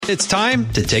It's time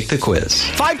to take the quiz.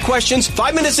 5 questions,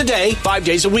 5 minutes a day, 5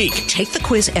 days a week. Take the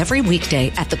quiz every weekday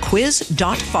at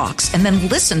thequiz.fox and then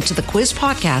listen to the quiz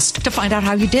podcast to find out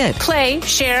how you did. Play,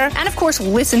 share, and of course,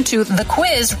 listen to the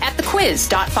quiz at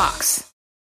thequiz.fox.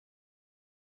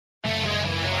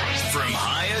 From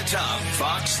high atop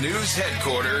Fox News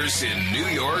headquarters in New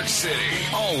York City,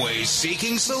 always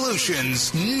seeking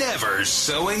solutions, never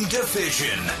sowing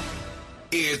division.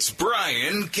 It's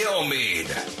Brian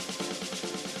Kilmeade.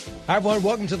 Hi, everyone.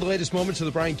 Welcome to the latest moments of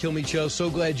the Brian Kilmeade Show. So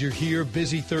glad you're here.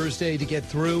 Busy Thursday to get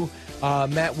through.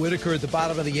 Matt Whitaker at the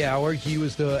bottom of the hour. He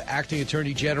was the acting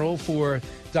attorney general for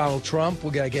Donald Trump.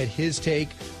 We're going to get his take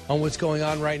on what's going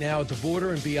on right now at the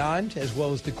border and beyond, as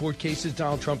well as the court cases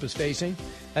Donald Trump is facing.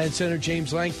 And Senator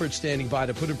James Lankford standing by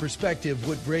to put in perspective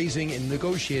what raising and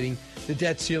negotiating the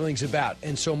debt ceiling's about,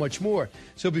 and so much more.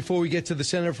 So before we get to the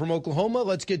senator from Oklahoma,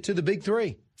 let's get to the big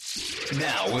three.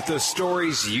 Now, with the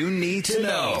stories you need to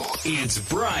know, it's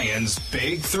Brian's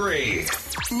Big Three.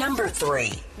 Number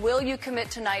 3. Will you commit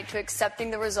tonight to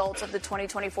accepting the results of the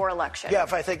 2024 election? Yeah,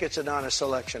 if I think it's an honest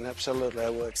election, absolutely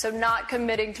I would. So not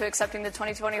committing to accepting the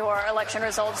 2024 election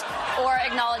results or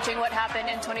acknowledging what happened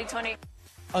in 2020?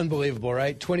 Unbelievable,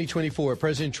 right? 2024,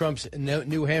 President Trump's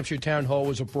New Hampshire town hall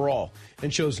was a brawl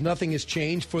and shows nothing has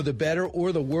changed for the better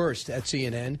or the worst at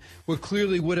CNN. What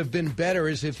clearly would have been better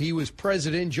is if he was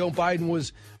president, Joe Biden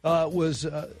was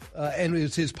and it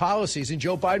was his policies, and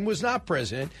Joe Biden was not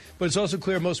president. But it's also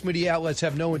clear most media outlets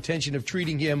have no intention of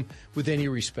treating him with any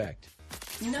respect.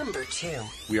 Number 2.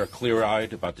 We are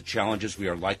clear-eyed about the challenges we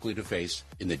are likely to face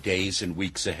in the days and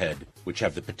weeks ahead, which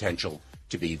have the potential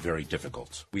to be very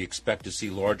difficult. We expect to see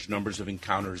large numbers of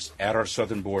encounters at our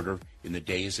southern border in the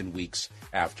days and weeks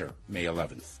after May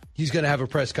 11th. He's going to have a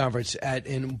press conference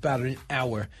in about an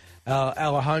hour.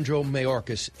 Alejandro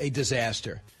Mayorkas, a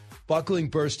disaster. Buckling,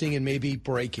 bursting, and maybe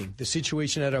breaking. The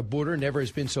situation at our border never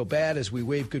has been so bad as we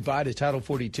wave goodbye to Title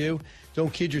 42.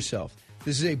 Don't kid yourself.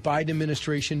 This is a Biden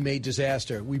administration-made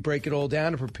disaster. We break it all down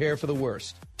and prepare for the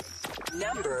worst.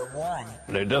 Number 1.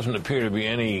 There doesn't appear to be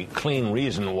any clean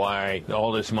reason why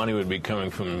all this money would be coming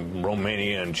from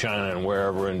Romania and China and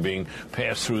wherever and being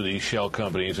passed through these shell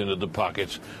companies into the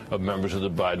pockets of members of the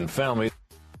Biden family.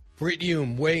 Britt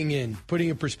Hume weighing in, putting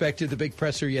in perspective the big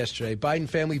presser yesterday. Biden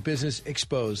family business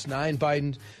exposed. 9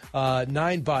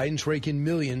 Bidens rake in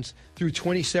millions through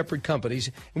 20 separate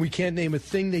companies, and we can't name a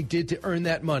thing they did to earn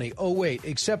that money. Oh, wait,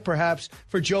 except perhaps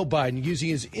for Joe Biden using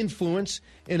his influence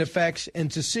and effects and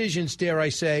decisions, dare I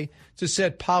say, to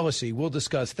set policy. We'll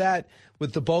discuss that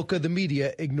with the bulk of the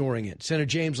media ignoring it. Senator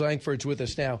James Lankford's with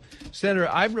us now. Senator,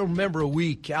 I remember a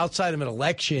week outside of an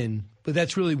election, but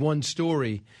that's really one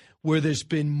story, where there's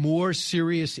been more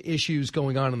serious issues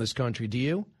going on in this country. Do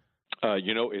you?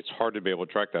 It's hard to be able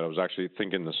to track that. I was actually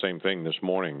thinking the same thing this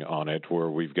morning on it, where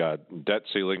we've got debt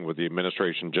ceiling where the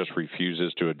administration just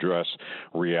refuses to address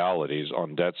realities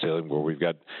on debt ceiling, where we've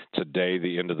got today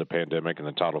the end of the pandemic and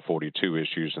the Title 42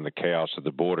 issues and the chaos at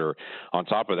the border. On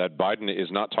top of that, Biden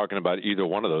is not talking about either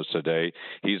one of those today.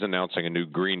 He's announcing a new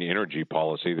green energy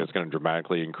policy that's going to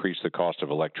dramatically increase the cost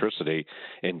of electricity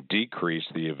and decrease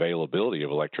the availability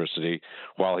of electricity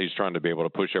while he's trying to be able to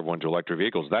push everyone to electric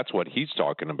vehicles. That's what he's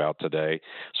talking about today.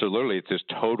 So literally it's this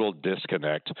total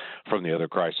disconnect from the other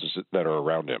crises that are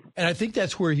around him. And I think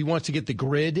that's where he wants to get the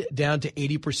grid down to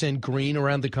 80% green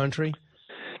around the country.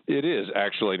 It is,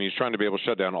 actually, and he's trying to be able to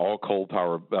shut down all coal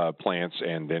power plants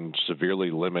and then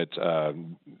severely limit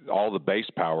all the base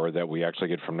power that we actually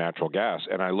get from natural gas.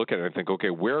 And I look at it and think, okay,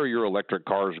 where are your electric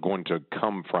cars going to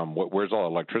come from? Where's all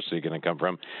electricity going to come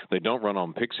from? They don't run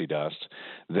on pixie dust.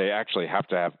 They actually have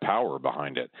to have power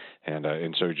behind it.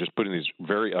 And so just putting these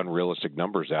very unrealistic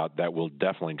numbers out, that will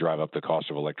definitely drive up the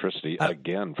cost of electricity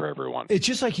again for everyone. It's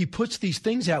just like he puts these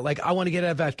things out like, I want to get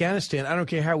out of Afghanistan. I don't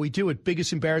care how we do it.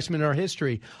 Biggest embarrassment in our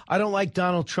history. I don't like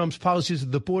Donald Trump's policies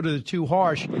at the border. They're too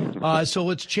harsh. So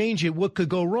let's change it. What could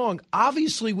go wrong?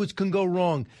 Obviously, what can go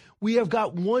wrong? We have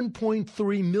got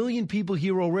 1.3 million people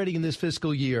here already in this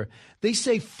fiscal year. They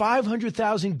say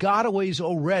 500,000 gotaways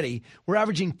already. We're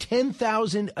averaging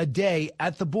 10,000 a day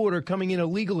at the border coming in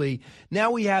illegally.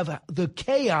 Now we have the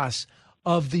chaos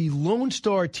of the Lone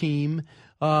Star team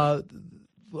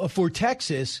for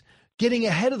Texas getting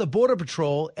ahead of the Border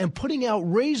Patrol and putting out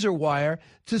razor wire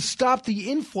to stop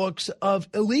the influx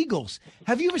of illegals.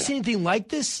 Have you ever seen anything like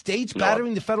this? States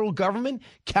battering the federal government,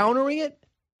 countering it?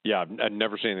 Yeah, I've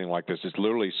never seen anything like this. It's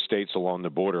literally states along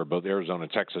the border, both Arizona,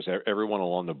 Texas, everyone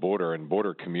along the border and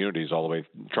border communities all the way,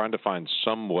 trying to find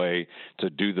some way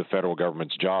to do the federal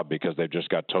government's job because they've just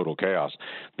got total chaos.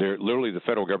 They're literally the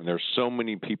federal government. There's so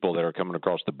many people that are coming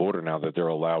across the border now that they're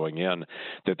allowing in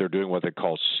that they're doing what they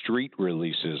call street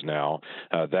releases now.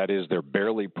 That is, they're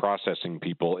barely processing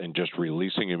people and just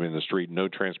releasing them in the street, no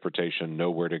transportation,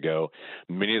 nowhere to go.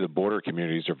 Many of the border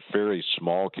communities are very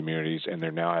small communities, and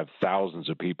they now have thousands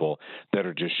of people that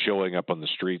are just showing up on the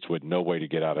streets with no way to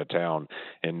get out of town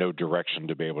and no direction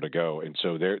to be able to go. And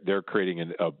so they're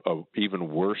creating a even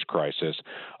worse crisis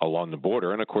along the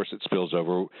border. And, of course, it spills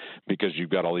over because you've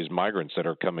got all these migrants that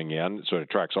are coming in, so it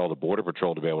attracts all the Border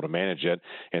Patrol to be able to manage it,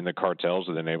 and the cartels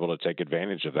are then able to take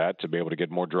advantage of that to be able to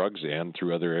get more drugs in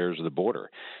through other areas of the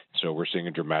border. So we're seeing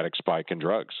a dramatic spike in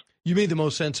drugs. You made the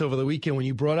most sense over the weekend when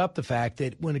you brought up the fact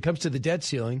that when it comes to the debt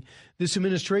ceiling, this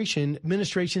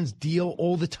administrations deal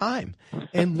all the time.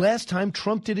 And last time,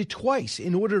 Trump did it twice.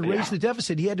 In order to raise the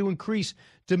deficit, he had to increase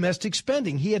domestic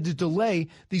spending. He had to delay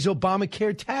these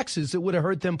Obamacare taxes that would have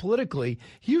hurt them politically.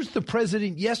 Here's the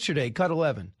president yesterday, cut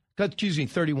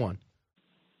 31.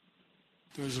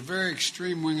 There's a very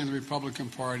extreme wing of the Republican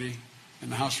Party,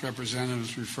 and the House of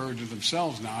Representatives refer to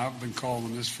themselves now. I've been calling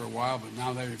them this for a while, but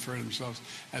now they refer to themselves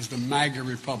as the MAGA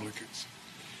Republicans.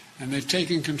 And they've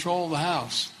taken control of the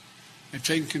House. They've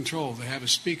taken control. They have a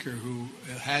speaker who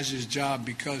has his job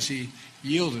because he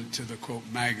yielded to the, quote,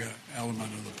 MAGA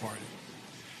element of the party.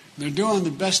 And they're doing the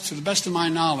best, to the best of my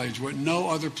knowledge, what no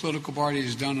other political party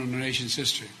has done in the nation's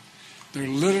history. They're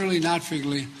literally, not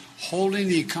figuratively, holding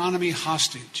the economy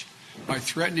hostage by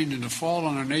threatening to default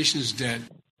on our nation's debt.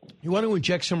 You want to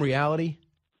inject some reality?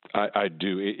 I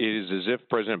do. It is as if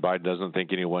President Biden doesn't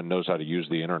think anyone knows how to use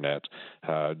the Internet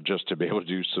just to be able to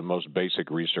do some most basic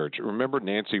research. Remember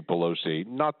Nancy Pelosi,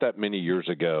 not that many years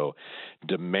ago,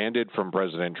 demanded from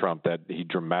President Trump that he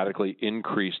dramatically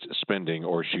increased spending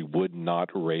or she would not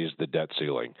raise the debt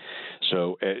ceiling.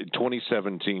 So in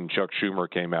 2017, Chuck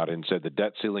Schumer came out and said the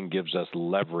debt ceiling gives us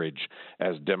leverage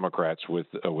as Democrats with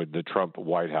the Trump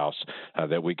White House,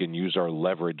 that we can use our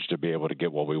leverage to be able to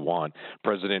get what we want.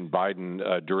 President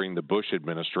Biden, during the Bush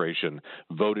administration,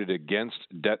 voted against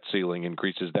debt ceiling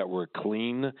increases that were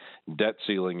clean debt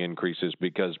ceiling increases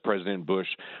because President Bush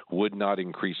would not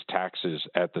increase taxes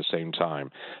at the same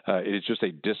time. It is just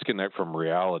a disconnect from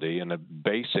reality, and a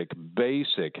basic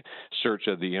search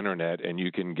of the Internet, and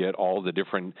you can get all the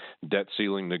different debt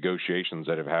ceiling negotiations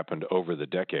that have happened over the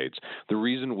decades. The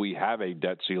reason we have a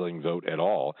debt ceiling vote at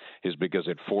all is because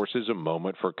it forces a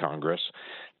moment for Congress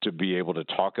to be able to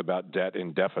talk about debt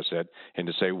and deficit and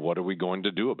to say, what are we going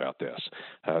to do about this?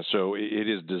 So it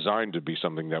is designed to be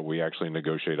something that we actually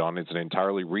negotiate on. It's an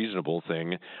entirely reasonable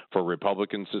thing for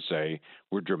Republicans to say,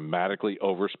 we're dramatically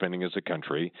overspending as a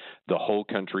country. The whole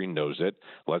country knows it.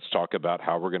 Let's talk about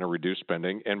how we're going to reduce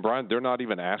spending. And, Brian, they're not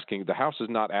even asking, the House is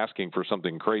not asking for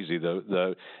something crazy.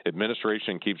 The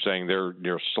administration keeps saying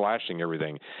they're slashing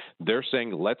everything. They're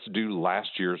saying, let's do last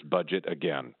year's budget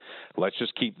again. Let's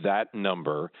just keep that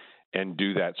number and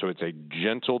do that. So it's a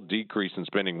gentle decrease in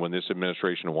spending when this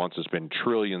administration wants to spend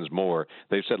trillions more.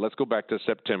 They've said, let's go back to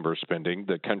September spending.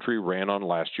 The country ran on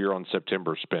last year on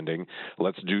September spending.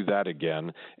 Let's do that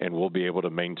again, and we'll be able to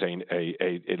maintain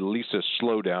at least a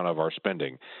slowdown of our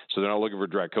spending. So they're not looking for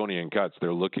draconian cuts.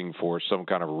 They're looking for some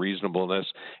kind of reasonableness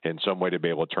and some way to be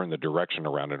able to turn the direction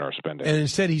around in our spending. And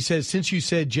instead he says, since you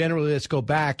said generally let's go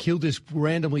back, he'll just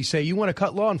randomly say, you want to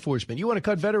cut law enforcement, you want to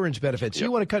cut veterans benefits,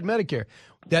 you want to cut Medicare.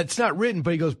 That's not written,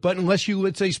 but he goes, but unless you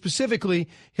would say specifically,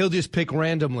 he'll just pick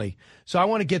randomly. So I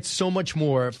want to get so much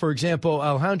more. For example,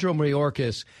 Alejandro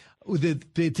Mayorkas,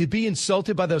 to be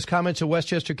insulted by those comments in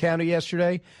Westchester County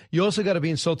yesterday, you also got to be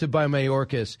insulted by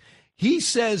Mayorkas. He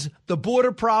says the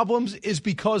border problems is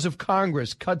because of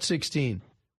Congress. Cut 16.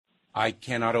 I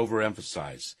cannot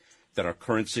overemphasize that our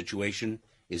current situation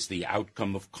is the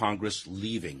outcome of Congress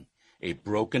leaving a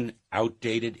broken,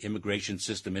 outdated immigration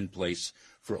system in place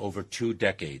for over 2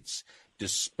 decades,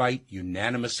 despite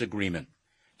unanimous agreement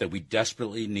that we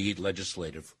desperately need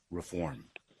legislative reform.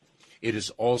 It is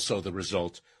also the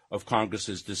result of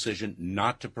Congress's decision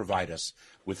not to provide us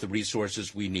with the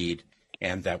resources we need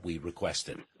and that we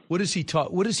requested. What is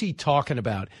he talking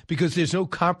about? Because there's no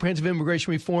comprehensive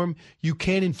immigration reform, you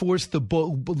can't enforce the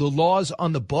laws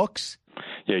on the books?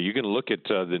 Yeah, you can look at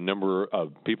the number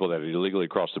of people that illegally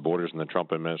crossed the borders in the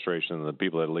Trump administration and the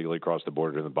people that illegally crossed the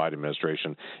border in the Biden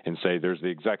administration and say there's the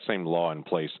exact same law in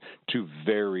place, two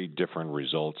very different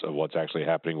results of what's actually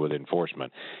happening with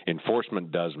enforcement.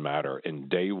 Enforcement does matter. In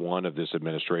day one of this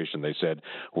administration, they said,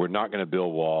 we're not going to build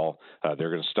a wall.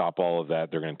 They're going to stop all of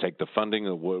that. They're going to take the funding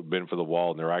that would have been for the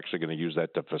wall, and they're actually going to use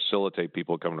that to facilitate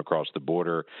people coming across the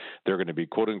border. They're going to be,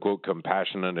 quote, unquote,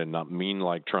 compassionate and not mean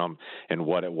like Trump. And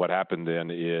what happened then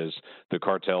is the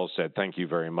cartels said thank you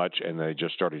very much, and they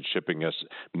just started shipping us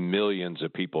millions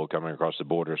of people coming across the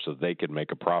border so they could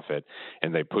make a profit,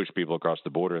 and they pushed people across the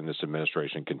border, and this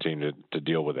administration continued to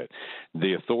deal with it.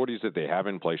 The authorities that they have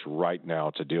in place right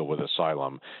now to deal with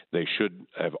asylum, they should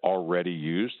have already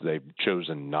used. They've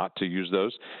chosen not to use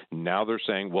those. Now they're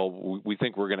saying, well, we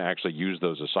think we're going to actually use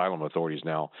those asylum authorities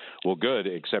now. Well, good,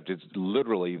 except it's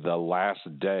literally the last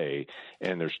day,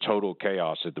 and there's total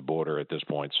chaos at the border at this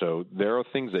point. So there are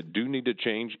things that do need to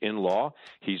change in law.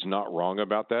 He's not wrong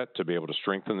about that, to be able to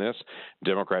strengthen this.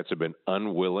 Democrats have been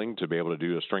unwilling to be able to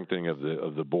do a strengthening of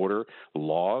the border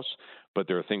laws, but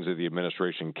there are things that the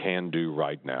administration can do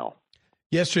right now.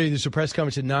 Yesterday, there's a press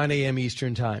conference at 9 a.m.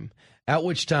 Eastern Time, at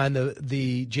which time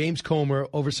the James Comer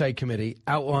Oversight Committee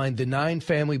outlined the 9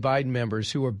 family Biden members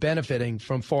who are benefiting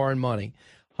from foreign money.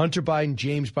 Hunter Biden,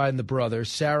 James Biden, the brother,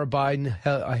 Sarah Biden,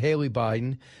 Haley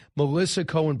Biden, Melissa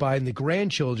Cohen Biden, the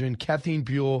grandchildren, Kathleen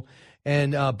Buell,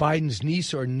 and Biden's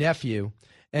niece or nephew.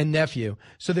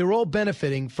 So they were all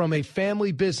benefiting from a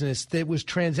family business that was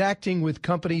transacting with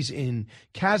companies in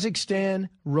Kazakhstan,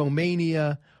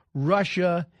 Romania,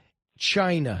 Russia,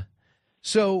 China.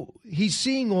 So he's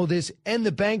seeing all this and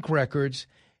the bank records,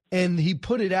 and he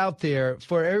put it out there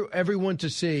for everyone to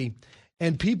see.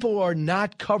 And people are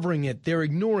not covering it. They're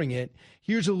ignoring it.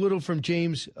 Here's a little from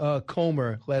James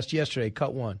Comer yesterday,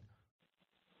 cut 1.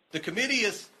 The committee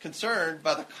is concerned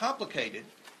by the complicated,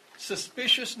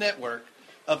 suspicious network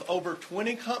of over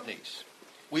 20 companies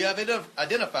we have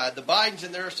identified the Bidens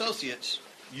and their associates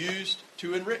used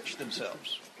to enrich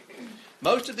themselves.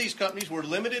 Most of these companies were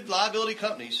limited liability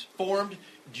companies formed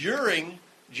during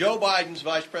Joe Biden's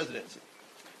vice presidency.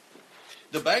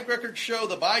 The bank records show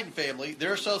the Biden family,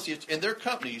 their associates, and their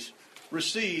companies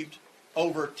received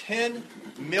over $10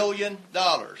 million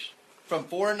from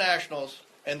foreign nationals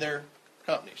and their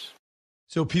companies.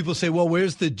 So people say, well,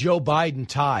 where's the Joe Biden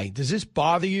tie? Does this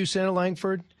bother you, Senator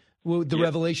Langford, the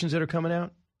revelations that are coming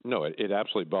out? No, it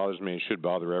absolutely bothers me. It should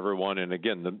bother everyone. And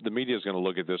again, the media is going to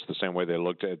look at this the same way they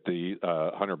looked at the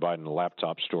Hunter Biden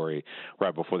laptop story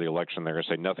right before the election. They're going to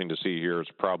say nothing to see here. It's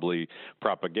probably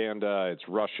propaganda. It's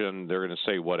Russian. They're going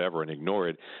to say whatever and ignore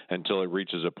it until it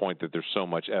reaches a point that there's so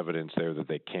much evidence there that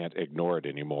they can't ignore it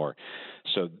anymore.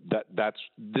 So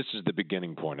this is the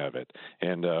beginning point of it.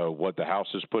 And what the House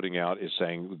is putting out is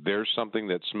saying there's something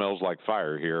that smells like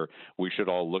fire here. We should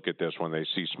all look at this when they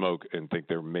see smoke and think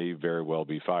there may very well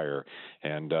be fire,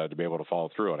 and to be able to follow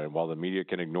through on it. And while the media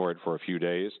can ignore it for a few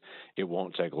days, it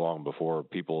won't take long before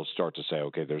people start to say,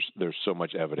 okay, there's so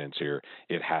much evidence here,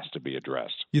 it has to be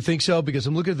addressed. You think so? Because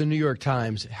I'm looking at the New York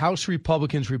Times. House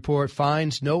Republicans report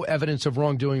finds no evidence of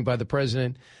wrongdoing by the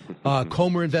president.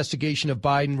 Comer investigation of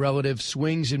Biden relatives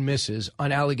swings and misses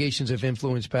on allegations of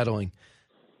influence peddling.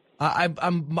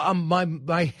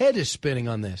 My head is spinning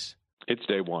on this. It's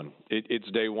day one. It's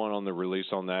day one on the release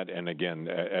on that. And again,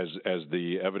 as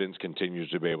the evidence continues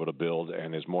to be able to build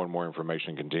and as more and more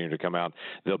information continue to come out,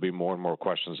 there'll be more and more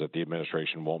questions that the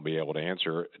administration won't be able to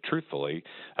answer truthfully.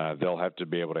 They'll have to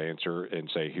be able to answer and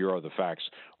say, here are the facts,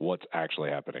 what's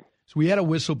actually happening. So we had a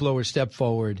whistleblower step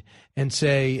forward and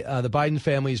say the Biden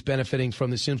family is benefiting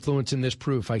from this influence and this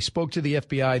proof. I spoke to the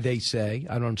FBI, they say.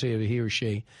 I don't say he or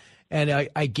she. And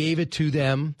I gave it to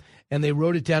them, and they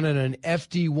wrote it down in an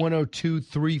FD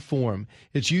 1023 form.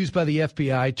 It's used by the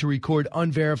FBI to record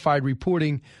unverified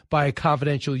reporting by a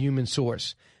confidential human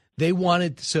source. They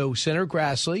wanted, so Senator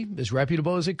Grassley, as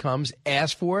reputable as it comes,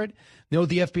 asked for it. You know what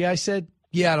the FBI said?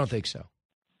 Yeah, I don't think so.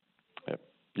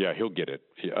 Yeah, he'll get it.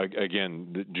 Again,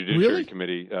 the Judiciary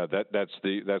Committee.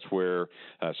 That's where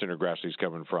Senator Grassley's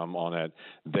coming from on that.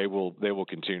 They will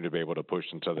continue to be able to push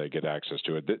until they get access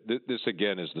to it. This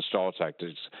again is the stall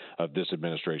tactics of this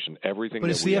administration. Everything. But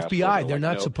it's the FBI. They're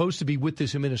not supposed to be with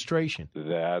this administration.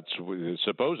 That's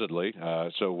supposedly.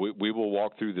 So we will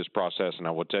walk through this process, and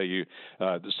I will tell you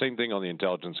the same thing on the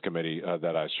Intelligence Committee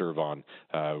that I serve on.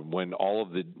 When all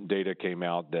of the data came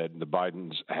out that the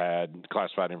Bidens had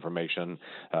classified information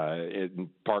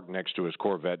parked next to his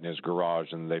Corvette in his garage,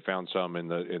 and they found some in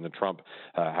the Trump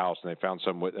house, and they found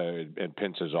some in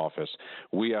Pence's office.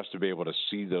 We asked to be able to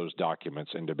see those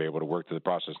documents and to be able to work through the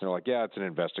process. And they're like, yeah, it's an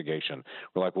investigation.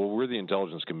 We're like, well, we're the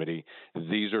Intelligence Committee.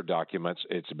 These are documents.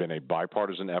 It's been a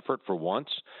bipartisan effort for once,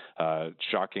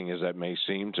 shocking as that may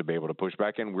seem, to be able to push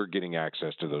back, and we're getting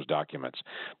access to those documents.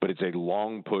 But it's a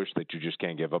long push that you just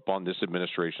can't give up on. This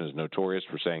administration is notorious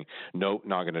for saying, no,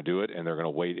 not going to do it, and they're going to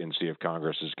wait and see if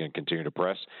Congress is going to continue to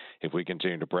press. If we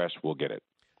continue to press, we'll get it.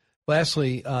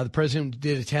 Lastly, the president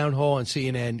did a town hall on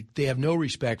CNN. They have no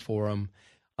respect for him.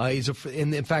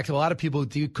 In fact, a lot of people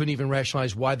couldn't even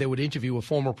rationalize why they would interview a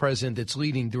former president that's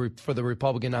leading for the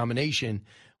Republican nomination,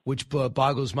 which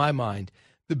boggles my mind.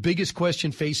 The biggest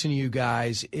question facing you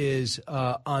guys is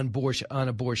on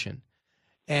abortion.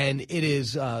 And it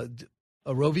is a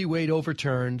Roe v. Wade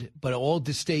overturned, but all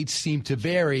the states seem to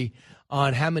vary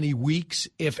on how many weeks,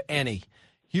 if any.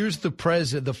 Here's the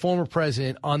former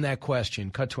president on that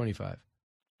question. Cut 25.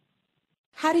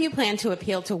 How do you plan to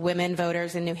appeal to women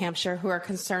voters in New Hampshire who are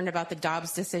concerned about the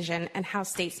Dobbs decision and how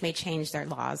states may change their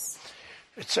laws?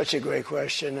 It's such a great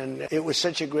question, and it was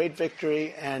such a great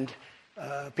victory, and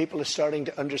people are starting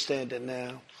to understand it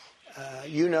now.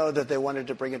 You know that they wanted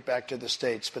to bring it back to the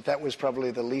states, but that was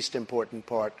probably the least important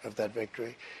part of that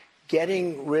victory.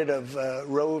 Getting rid of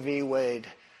Roe v. Wade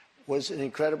was an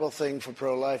incredible thing for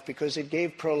pro-life because it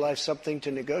gave pro-life something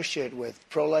to negotiate with.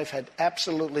 Pro-life had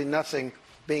absolutely nothing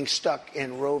being stuck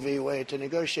in Roe v. Wade to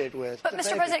negotiate with. But,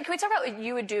 Mr. President, can we talk about what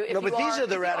you would do if these are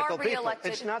the radical people.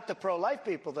 It's not the pro-life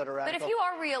people that are radical. But if you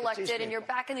are reelected and you're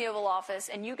back in the Oval Office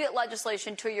and you get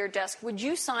legislation to your desk, would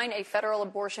you sign a federal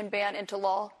abortion ban into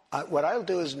law? What I'll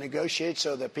do is negotiate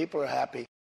so that people are happy.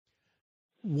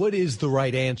 What is the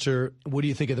right answer? What do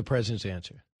you think of the president's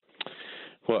answer?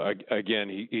 Well,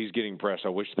 again, he's getting pressed. I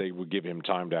wish they would give him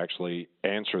time to actually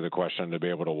answer the question to be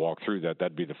able to walk through that.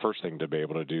 That'd be the first thing to be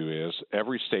able to do is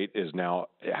every state is now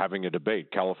having a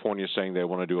debate. California is saying they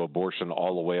want to do abortion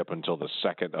all the way up until the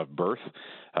second of birth.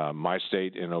 My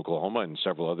state in Oklahoma and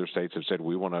several other states have said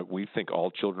we think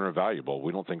all children are valuable.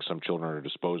 We don't think some children are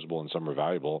disposable and some are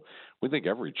valuable. We think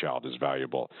every child is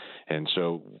valuable. And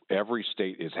so every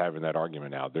state is having that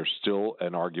argument now. There's still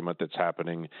an argument that's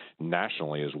happening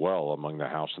nationally as well among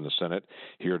the House and the Senate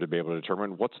here to be able to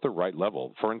determine what's the right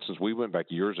level. For instance, we went back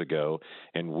years ago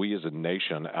and we as a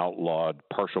nation outlawed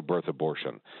partial birth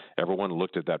abortion. Everyone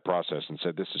looked at that process and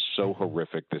said, this is so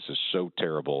horrific. This is so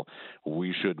terrible.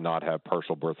 We should not have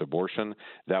partial birth abortion.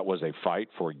 That was a fight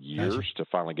for years to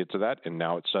finally get to that, and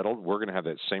now it's settled. We're going to have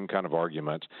that same kind of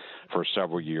argument for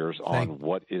several years on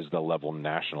what is the level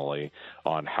nationally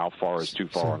on how far is too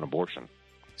far on abortion.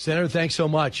 Senator, thanks so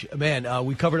much. Man,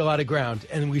 we covered a lot of ground,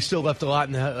 and we still left a lot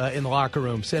in the locker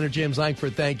room. Senator James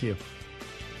Lankford, thank you.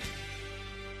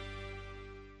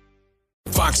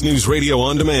 Fox News Radio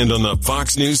on demand on the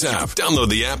Fox News app. Download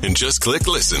the app and just click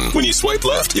listen. When you swipe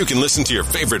left, you can listen to your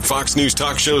favorite Fox News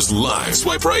talk shows live.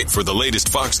 Swipe right for the latest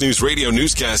Fox News Radio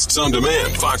newscasts on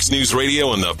demand. Fox News Radio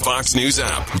on the Fox News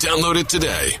app. Download it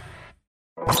today.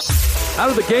 Out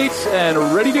of the gates and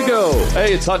ready to go.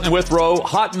 Hey, it's Hutton Withrow.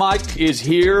 Hot Mike is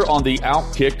here on the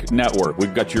Outkick Network.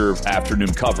 We've got your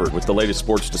afternoon covered with the latest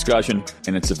sports discussion,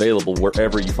 and it's available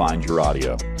wherever you find your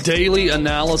audio. Daily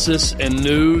analysis and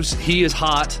news. He is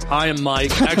hot. I am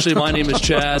Mike. Actually, my name is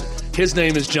Chad. His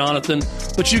name is Jonathan,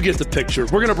 but you get the picture.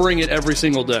 We're going to bring it every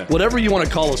single day. Whatever you want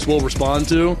to call us, we'll respond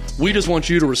to. We just want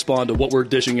you to respond to what we're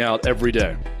dishing out every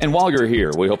day. And while you're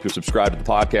here, we hope you subscribe to the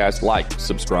podcast, like,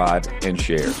 subscribe, and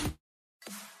share.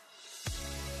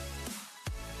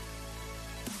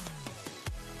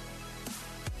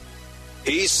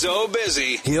 He's so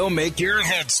busy, he'll make your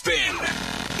head spin.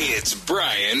 It's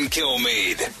Brian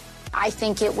Kilmeade. I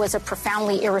think it was a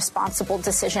profoundly irresponsible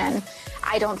decision.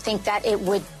 I don't think that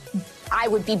I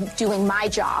would be doing my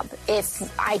job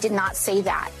if I did not say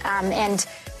that. And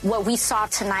what we saw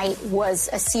tonight was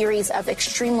a series of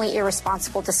extremely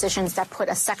irresponsible decisions that put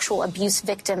a sexual abuse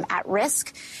victim at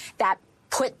risk, that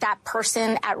put that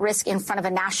person at risk in front of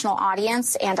a national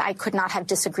audience, and I could not have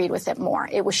disagreed with it more.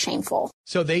 It was shameful.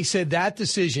 So they said that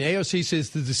decision, AOC says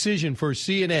the decision for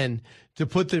CNN to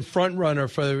put the front runner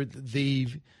for the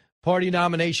party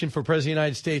nomination for President of the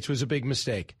United States was a big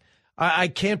mistake. I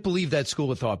can't believe that school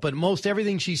of thought. But most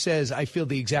everything she says, I feel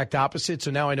the exact opposite.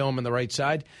 So now I know I'm on the right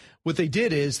side. What they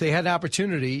did is they had an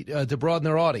opportunity to broaden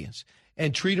their audience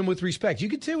and treat them with respect. You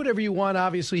can say whatever you want.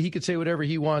 Obviously, he could say whatever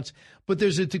he wants. But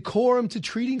there's a decorum to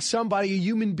treating somebody, a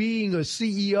human being, a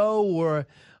CEO, or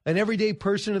an everyday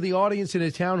person of the audience in a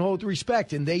town hall with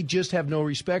respect. And they just have no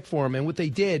respect for him. And what they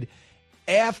did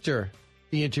after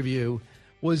the interview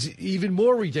was even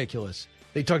more ridiculous.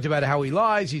 They talked about how he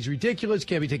lies. He's ridiculous.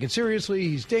 Can't be taken seriously.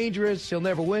 He's dangerous. He'll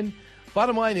never win.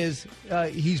 Bottom line is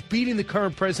he's beating the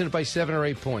current president by 7 or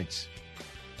 8 points.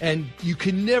 And you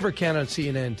can never count on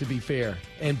CNN to be fair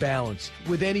and balanced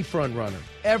with any front runner,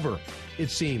 ever, it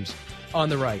seems, on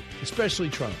the right, especially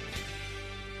Trump.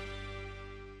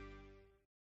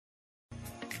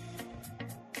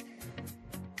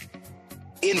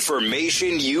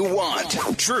 Information you want.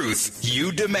 Truth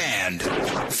you demand.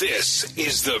 This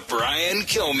is the Brian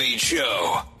Kilmeade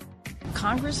Show.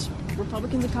 Congress,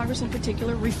 Republicans in Congress in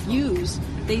particular, refuse.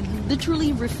 They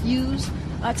literally refuse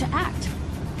to act.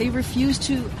 They refuse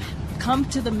to come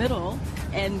to the middle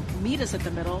and meet us at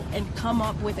the middle and come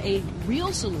up with a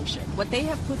real solution. What they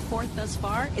have put forth thus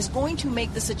far is going to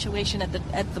make the situation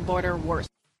at the border worse.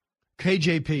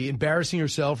 KJP embarrassing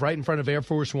herself right in front of Air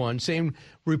Force One, saying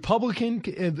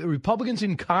Republicans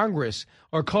in Congress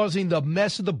are causing the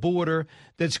mess of the border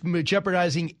that's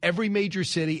jeopardizing every major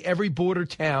city, every border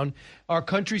town, our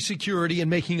country's security, and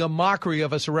making a mockery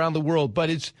of us around the world. But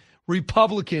it's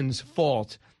Republicans'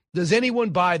 fault. Does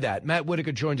anyone buy that? Matt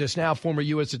Whitaker joins us now, former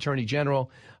U.S. Attorney General.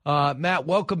 Matt,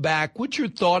 welcome back. What's your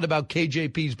thought about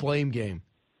KJP's blame game?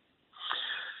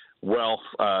 Well,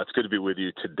 it's good to be with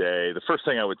you today. The first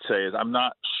thing I would say is I'm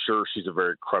not sure she's a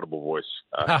very credible voice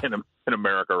in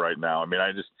America right now. I mean,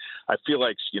 I feel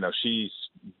like, she's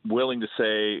willing to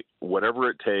say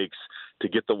whatever it takes to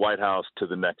get the White House to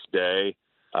the next day.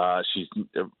 She's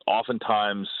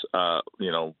oftentimes,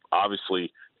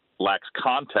 obviously lacks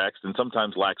context and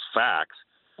sometimes lacks facts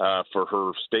for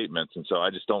her statements. And so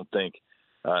I just don't think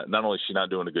not only is she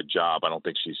not doing a good job, I don't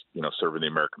think she's, serving the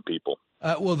American people.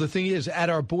 Well, the thing is,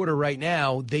 at our border right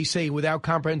now, they say without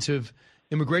comprehensive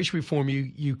immigration reform,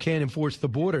 you can't enforce the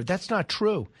border. That's not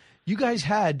true. You guys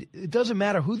it doesn't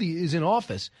matter who is in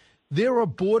office. There are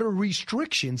border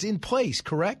restrictions in place,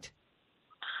 correct?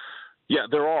 Yeah,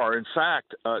 there are. In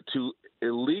fact, to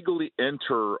illegally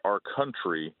enter our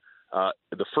country,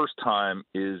 the first time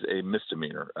is a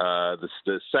misdemeanor.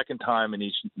 The second time and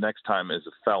each next time is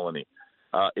a felony.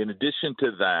 In addition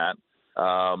to that,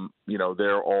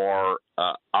 there are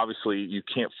obviously you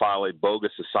can't file a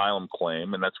bogus asylum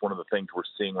claim, and that's one of the things we're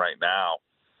seeing right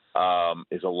now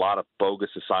is a lot of bogus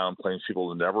asylum claims, people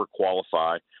who never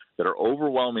qualify, that are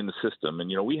overwhelming the system.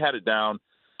 And, we had it down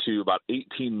to about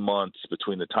 18 months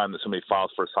between the time that somebody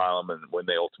files for asylum and when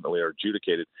they ultimately are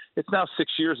adjudicated. It's now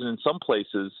 6 years, and in some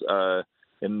places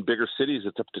in bigger cities,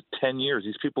 it's up to 10 years.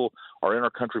 These people are in our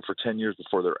country for 10 years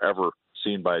before they're ever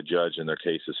seen by a judge and their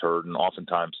case is heard, and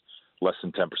oftentimes less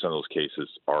than 10% of those cases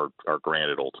are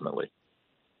granted ultimately.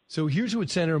 So here's what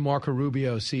Senator Marco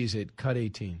Rubio sees it, cut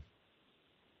 18.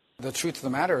 The truth of the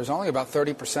matter is only about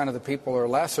 30% of the people or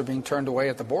less are being turned away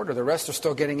at the border. The rest are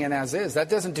still getting in as is. That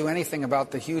doesn't do anything about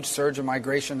the huge surge of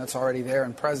migration that's already there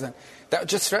and present. That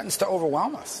just threatens to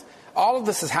overwhelm us. All of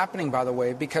this is happening, by the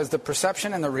way, because the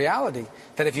perception and the reality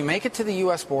that if you make it to the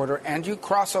U.S. border and you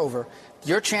cross over,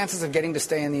 your chances of getting to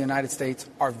stay in the United States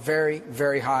are very,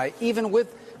 very high, even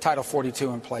with Title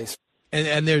 42 in place.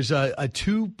 And there's a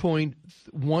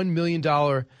 $2.1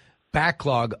 million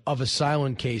backlog of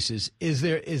asylum cases. Is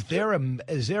there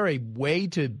a way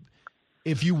to,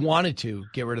 if you wanted to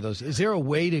get rid of those, is there a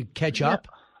way to catch up?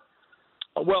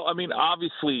 Well, I mean,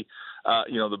 obviously,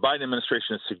 the Biden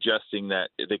administration is suggesting that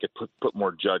they could put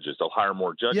more judges. They'll hire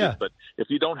more judges. Yeah. But if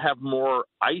you don't have more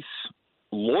ICE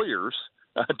lawyers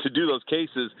to do those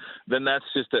cases, then that's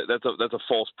a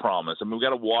false promise. I mean, we've got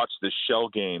to watch this shell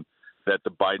game that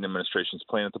the Biden administration is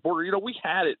playing at the border. We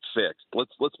had it fixed.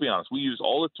 Let's be honest. We used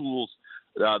all the tools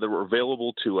that were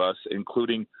available to us,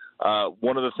 including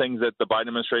one of the things that the Biden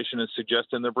administration is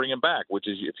suggesting they're bringing back, which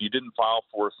is if you didn't file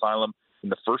for asylum in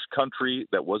the first country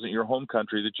that wasn't your home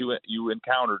country that you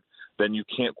encountered, then you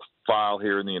can't file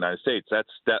here in the United States. That's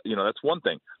one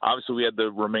thing. Obviously, we had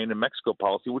the Remain in Mexico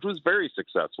policy, which was very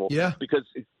successful. Yeah. Because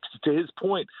to his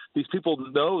point, these people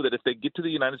know that if they get to the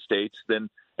United States,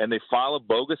 and they file a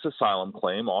bogus asylum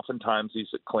claim, oftentimes these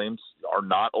claims are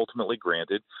not ultimately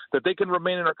granted, that they can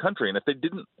remain in our country. And if they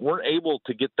weren't able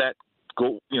to get that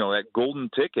golden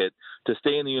ticket to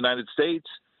stay in the United States,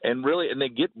 and they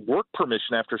get work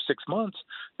permission after 6 months,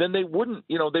 then they wouldn't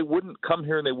come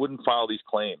here and they wouldn't file these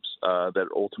claims that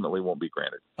ultimately won't be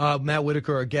granted. Matt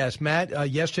Whitaker, our guest. Matt,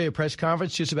 yesterday a press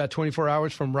conference just about 24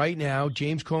 hours from right now,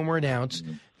 James Comer announced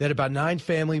that about 9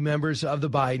 family members of the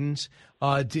Bidens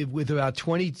with about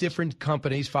 20 different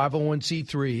companies,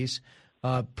 501c3s,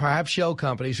 perhaps shell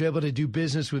companies, were able to do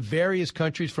business with various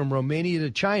countries from Romania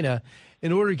to China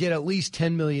in order to get at least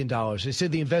 $10 million. They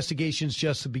said the investigation's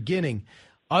just the beginning.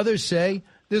 Others say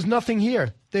There's nothing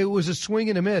here. There was a swing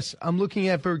and a miss. I'm looking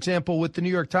at, for example, what the New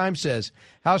York Times says.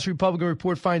 House Republican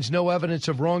report finds no evidence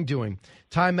of wrongdoing.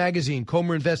 Time magazine,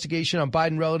 Comer investigation on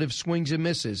Biden relative swings and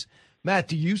misses. Matt,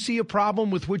 do you see a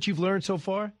problem with what you've learned so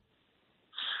far?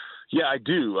 Yeah, I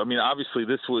do. I mean, obviously,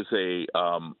 this was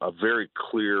a very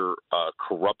clear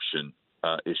corruption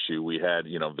issue. We had,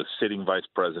 the sitting vice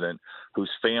president whose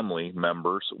family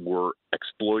members were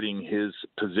exploiting his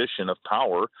position of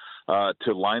power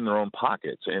to line their own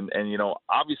pockets. And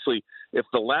obviously, if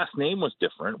the last name was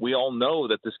different, we all know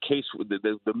that this case,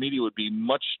 the media would be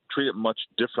treated much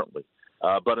differently.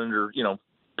 But under,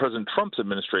 President Trump's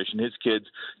administration, his kids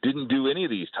didn't do any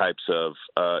of these types of,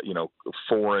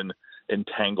 foreign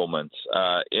entanglements.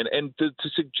 And to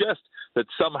suggest that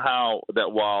somehow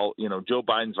that while, Joe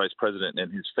Biden's vice president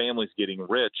and his family's getting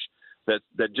rich, that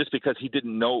just because he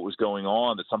didn't know what was going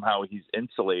on, that somehow he's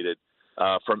insulated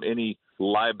from any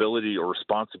liability or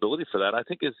responsibility for that, I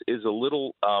think is a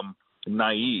little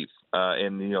naive.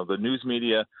 And, the news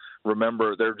media,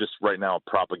 remember, they're just right now a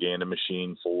propaganda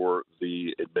machine for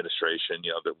the administration.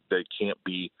 They can't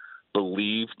be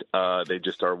believed. They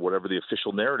just are whatever the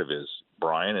official narrative is,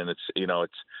 Brian. And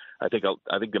I think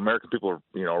the American people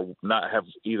are have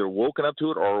either woken up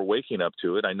to it or are waking up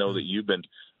to it. I know that you've been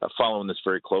following this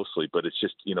very closely, but it's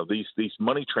just these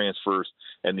money transfers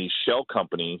and these shell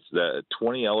companies, the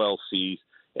 20 LLCs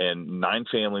and 9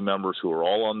 family members who are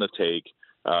all on the take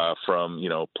from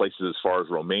places as far as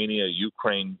Romania,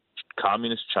 Ukraine,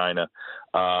 communist China.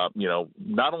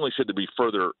 Not only should there be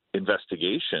further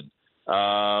investigation,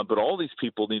 but all these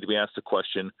people need to be asked the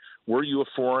question: were you a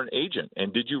foreign agent,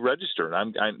 and did you register?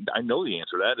 And I know the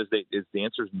answer to that is the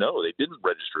answer is no. They didn't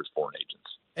register as foreign agents.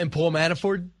 And Paul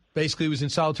Manafort basically was in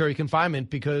solitary confinement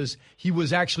because he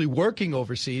was actually working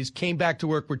overseas, came back to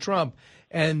work with Trump,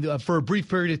 and for a brief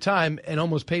period of time, and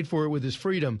almost paid for it with his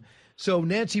freedom. So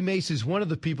Nancy Mace is one of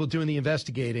the people doing the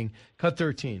investigating. Cut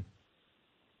 13.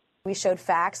 We showed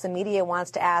facts. The media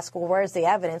wants to ask, well, where's the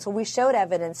evidence? Well, we showed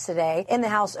evidence today in the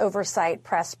House Oversight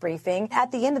press briefing.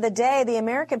 At the end of the day, the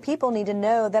American people need to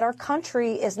know that our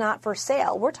country is not for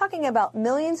sale. We're talking about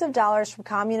millions of dollars from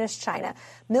communist China,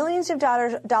 millions of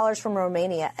dollars from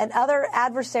Romania and other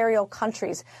adversarial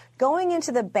countries going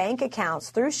into the bank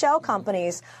accounts through shell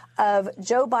companies of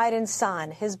Joe Biden's son,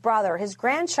 his brother, his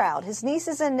grandchild, his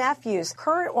nieces and nephews,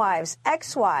 current wives,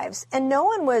 ex-wives, and no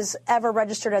one was ever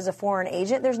registered as a foreign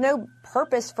agent. There's no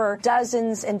purpose for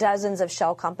dozens and dozens of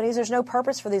shell companies. There's no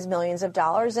purpose for these millions of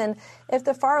dollars. And if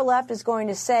the far left is going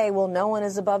to say, well, no one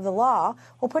is above the law,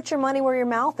 well, put your money where your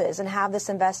mouth is and have this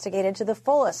investigated to the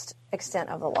fullest extent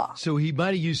of the law. So he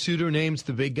might have used pseudonyms,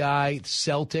 the big guy,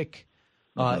 Celtic,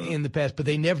 in the past, but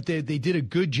they did a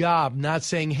good job not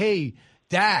saying, hey,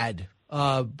 dad,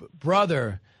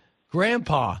 brother,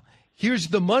 grandpa, here's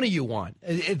the money you want.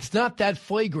 It's not that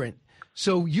flagrant.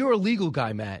 So you're a legal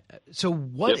guy, Matt. So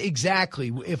what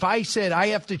exactly, if I said I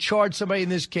have to charge somebody in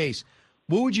this case,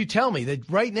 what would you tell me?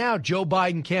 That right now Joe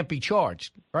Biden can't be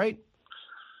charged, right?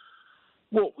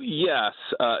 Well, yes.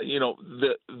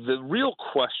 The real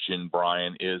question,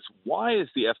 Brian, is why is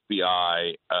the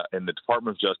FBI and the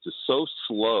Department of Justice so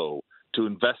slow to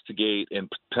investigate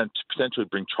and potentially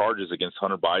bring charges against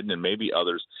Hunter Biden and maybe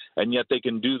others, and yet they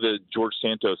can do the George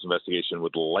Santos investigation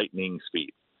with lightning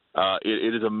speed?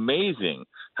 It is amazing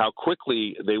how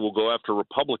quickly they will go after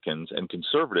Republicans and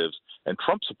conservatives and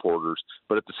Trump supporters,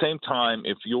 but at the same time,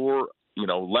 if you're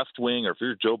left wing, or if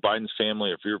you're Joe Biden's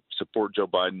family, or if you support Joe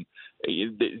Biden,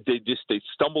 they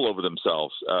stumble over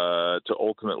themselves to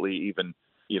ultimately even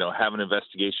have an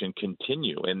investigation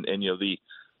continue. And the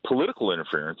political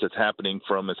interference that's happening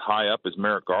from as high up as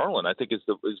Merrick Garland, I think is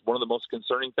one of the most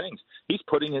concerning things. He's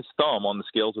putting his thumb on the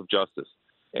scales of justice,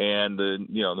 and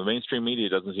the mainstream media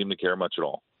doesn't seem to care much at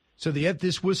all. So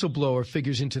this whistleblower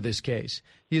figures into this case.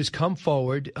 He has come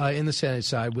forward in the Senate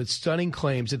side with stunning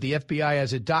claims that the FBI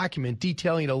has a document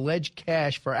detailing an alleged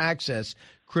cash for access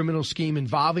criminal scheme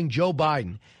involving Joe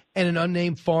Biden and an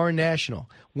unnamed foreign national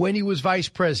when he was vice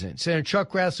president. Senator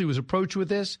Chuck Grassley was approached with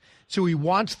this, so he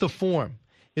wants the form.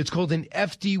 It's called an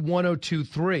FD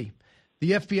 1023.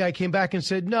 The FBI came back and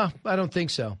said, no, I don't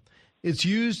think so. It's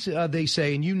used, they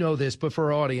say, and you know this, but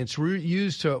for our audience,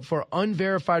 used for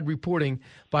unverified reporting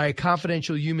by a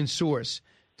confidential human source.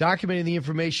 Documenting the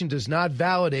information does not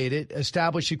validate it,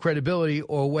 establish the credibility,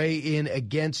 or weigh in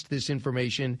against this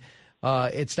information.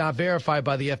 It's not verified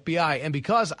by the FBI. And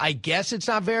because I guess it's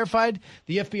not verified,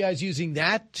 the FBI is using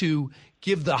that to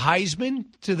give the Heisman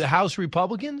to the House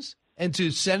Republicans and to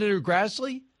Senator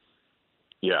Grassley?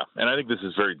 Yeah, and I think this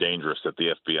is very dangerous that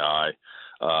the FBI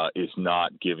is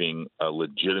not giving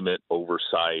legitimate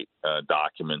oversight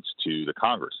documents to the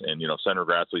Congress. And, Senator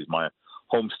Grassley is my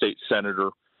home state senator,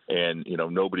 and,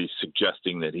 nobody's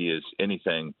suggesting that he is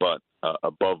anything but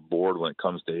above board when it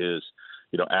comes to his,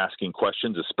 asking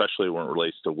questions, especially when it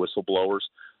relates to whistleblowers.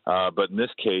 But in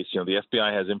this case, the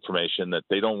FBI has information that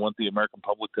they don't want the American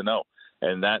public to know.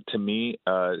 And that, to me,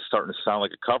 is starting to sound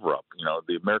like a cover-up.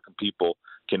 The American people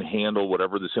can handle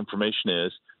whatever this information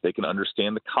is. They can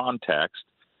understand the context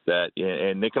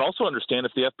and they can also understand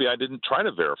if the FBI didn't try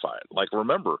to verify it. Like,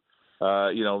 remember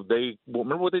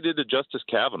what they did to Justice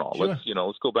Kavanaugh. Sure.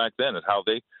 Let's go back then and how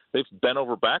they've bent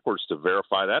over backwards to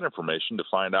verify that information to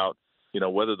find out,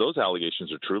 whether those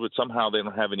allegations are true. But somehow they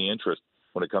don't have any interest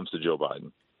when it comes to Joe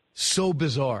Biden. So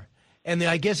bizarre. And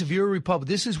I guess if you're a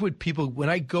Republican, this is what people, when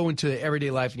I go into everyday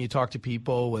life and you talk to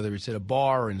people, whether it's at a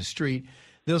bar or in the street,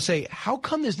 they'll say, how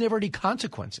come there's never any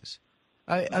consequences?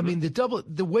 I mean,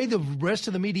 the way the rest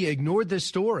of the media ignored this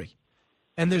story,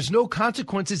 and there's no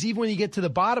consequences even when you get to the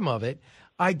bottom of it.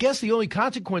 I guess the only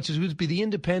consequences would be the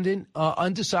independent,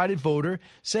 undecided voter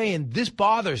saying, this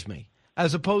bothers me,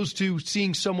 as opposed to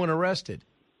seeing someone arrested.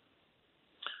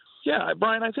 Yeah,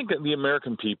 Brian, I think that the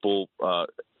American people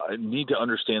need to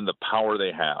understand the power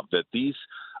they have, that these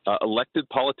elected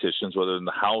politicians, whether in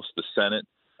the House, the Senate,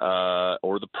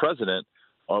 or the president,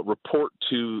 report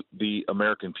to the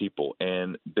American people,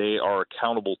 and they are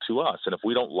accountable to us. And if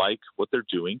we don't like what they're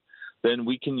doing, then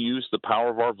we can use the power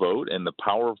of our vote and the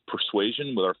power of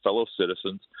persuasion with our fellow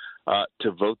citizens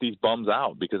to vote these bums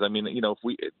out. Because, I mean, if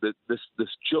this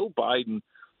Joe Biden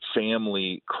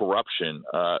family corruption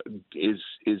is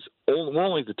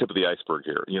only the tip of the iceberg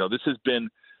here. This has been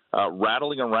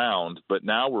rattling around, but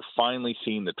now we're finally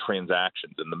seeing the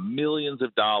transactions and the millions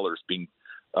of dollars being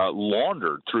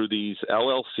laundered through these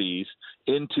LLCs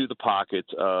into the pockets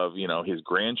of his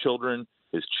grandchildren,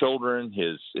 his children,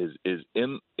 his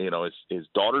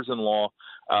daughters-in-law.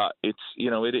 It's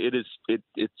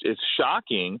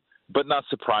shocking, but not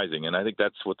surprising, and I think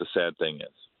that's what the sad thing is.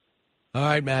 All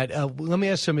right, Matt. Let me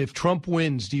ask you, if Trump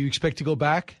wins, do you expect to go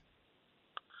back?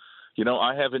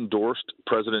 I have endorsed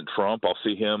President Trump. I'll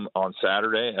see him on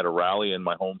Saturday at a rally in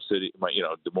my home city,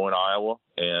 Des Moines, Iowa,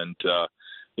 and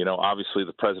obviously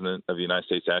the President of the United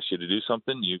States asks you to do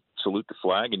something, you salute the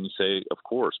flag and you say, of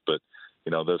course. But,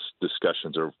 those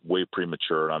discussions are way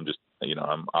premature. I'm just,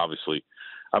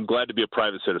 I'm glad to be a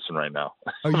private citizen right now.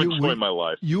 I'm enjoying my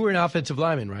life. You were an offensive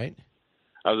lineman, right?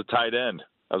 I was a tight end.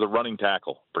 I was a running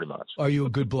tackle, pretty much. Are you a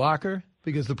good blocker?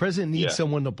 Because the president needs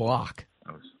someone to block.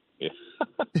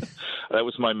 That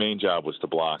was my main job, was to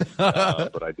block.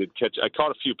 But I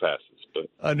caught a few passes. But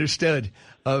Understood.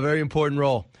 A very important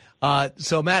role.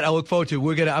 So, Matt, I look forward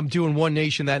to it. I'm doing One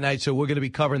Nation that night, so we're going to be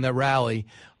covering that rally.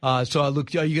 Are you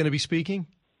going to be speaking?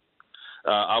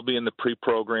 I'll be in the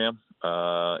pre-program,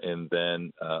 and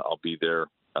then I'll be there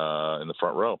in the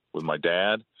front row with my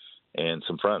dad and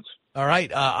some friends. All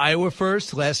right. Iowa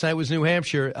first. Last night was New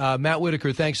Hampshire. Matt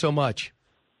Whitaker, thanks so much.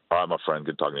 All right, my friend.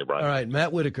 Good talking to you, Brian. All right,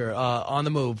 Matt Whitaker on the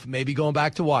move, maybe going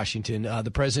back to Washington.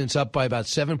 The president's up by about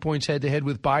 7 points head-to-head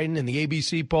with Biden in the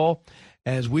ABC poll,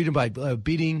 as Wiedenbein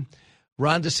beating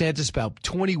Ron DeSantis about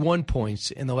 21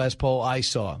 points in the last poll I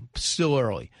saw. Still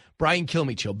early. Brian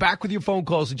Kilmeade Show. Back with your phone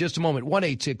calls in just a moment.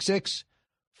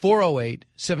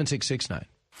 1-866-408-7669.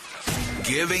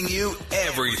 Giving you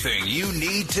everything you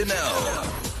need to know.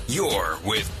 You're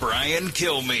with Brian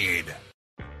Kilmeade.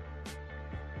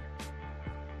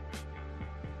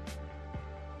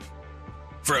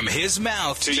 From his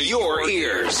mouth to your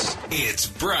ears, it's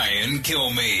Brian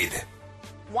Kilmeade.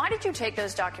 Why did you take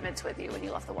those documents with you when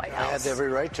you left the White House? I had every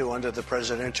right to under the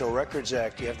Presidential Records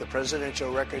Act. You have the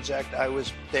Presidential Records Act. I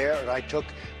was there, and I took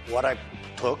what I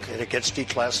took, and it gets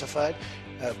declassified.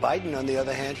 Biden, on the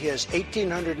other hand, he has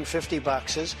 1,850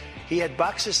 boxes. He had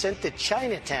boxes sent to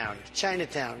Chinatown,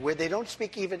 where they don't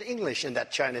speak even English in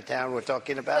that Chinatown we're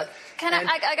talking about.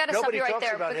 I got to stop you right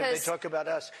there. Nobody talks about him. They talk about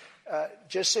us.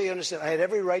 Just so you understand, I had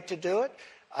every right to do it.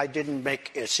 I didn't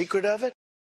make a secret of it.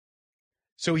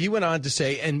 So he went on to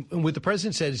say, and what the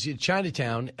president said is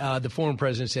Chinatown, the former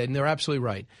president said, and they're absolutely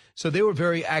right. So they were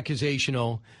very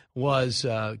accusational, was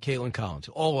Caitlin Collins,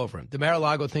 all over him. The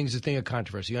Mar-a-Lago thing is a thing of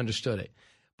controversy. He understood it.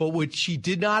 But what she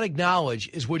did not acknowledge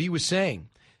is what he was saying.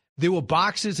 There were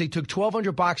boxes. They took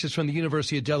 1,200 boxes from the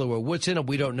University of Delaware. What's in them?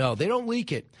 We don't know. They don't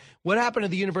leak it. What happened to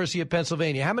the University of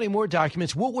Pennsylvania? How many more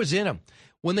documents? What was in them?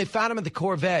 When they found him at the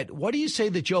Corvette, what do you say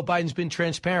that Joe Biden's been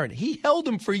transparent? He held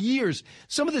him for years.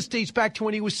 Some of this dates back to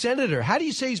when he was senator. How do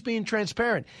you say he's being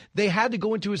transparent? They had to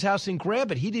go into his house and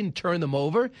grab it. He didn't turn them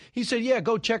over. He said, yeah,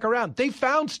 go check around. They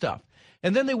found stuff.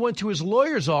 And then they went to his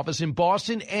lawyer's office in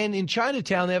Boston and in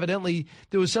Chinatown. Evidently,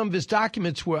 there was some of his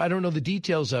documents where I don't know the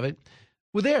details of it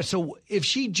were there. So if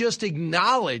she just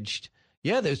acknowledged,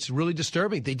 yeah, that's really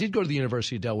disturbing. They did go to the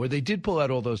University of Delaware. They did pull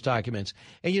out all those documents.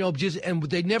 And, and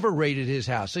they never raided his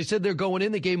house. They said they're going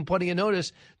in. They gave him plenty of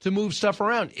notice to move stuff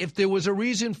around if there was a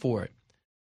reason for it.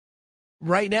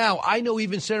 Right now, I know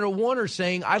even Senator Warner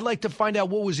saying, I'd like to find out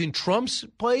what was in Trump's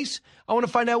place. I want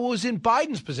to find out what was in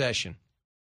Biden's possession.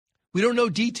 We don't know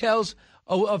details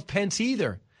of Pence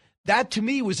either. That, to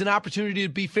me, was an opportunity to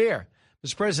be fair.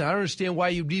 Mr. President, I don't understand why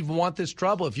you'd even want this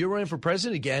trouble. If you're running for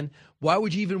president again, why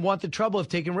would you even want the trouble of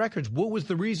taking records? What was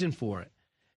the reason for it?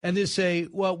 And they say,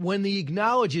 well, when he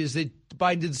acknowledges that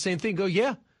Biden did the same thing, go,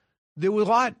 yeah, there was a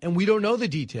lot, and we don't know the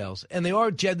details. And they are,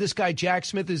 this guy, Jack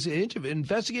Smith, is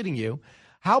investigating you.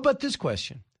 How about this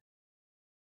question?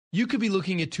 You could be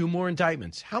looking at 2 more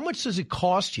indictments. How much does it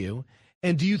cost you?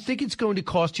 And do you think it's going to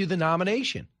cost you the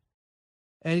nomination?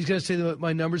 And he's going to say that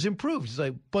my numbers improved. He's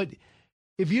like, but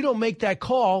if you don't make that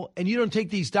call and you don't take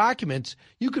these documents,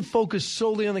 you could focus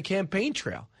solely on the campaign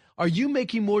trail. Are you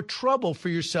making more trouble for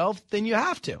yourself than you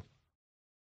have to?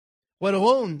 Let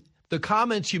alone the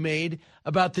comments you made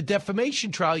about the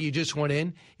defamation trial you just went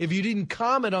in. If you didn't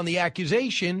comment on the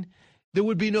accusation, there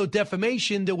would be no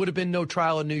defamation. There would have been no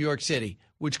trial in New York City,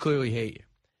 which clearly hate you.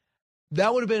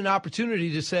 That would have been an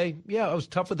opportunity to say, yeah, I was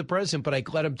tough with the president, but I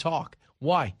let him talk.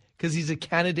 Why? Because he's a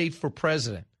candidate for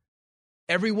president.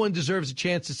 Everyone deserves a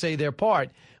chance to say their part.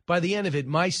 By the end of it,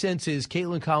 my sense is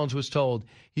Caitlin Collins was told,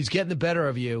 he's getting the better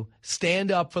of you.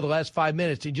 Stand up for the last 5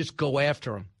 minutes and just go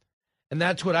after him. And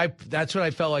that's what I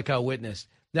felt like I witnessed.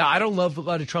 Now, I don't love a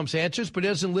lot of Trump's answers, but he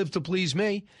doesn't live to please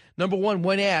me. Number one,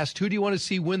 when asked, who do you want to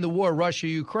see win the war, Russia,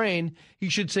 Ukraine? He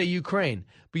should say Ukraine.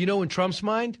 But in Trump's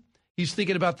mind, he's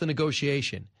thinking about the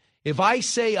negotiation. If I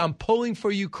say I'm pulling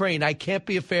for Ukraine, I can't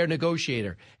be a fair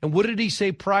negotiator. And what did he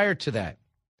say prior to that?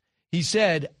 He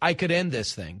said, I could end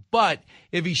this thing. But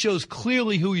if he shows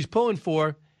clearly who he's pulling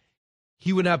for,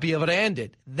 he would not be able to end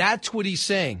it. That's what he's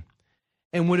saying.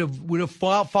 And would a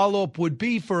follow-up would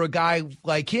be for a guy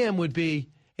like him would be,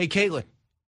 hey, Caitlin,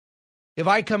 if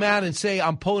I come out and say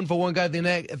I'm pulling for one guy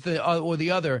or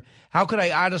the other, how could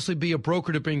I honestly be a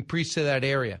broker to bring priests to that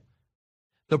area?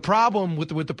 The problem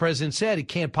with what the president said, it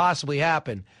can't possibly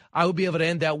happen. I would be able to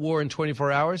end that war in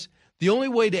 24 hours. The only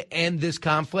way to end this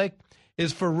conflict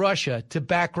is for Russia to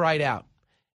back right out.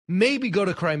 Maybe go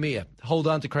to Crimea, hold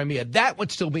on to Crimea. That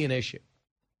would still be an issue.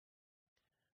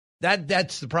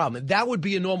 That's the problem. That would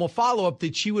be a normal follow-up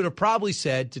that she would have probably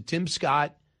said to Tim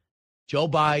Scott, Joe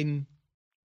Biden,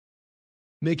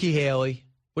 Nikki Haley.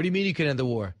 What do you mean you can end the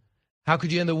war? How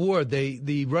could you end the war?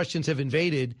 The Russians have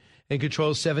invaded and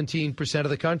control 17% of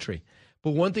the country.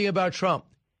 But one thing about Trump,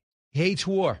 he hates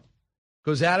war,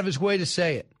 goes out of his way to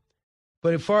say it.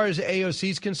 But as far as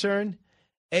AOC is concerned,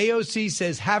 AOC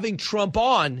says having Trump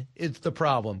on is the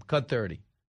problem. Cut 30.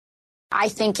 I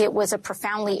think it was a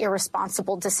profoundly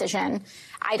irresponsible decision.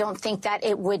 I don't think that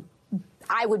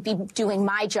I would be doing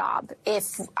my job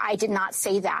if I did not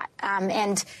say that.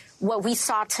 And what we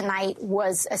saw tonight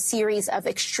was a series of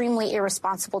extremely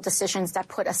irresponsible decisions that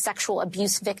put a sexual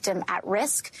abuse victim at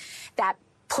risk, that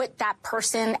put that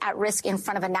person at risk in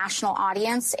front of a national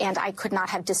audience, and I could not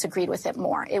have disagreed with it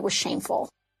more. It was shameful.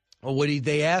 Well,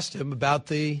 they asked him about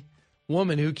the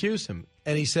woman who accused him,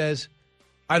 and he says,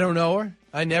 I don't know her.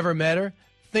 I never met her.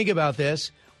 Think about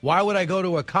this. Why would I go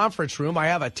to a conference room? I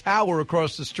have a tower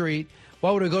across the street.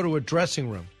 Why would I go to a dressing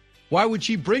room? Why would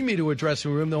she bring me to a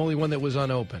dressing room, the only one that was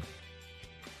unopened?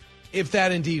 If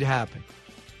that indeed happened.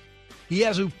 He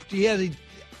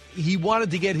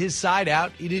wanted to get his side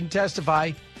out. He didn't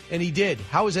testify, and he did.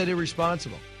 How is that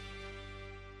irresponsible?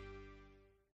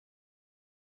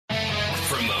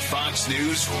 From the Fox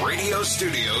News radio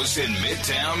studios in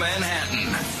Midtown Manhattan,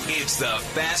 it's the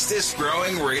fastest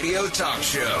growing radio talk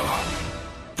show.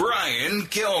 Brian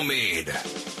Kilmeade.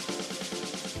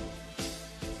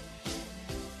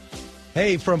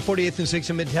 Hey, from 48th and 6th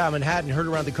in Midtown Manhattan, heard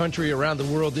around the country, around the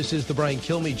world, this is the Brian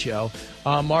Kilmeade Show.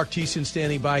 Mark Thiessen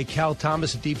standing by. Cal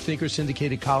Thomas, a deep thinker,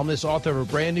 syndicated columnist, author of a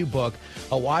brand new book,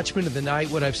 A Watchman of the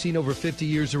Night, what I've seen over 50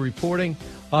 years of reporting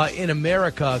in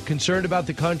America, concerned about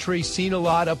the country, seen a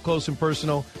lot up close and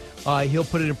personal. He'll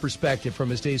put it in perspective from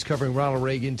his days covering Ronald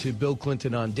Reagan to Bill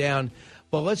Clinton on down.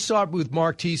 But let's start with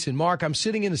Mark Thiessen. Mark, I'm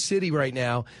sitting in a city right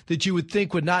now that you would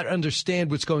think would not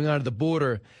understand what's going on at the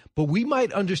border, but we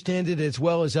might understand it as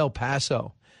well as El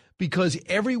Paso, because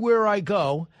everywhere I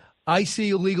go, I see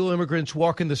illegal immigrants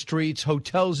walking the streets.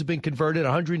 Hotels have been converted,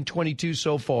 122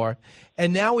 so far.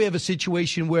 And now we have a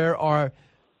situation where our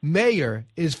mayor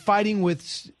is fighting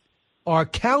with our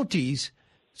counties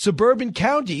suburban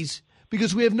counties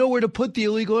because we have nowhere to put the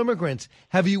illegal immigrants.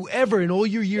 Have you ever, in all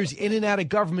your years in and out of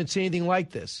government, say anything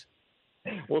like this?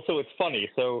 Well, so it's funny.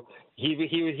 So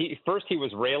he first he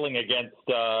was railing against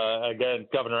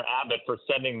Governor Abbott for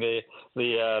sending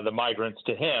the migrants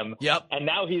to him. Yep. And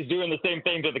now he's doing the same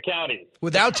thing to the counties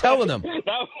without telling them.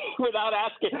 Now, without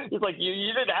asking, he's like,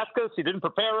 you didn't ask us, you didn't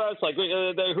prepare us. Like,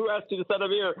 who asked you to send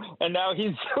them here? And now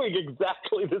he's doing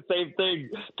exactly the same thing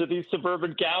to these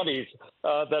suburban counties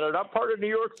that are not part of New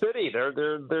York City. They're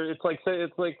it's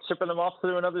like shipping them off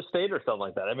to another state or something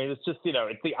like that. I mean, it's just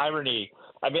it's the irony.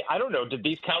 I mean, I don't know. Did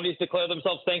these counties declare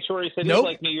themselves sanctuary cities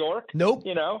like New York? Nope.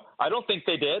 I don't think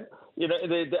they did.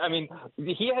 I mean,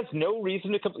 he has no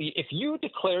reason to complain. If you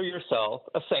declare yourself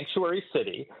a sanctuary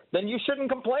city, then you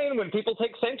shouldn't complain when people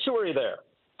take sanctuary there.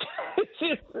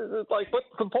 It's like, what's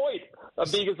the point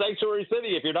of being a sanctuary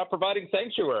city if you're not providing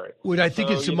sanctuary? What I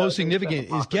think is the most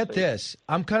significant is, get this,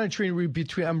 I'm kind of trying to read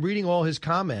between, I'm reading all his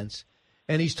comments,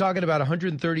 and he's talking about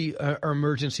 130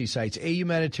 emergency sites, 8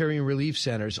 humanitarian relief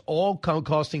centers, all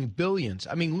costing billions.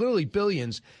 I mean, literally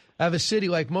billions. I have a city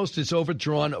like most that's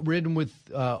overdrawn,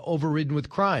 overridden with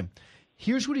crime.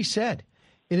 Here's what he said.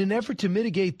 In an effort to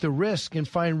mitigate the risk and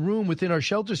find room within our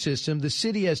shelter system, the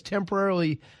city has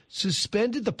temporarily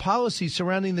suspended the policy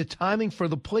surrounding the timing for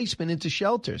the placement into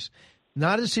shelters.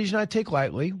 Not a decision I take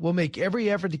lightly. We'll make every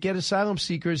effort to get asylum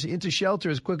seekers into shelter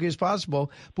as quickly as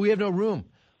possible, but we have no room.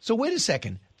 So wait a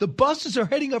second. The buses are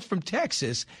heading up from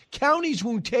Texas. Counties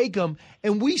won't take them,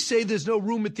 and we say there's no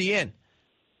room at the inn.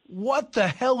 What the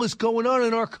hell is going on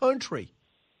in our country?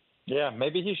 Yeah,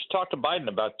 maybe he should talk to Biden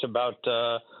about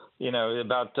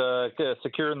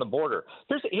securing the border.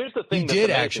 Here's the thing. He did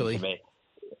actually. To me.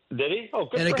 Did he? Oh,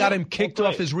 good. And it got him kicked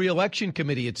off his reelection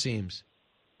committee, it seems.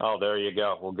 Oh, there you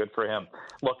go. Well, good for him.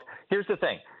 Look, here's the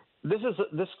thing.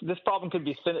 This problem could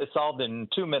be solved in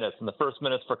 2 minutes, and the first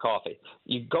minute's for coffee.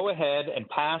 You go ahead and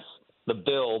pass the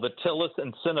bill that Tillis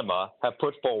and Sinema have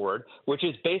put forward, which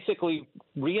is basically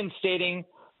reinstating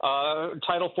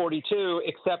Title 42,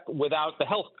 except without the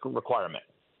health requirement.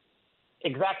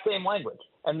 Exact same language.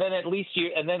 And then at least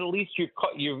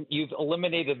you've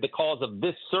eliminated the cause of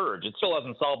this surge. It still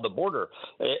hasn't solved the border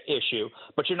issue,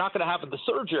 but you're not going to have the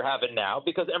surge you're having now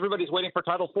because everybody's waiting for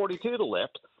Title 42 to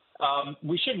lift.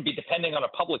 We shouldn't be depending on a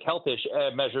public health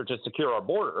measure to secure our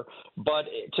border, but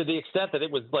to the extent that it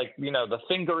was the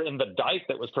finger in the dike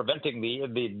that was preventing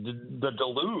the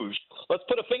deluge, let's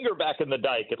put a finger back in the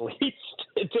dike at least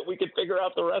until we can figure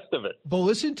out the rest of it. But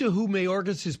listen to who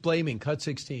Mayorkas is blaming. Cut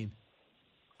 16.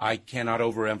 I cannot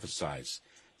overemphasize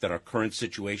that our current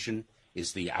situation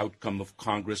is the outcome of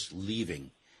Congress leaving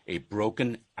a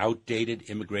broken, outdated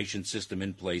immigration system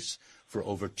in place for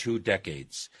over 2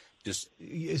 decades.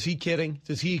 Is he kidding?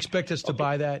 Does he expect us to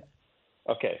buy that?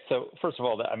 Okay, so first of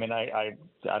all, I mean, I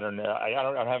don't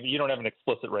know. You don't have an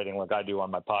explicit rating like I do on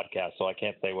my podcast, so I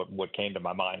can't say what came to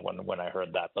my mind when I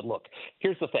heard that. But look,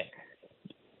 here's the thing.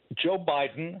 Joe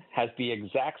Biden has the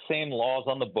exact same laws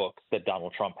on the books that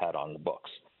Donald Trump had on the books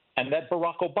and that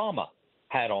Barack Obama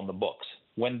had on the books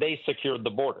when they secured the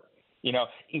border.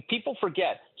 People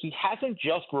forget he hasn't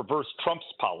just reversed Trump's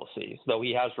policies, though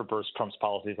he has reversed Trump's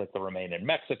policies like the Remain in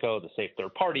Mexico, the Safe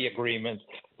Third Party agreements,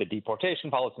 the deportation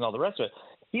policy, and all the rest of it.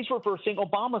 He's reversing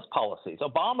Obama's policies.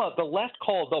 The left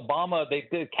called Obama,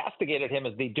 they castigated him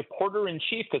as the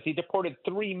deporter-in-chief because he deported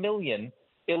 3 million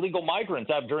illegal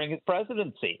migrants out during his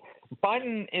presidency.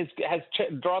 Biden has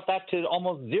brought that to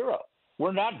almost zero. We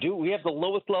have the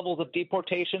lowest levels of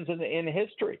deportations in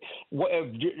history.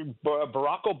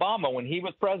 Barack Obama, when he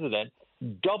was president,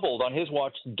 doubled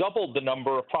the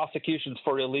number of prosecutions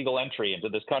for illegal entry into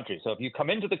this country. So if you come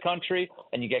into the country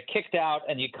and you get kicked out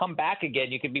and you come back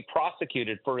again, you can be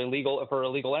prosecuted for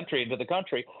illegal entry into the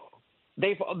country.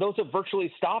 Those have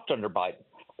virtually stopped under Biden.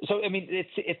 So I mean,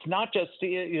 it's not just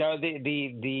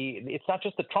it's not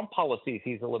just the Trump policies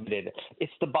he's eliminated.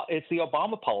 It's the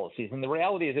Obama policies, and the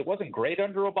reality is it wasn't great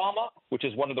under Obama, which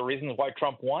is one of the reasons why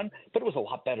Trump won, but it was a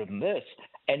lot better than this.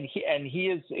 And he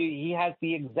has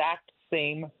the exact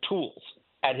same tools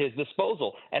at his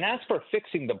disposal. And as for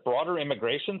fixing the broader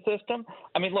immigration system,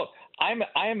 I mean, look,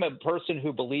 I am a person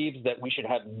who believes that we should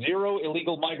have 0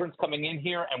 illegal migrants coming in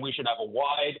here, and we should have a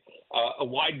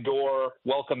wide door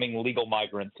welcoming legal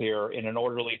migrants here in an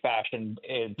orderly fashion,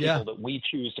 and people that we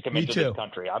choose to come into this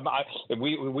country.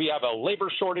 We have a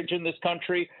labor shortage in this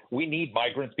country. We need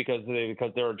migrants because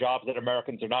there are jobs that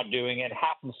Americans are not doing, and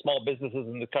half of the small businesses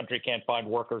in this country can't find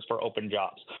workers for open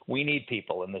jobs. We need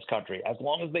people in this country as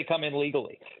long as they come in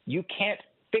legally. You can't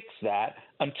fix that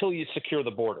until you secure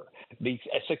the border. A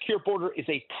secure border is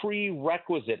a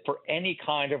prerequisite for any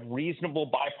kind of reasonable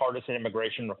bipartisan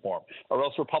immigration reform, or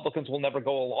else Republicans will never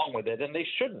go along with it, and they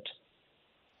shouldn't.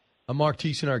 Mark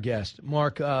Thiessen, our guest.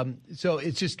 Mark, so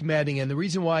it's just maddening. And the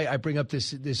reason why I bring up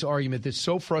this argument that's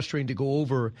so frustrating to go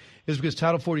over is because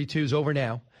Title 42 is over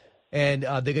now. And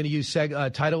they're going to use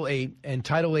Title 8. And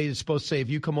Title 8 is supposed to say if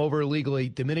you come over illegally,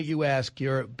 the minute you ask,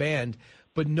 you're banned.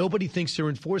 But nobody thinks they're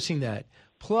enforcing that.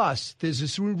 Plus, there's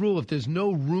this rule, if there's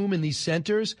no room in these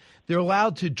centers, they're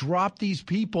allowed to drop these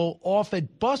people off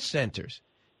at bus centers.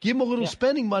 Give them a little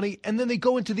spending money, and then they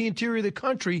go into the interior of the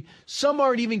country. Some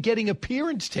aren't even getting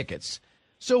appearance tickets.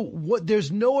 So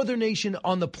there's no other nation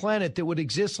on the planet that would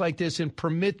exist like this and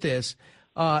permit this.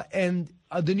 And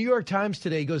the New York Times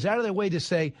today goes out of their way to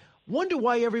say, wonder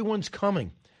why everyone's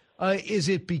coming. Is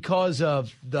it because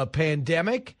of the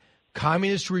pandemic,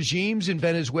 communist regimes in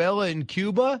Venezuela and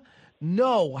Cuba?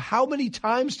 No. How many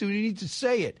times do we need to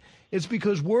say it? It's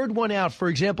because word went out, for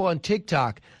example, on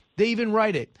TikTok. They even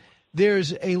write it.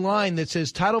 There's a line that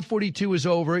says Title 42 is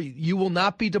over. You will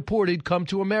not be deported. Come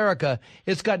to America.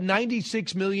 It's got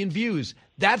 96 million views.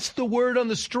 That's the word on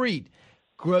the street.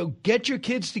 Get your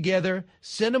kids together.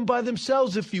 Send them by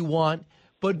themselves if you want.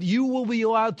 But you will be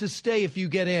allowed to stay if you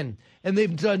get in. And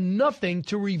they've done nothing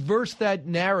to reverse that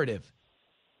narrative.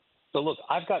 So, look,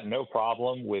 I've got no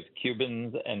problem with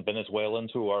Cubans and Venezuelans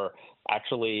who are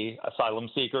actually asylum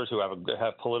seekers who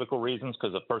have political reasons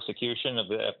because of persecution of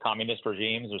communist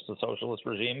regimes or socialist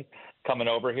regimes coming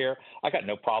over here. I got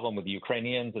no problem with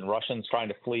Ukrainians and Russians trying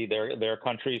to flee their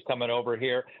countries coming over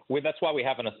here. That's why we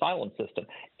have an asylum system.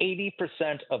 80%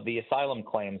 of the asylum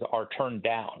claims are turned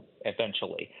down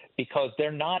eventually because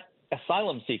they're not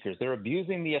asylum seekers. They're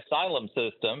abusing the asylum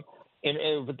system.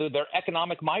 They're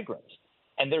economic migrants.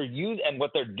 And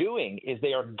what they're doing is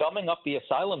they are gumming up the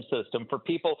asylum system for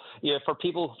people,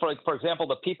 for example,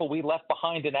 the people we left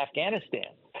behind in Afghanistan,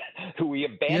 who we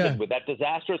abandoned with that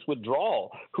disastrous withdrawal,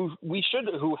 who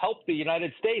helped the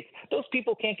United States. Those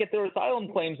people can't get their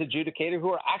asylum claims adjudicated,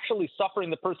 who are actually suffering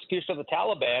the persecution of the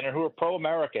Taliban and who are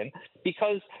pro-American,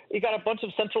 because you got a bunch of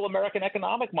Central American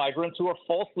economic migrants who are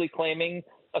falsely claiming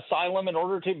asylum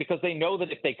because they know that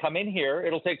if they come in here,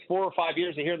 it'll take 4 or 5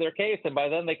 years to hear their case, and by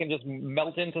then they can just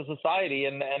melt into society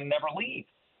and never leave.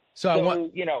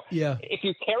 If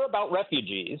you care about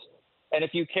refugees and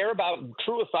if you care about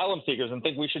true asylum seekers and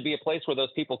think we should be a place where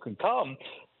those people can come,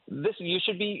 you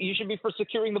should be for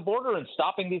securing the border and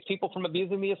stopping these people from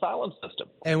abusing the asylum system.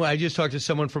 And I just talked to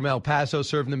someone from El Paso,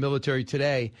 served in the military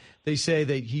today. They say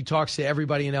that he talks to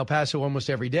everybody in El Paso almost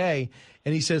every day,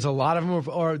 and he says a lot of them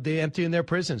are they empty in their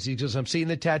prisons. He goes, I'm seeing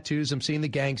the tattoos, I'm seeing the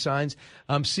gang signs,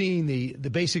 I'm seeing the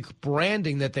basic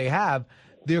branding that they have.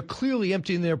 They're clearly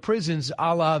emptying their prisons,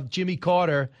 a la Jimmy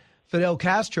Carter, Fidel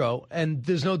Castro, and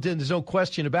there's no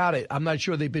question about it. I'm not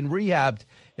sure they've been rehabbed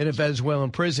in a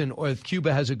Venezuelan prison or if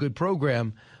Cuba has a good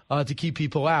program to keep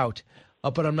people out,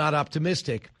 but I'm not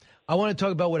optimistic. I want to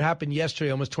talk about what happened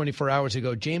yesterday, almost 24 hours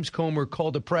ago. James Comer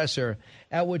called a presser,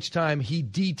 at which time he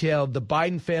detailed the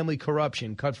Biden family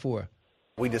corruption. Cut 4.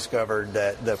 We discovered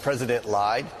that the president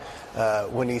lied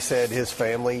when he said his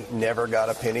family never got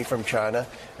a penny from China.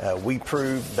 We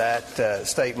proved that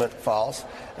statement false.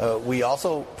 We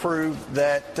also proved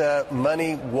that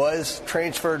money was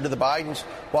transferred to the Bidens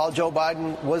while Joe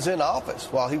Biden was in office,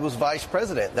 while he was vice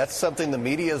president. That's something the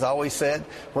media has always said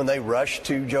when they rushed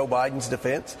to Joe Biden's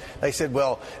defense. They said,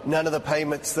 well, none of the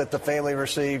payments that the family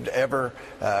received ever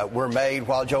were made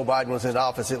while Joe Biden was in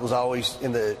office. It was always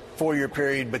in the 4-year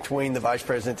period between the vice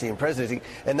presidency and presidency.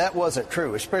 And that wasn't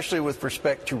true, especially with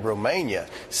respect to Romania.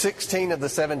 16 of the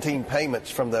 17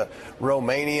 payments from the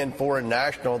Romanian foreign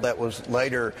national that was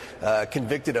later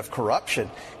convicted of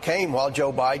corruption came while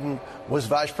Joe Biden was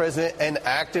vice president and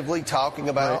actively talking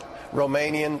about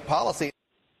Romanian policy.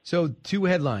 So 2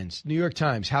 headlines. New York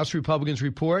Times, House Republicans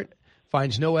report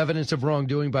finds no evidence of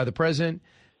wrongdoing by the president.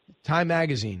 Time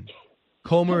magazine,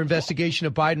 Comer investigation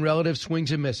of Biden relatives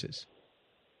swings and misses.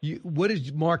 What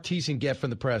did Mark Thiessen get from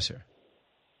the presser?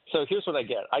 So here's what I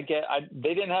get.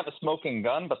 They didn't have a smoking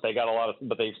gun, but they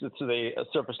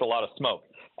surfaced a lot of smoke.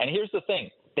 And here's the thing: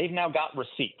 they've now got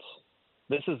receipts.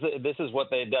 This is what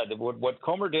they did. What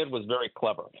Comer did was very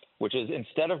clever, which is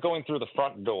instead of going through the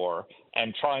front door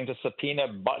and trying to subpoena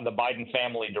the Biden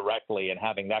family directly and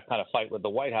having that kind of fight with the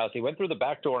White House, he went through the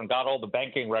back door and got all the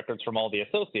banking records from all the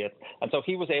associates, and so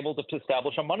he was able to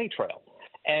establish a money trail.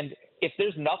 And if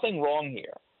there's nothing wrong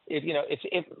here,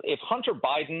 if Hunter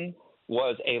Biden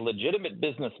was a legitimate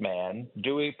businessman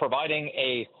providing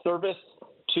a service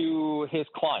to his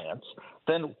clients,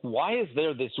 then why is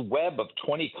there this web of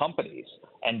 20 companies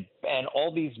and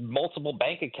all these multiple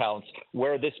bank accounts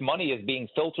where this money is being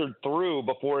filtered through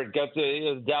before it gets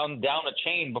down a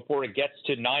chain before it gets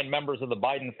to 9 members of the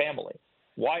Biden family.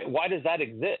 Why does that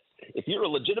exist? If you're a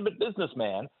legitimate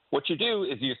businessman, what you do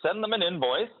is you send them an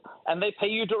invoice and they pay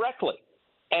you directly.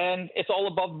 And it's all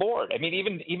above board. I mean,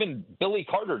 even Billy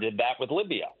Carter did that with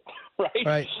Libya,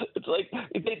 right? It's like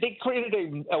they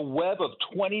created a web of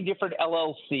 20 different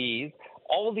LLCs,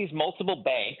 all of these multiple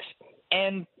banks,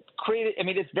 and created. I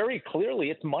mean, it's very clearly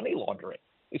it's money laundering.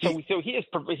 So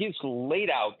he's laid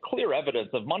out clear evidence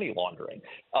of money laundering.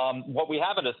 What we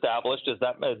haven't established is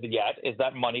that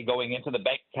money going into the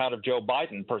bank account of Joe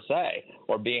Biden per se,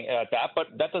 or being at that.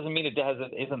 But that doesn't mean it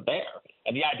isn't there.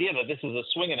 And the idea that this is a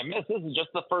swing and a miss, this is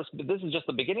just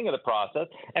the beginning of the process.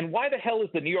 And why the hell is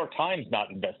the New York Times not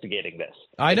investigating this?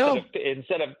 I know.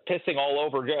 Instead of pissing all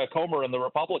over Comer and the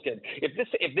Republicans. If this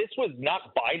was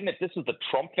not Biden, if this was the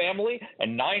Trump family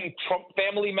and 9 Trump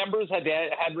family members had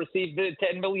received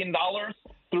 $10 million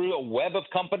through a web of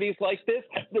companies like this,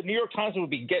 the New York Times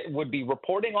would be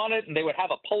reporting on it, and they would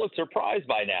have a Pulitzer Prize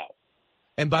by now.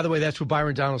 And by the way, that's what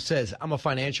Byron Donald says. I'm a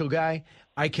financial guy.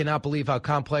 I cannot believe how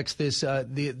complex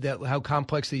how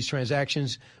complex these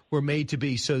transactions were made to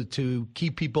be. So to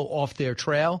keep people off their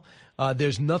trail,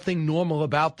 there's nothing normal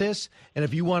about this. And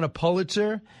if you want a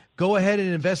Pulitzer, go ahead and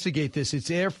investigate this. It's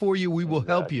there for you. We will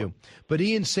help you. But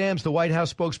Ian Sams, the White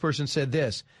House spokesperson, said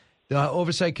this. The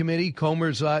Oversight Committee,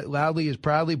 Comer's loudly is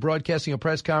proudly broadcasting a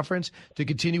press conference to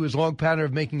continue his long pattern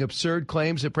of making absurd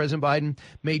claims that President Biden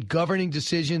made governing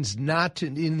decisions not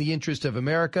in the interest of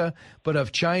America, but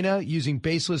of China, using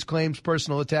baseless claims,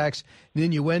 personal attacks, and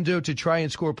innuendo to try and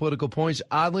score political points.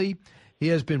 Oddly, he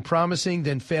has been promising,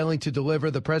 then failing to deliver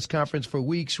the press conference for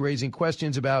weeks, raising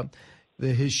questions about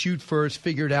his shoot first,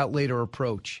 figured out later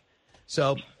approach.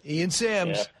 So, Ian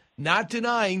Sams. Yeah. Not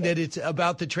denying that it's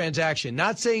about the transaction,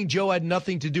 not saying Joe had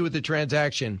nothing to do with the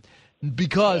transaction,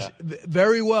 because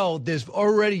very well there's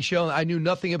already shown I knew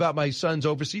nothing about my son's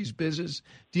overseas business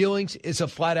dealings. It's a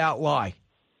flat out lie.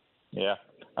 Yeah,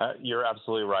 you're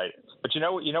absolutely right. But you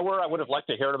know where I would have liked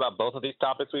to hear it about both of these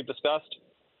topics we've discussed?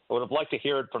 I would have liked to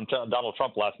hear it from Donald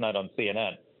Trump last night on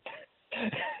CNN.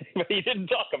 But he didn't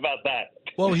talk about that.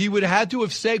 Well, he would have had to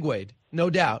have segued, no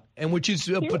doubt, and which is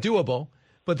doable.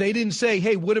 But they didn't say,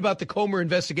 hey, what about the Comer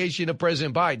investigation of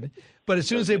President Biden? But as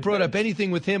soon as they brought up anything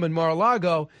with him and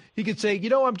Mar-a-Lago, he could say,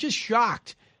 I'm just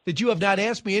shocked that you have not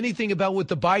asked me anything about what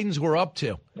the Bidens were up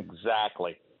to.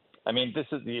 Exactly. I mean, this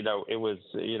is, Joe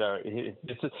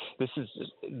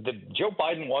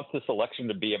Biden wants this election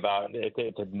to be about,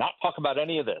 to not talk about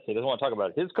any of this. He doesn't want to talk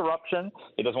about his corruption.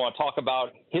 He doesn't want to talk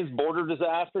about his border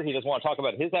disaster. He doesn't want to talk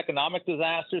about his economic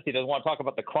disasters. He doesn't want to talk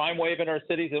about the crime wave in our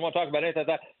cities. He doesn't want to talk about anything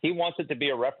like that. He wants it to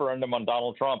be a referendum on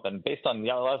Donald Trump. And based on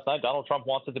last night, Donald Trump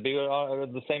wants it to be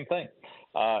the same thing.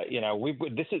 He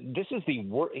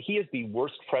is the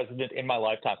worst president in my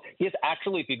lifetime. He is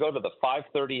actually, if you go to the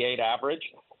 538 average,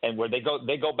 and where they go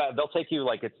back, they'll take you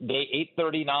like it's day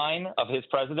 839 of his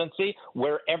presidency,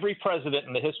 where every president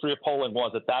in the history of polling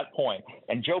was at that point.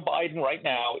 And Joe Biden right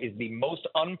now is the most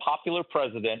unpopular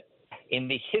president in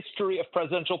the history of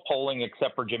presidential polling,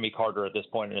 except for Jimmy Carter at this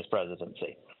point in his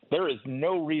presidency. There is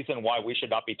no reason why we should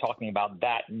not be talking about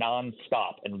that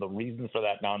nonstop and the reasons for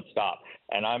that nonstop.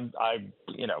 And I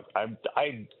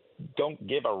don't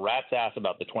give a rat's ass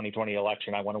about the 2020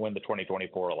 election. I want to win the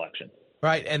 2024 election.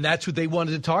 Right, and that's what they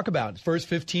wanted to talk about. First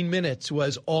 15 minutes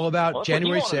was all about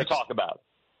January 6th. That's what he wanted to talk about.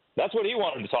 That's what he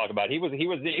wanted to talk about. He wasn't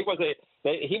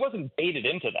baited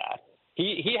into that.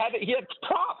 He had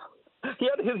prop. He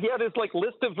had his like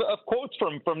list of quotes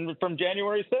from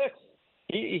January 6th.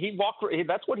 He walked.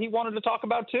 That's what he wanted to talk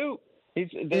about too.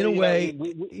 In a way,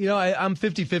 I'm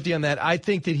 50-50 on that. I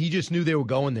think that he just knew they were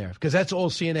going there because that's all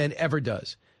CNN ever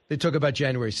does. They talk about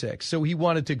January 6th. So he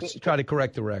wanted to try to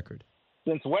correct the record.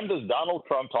 Since when does Donald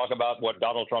Trump talk about what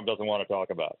Donald Trump doesn't want to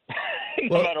talk about?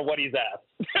 No matter what he's asked.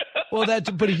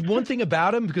 But one thing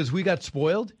about him, because we got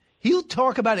spoiled, he'll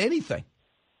talk about anything.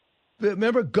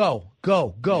 Remember, go,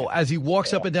 as he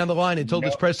walks up and down the line and told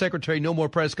his press secretary, no more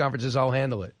press conferences, I'll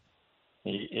handle it.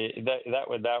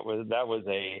 That was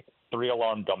a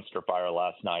 3-alarm dumpster fire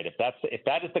last night. If that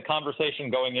is the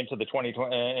conversation going into the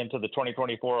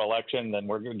 2024 election, then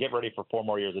we're going to get ready for 4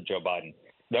 more years of Joe Biden.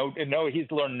 No,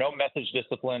 he's learned no message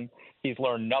discipline. He's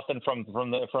learned nothing from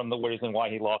the reason why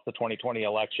he lost the 2020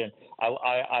 election.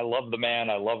 I love the man.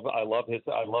 I love his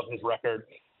record.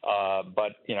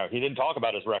 But he didn't talk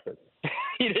about his record.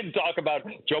 He didn't talk about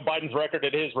Joe Biden's record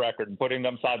and his record and putting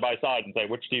them side by side and say,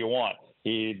 which do you want?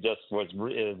 He just was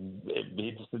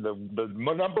the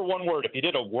number one word. If you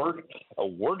did a word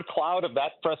cloud of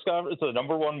that press conference, the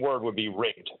number one word would be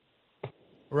rigged.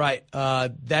 Right.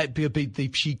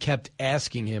 She kept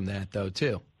asking him that, though,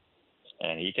 too.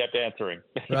 And he kept answering.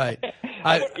 Right.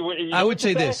 I would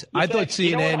say this. I thought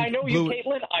CNN. I know you,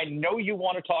 Caitlin. I know you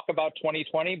want to talk about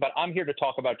 2020, but I'm here to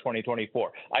talk about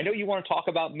 2024. I know you want to talk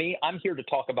about me. I'm here to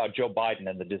talk about Joe Biden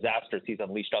and the disasters he's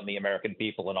unleashed on the American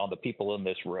people and on the people in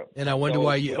this room. And I wonder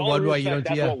why you don't.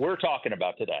 That's what we're talking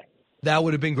about today. That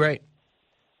would have been great.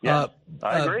 Yeah,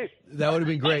 I agree. That would have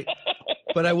been great.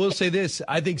 But I will say this.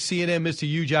 I think CNN missed a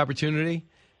huge opportunity.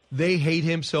 They hate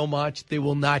him so much, they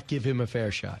will not give him a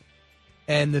fair shot.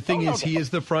 And the thing is, he is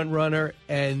the front runner,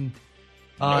 and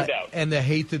no doubt. And the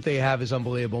hate that they have is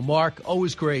unbelievable. Mark,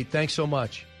 always great. Thanks so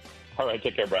much. All right,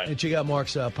 take care, Brian. And check out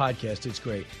Mark's podcast. It's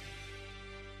great.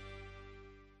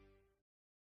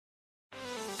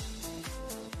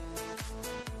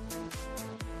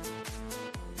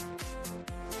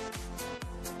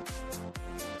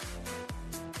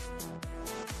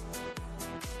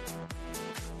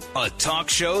 A talk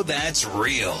show that's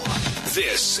real.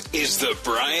 This is the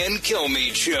Brian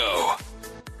Kilmeade Show.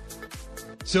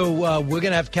 So we're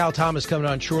going to have Cal Thomas coming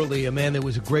on shortly, a man that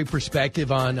was a great perspective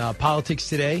on politics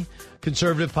today,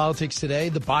 conservative politics today,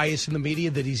 the bias in the media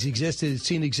that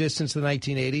seen exist since the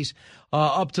 1980s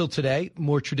up till today,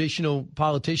 more traditional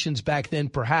politicians back then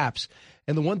perhaps.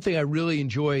 And the one thing I really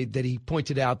enjoyed that he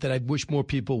pointed out that I wish more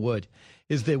people would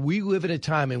is that we live in a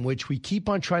time in which we keep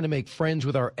on trying to make friends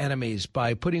with our enemies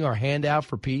by putting our hand out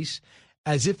for peace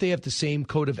as if they have the same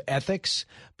code of ethics.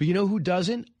 But you know who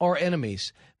doesn't? Our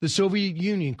enemies. The Soviet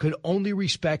Union could only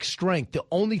respect strength. The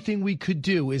only thing we could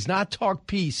do is not talk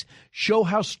peace, show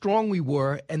how strong we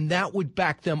were, and that would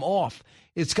back them off.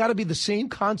 It's got to be the same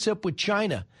concept with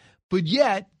China. But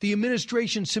yet, the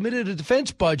administration submitted a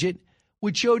defense budget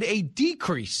which showed a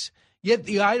decrease. Yet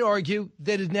I'd argue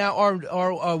that now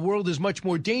our world is much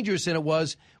more dangerous than it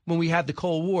was when we had the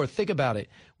Cold War. Think about it.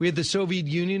 We had the Soviet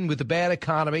Union with a bad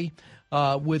economy,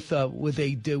 with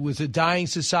a dying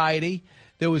society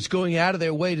that was going out of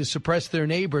their way to suppress their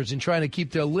neighbors and trying to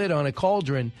keep their lid on a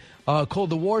cauldron called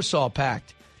the Warsaw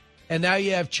Pact. And now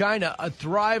you have China, a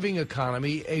thriving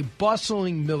economy, a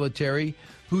bustling military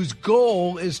whose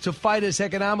goal is to fight us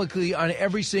economically on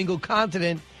every single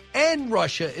continent, and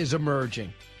Russia is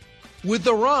emerging, with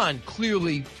Iran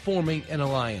clearly forming an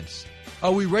alliance.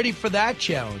 Are we ready for that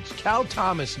challenge? Cal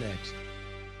Thomas next.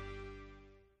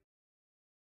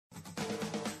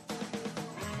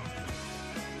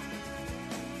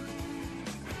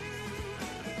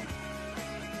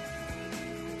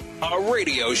 A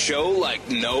radio show like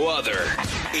no other.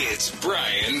 It's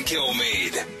Brian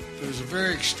Kilmeade. There's a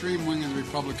very extreme wing of the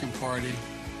Republican Party,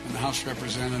 and the House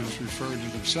Representatives refer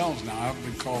to themselves now. I've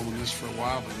been calling them this for a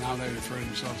while, but now they refer to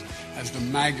themselves as the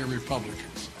MAGA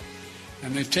Republicans.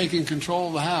 And they've taken control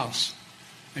of the House.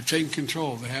 They've taken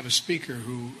control. They have a speaker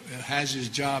who has his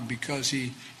job because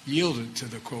he yielded to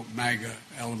the, quote, MAGA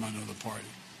element of the party.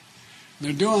 And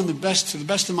they're doing the best, to the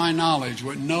best of my knowledge,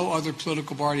 what no other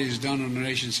political party has done in the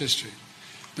nation's history.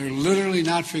 They're literally,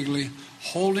 not figuratively,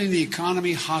 holding the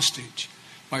economy hostage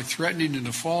by threatening to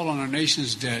default on our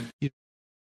nation's debt.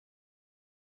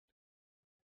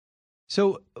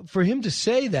 So for him to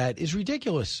say that is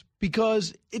ridiculous,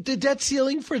 because the debt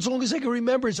ceiling, for as long as I can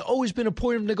remember, has always been a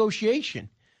point of negotiation,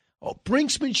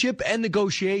 brinksmanship and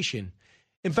negotiation.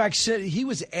 In fact, he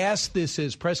was asked this at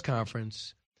his press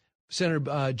conference,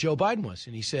 Senator Joe Biden was,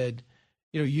 and he said,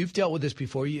 you've dealt with this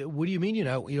before. What do you mean you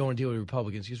don't want to deal with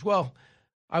Republicans? He goes, well,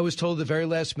 I was told at the very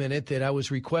last minute that I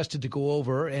was requested to go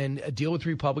over and deal with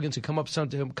Republicans and come up with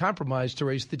some compromise to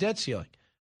raise the debt ceiling.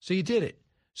 So you did it.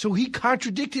 So he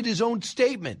contradicted his own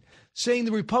statement, saying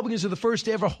the Republicans are the first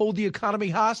to ever hold the economy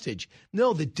hostage.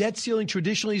 No, the debt ceiling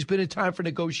traditionally has been a time for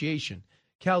negotiation.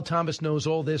 Cal Thomas knows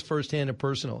all this firsthand and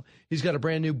personal. He's got a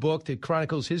brand new book that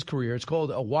chronicles his career. It's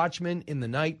called A Watchman in the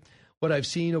Night, What I've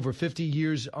Seen Over 50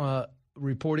 Years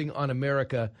Reporting on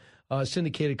America,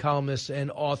 syndicated columnist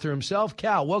and author himself.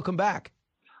 Cal, welcome back.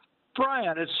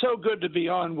 Brian, it's so good to be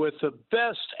on with the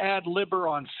best ad-libber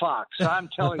on Fox. I'm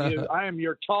telling you, I am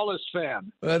your tallest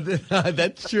fan.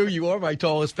 That's true. You are my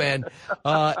tallest fan.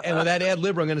 And with that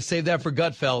ad-libber, I'm going to save that for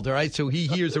Gutfeld, all right? So he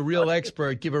hears a real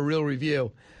expert give a real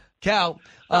review. Cal,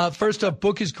 first up,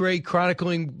 book is great,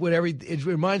 chronicling whatever. It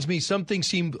reminds me, some things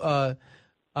seem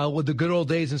with the good old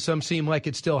days and some seem like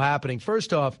it's still happening.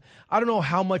 First off, I don't know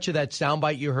how much of that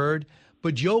soundbite you heard,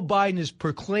 but Joe Biden is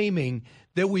proclaiming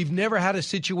that we've never had a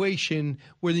situation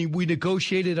where we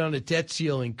negotiated on a debt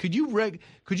ceiling. Could you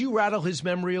rattle his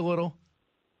memory a little?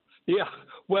 Yeah.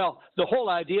 Well, the whole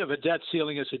idea of a debt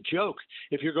ceiling is a joke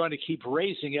if you're going to keep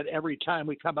raising it every time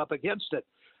we come up against it.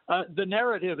 The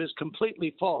narrative is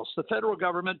completely false. The federal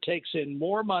government takes in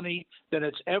more money than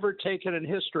it's ever taken in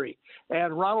history.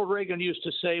 And Ronald Reagan used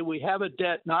to say we have a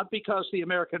debt not because the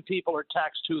American people are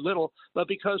taxed too little, but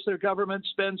because their government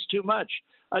spends too much.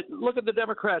 Look at the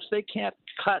Democrats. They can't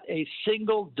cut a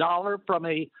single dollar from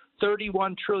a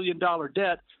 $31 trillion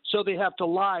debt, so they have to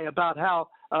lie about how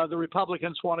the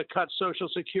Republicans want to cut Social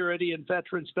Security and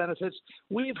veterans benefits.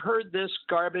 We've heard this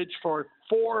garbage for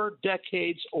 4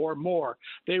 decades or more.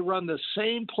 They run the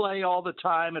same play all the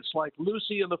time. It's like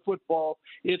Lucy and the football.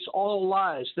 It's all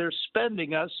lies. They're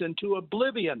spending us into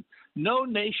oblivion. No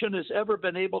nation has ever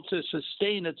been able to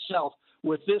sustain itself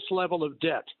with this level of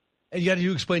debt. And you got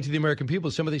to explain to the American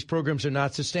people some of these programs are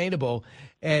not sustainable,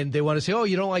 and they want to say, oh,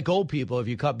 you don't like old people if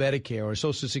you cut Medicare or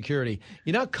Social Security.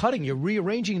 You're not cutting, you're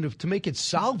rearranging to make it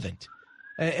solvent.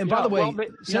 And by the way,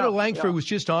 Senator Langford was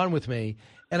just on with me,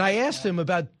 and I asked him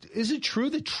about, is it true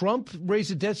that Trump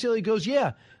raised the debt ceiling? He goes,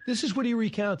 yeah, this is what he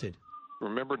recounted.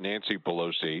 Remember Nancy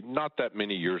Pelosi, not that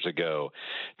many years ago,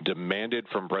 demanded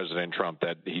from President Trump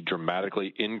that he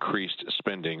dramatically increased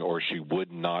spending or she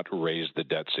would not raise the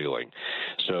debt ceiling.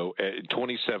 So in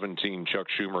 2017, Chuck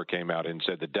Schumer came out and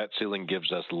said the debt ceiling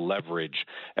gives us leverage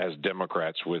as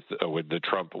Democrats with the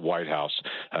Trump White House,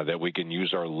 that we can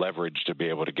use our leverage to be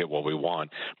able to get what we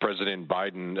want. President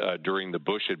Biden, during the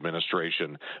Bush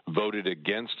administration, voted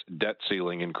against debt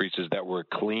ceiling increases that were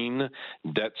clean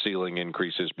debt ceiling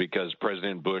increases because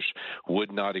President Bush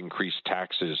would not increase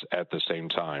taxes at the same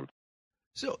time.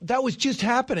 So that was just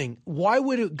happening. Why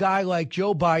would a guy like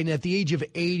Joe Biden at the age of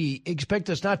 80 expect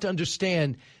us not to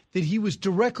understand that he was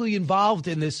directly involved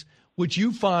in this, which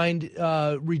you find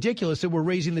ridiculous, that we're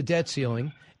raising the debt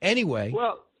ceiling anyway?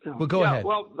 Well, go ahead.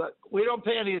 Well, we don't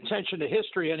pay any attention to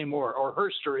history anymore, or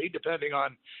herstory, depending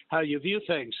on how you view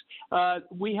things.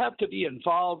 We have to be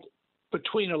involved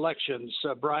between elections,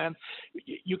 Brian.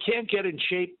 You can't get in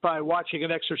shape by watching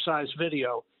an exercise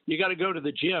video. You got to go to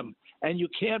the gym, and you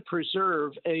can't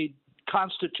preserve a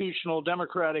constitutional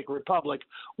democratic republic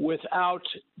without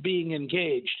being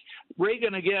engaged.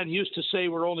 Reagan, again, used to say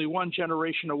we're only one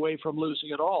generation away from losing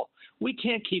it all. We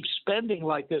can't keep spending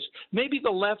like this. Maybe the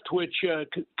left, which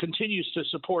continues to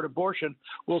support abortion,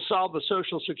 will solve the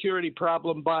Social Security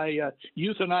problem by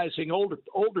euthanizing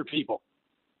older people.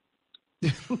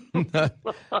 If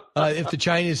the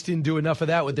Chinese didn't do enough of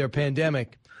that with their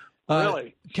pandemic.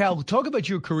 Really? Cal, talk about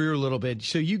your career a little bit.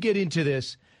 So you get into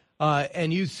this,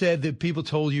 and you said that people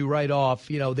told you right off,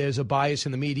 there's a bias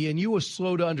in the media, and you were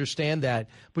slow to understand that.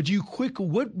 But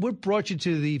what brought you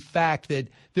to the fact that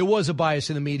there was a bias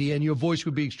in the media and your voice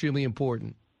would be extremely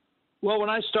important? Well,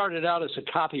 when I started out as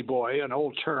a copy boy, an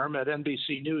old term, at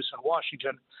NBC News in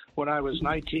Washington, when I was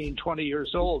 19, 20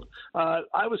 years old,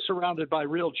 I was surrounded by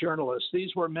real journalists.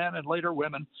 These were men and later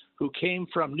women who came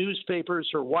from newspapers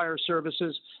or wire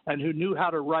services and who knew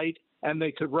how to write, and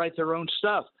they could write their own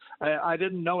stuff. I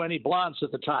didn't know any blondes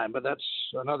at the time, but that's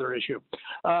another issue.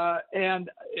 And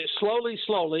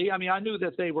slowly, I knew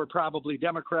that they were probably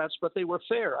Democrats, but they were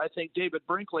fair. I think David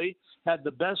Brinkley had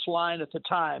the best line at the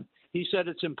time. He said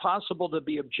it's impossible to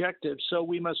be objective, so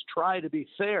we must try to be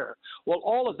fair. Well,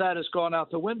 all of that has gone out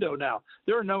the window now.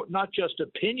 There are not just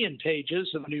opinion pages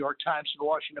in the New York Times and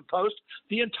Washington Post.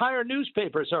 The entire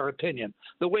newspapers are opinion.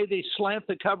 The way they slant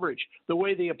the coverage, the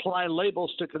way they apply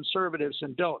labels to conservatives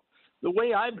and don't. The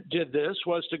way I did this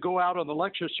was to go out on the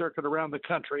lecture circuit around the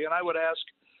country, and I would ask,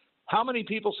 how many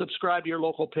people subscribe to your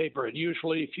local paper? And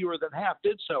usually fewer than half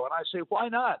did so. And I say, why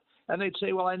not? And they'd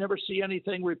say, well, I never see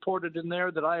anything reported in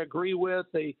there that I agree with.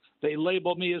 They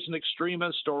label me as an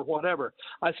extremist or whatever.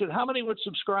 I said, how many would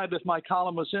subscribe if my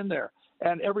column was in there?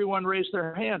 And everyone raised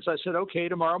their hands. I said, okay,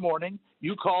 tomorrow morning,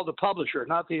 you call the publisher,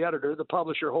 not the editor. The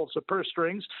publisher holds the purse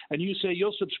strings, and you say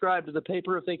you'll subscribe to the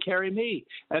paper if they carry me.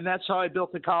 And that's how I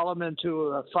built the column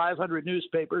into 500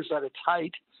 newspapers at its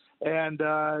height. And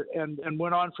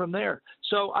went on from there.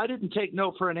 So I didn't take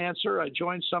no for an answer. I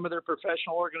joined some of their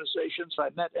professional organizations. I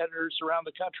met editors around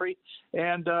the country,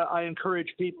 and I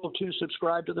encouraged people to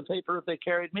subscribe to the paper if they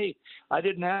carried me. I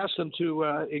didn't ask them to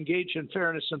engage in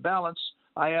fairness and balance.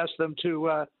 I asked them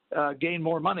to gain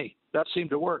more money. That seemed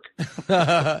to work.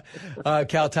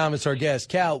 Cal Thomas, our guest.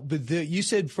 Cal, but you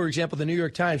said, for example, the New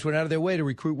York Times went out of their way to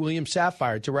recruit William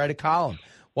Safire to write a column.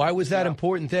 Why was that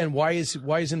important then? Why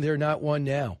isn't there not one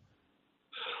now?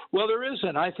 Well, there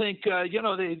isn't. I think,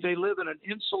 they live in an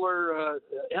insular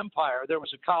empire. There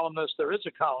is a columnist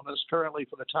currently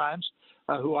for the Times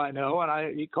who I know,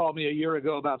 and he called me a year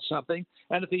ago about something.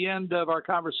 And at the end of our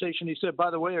conversation, he said, by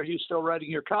the way, are you still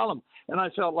writing your column? And I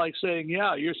felt like saying,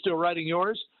 yeah, you're still writing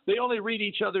yours? They only read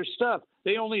each other's stuff.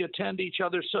 They only attend each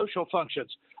other's social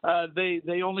functions.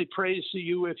 They only praise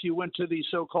you if you went to the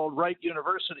so-called right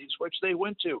universities, which they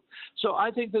went to. So I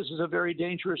think this is a very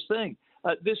dangerous thing.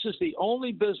 This is the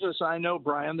only business I know,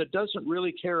 Brian, that doesn't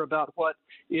really care about what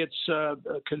its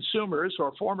consumers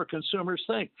or former consumers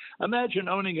think. Imagine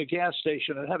owning a gas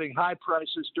station and having high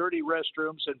prices, dirty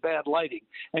restrooms, and bad lighting.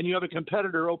 And you have a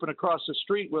competitor open across the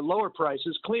street with lower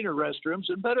prices, cleaner restrooms,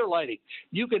 and better lighting.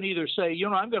 You can either say,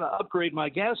 I'm going to upgrade my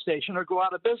gas station or go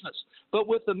out of business. But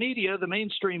with the media, the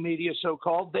mainstream media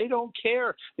so-called, they don't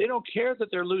care. They don't care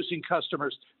that they're losing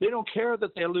customers. They don't care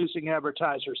that they're losing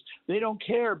advertisers. They don't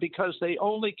care because they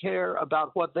only care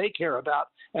about what they care about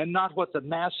and not what the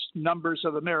mass numbers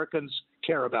of Americans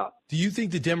care about. Do you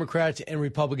think the Democrats and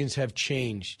Republicans have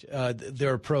changed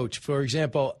their approach? For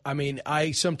example, I'm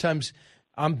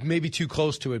maybe too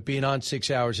close to it, being on 6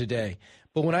 hours a day.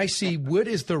 But when I see what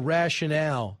is the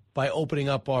rationale by opening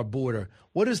up our border,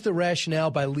 what is the rationale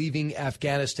by leaving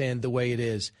Afghanistan the way it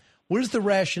is? What is the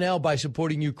rationale by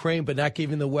supporting Ukraine but not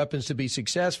giving the weapons to be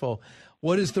successful?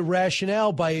 What is the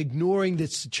rationale by ignoring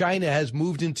that China has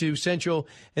moved into Central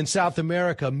and South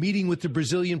America, meeting with the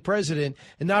Brazilian president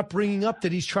and not bringing up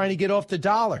that he's trying to get off the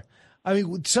dollar? I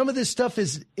mean, some of this stuff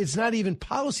it's not even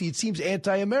policy. It seems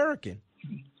anti-American.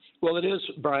 Well, it is,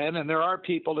 Brian, and there are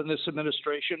people in this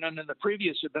administration and in the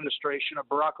previous administration of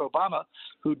Barack Obama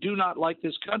who do not like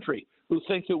this country, who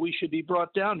think that we should be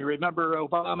brought down. You remember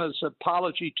Obama's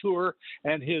apology tour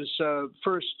and his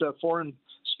first foreign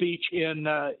speech in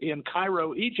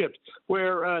Cairo, Egypt,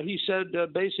 where he said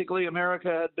basically America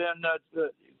had been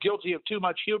guilty of too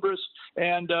much hubris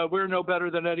and we're no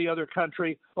better than any other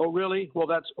country. Oh, really? Well,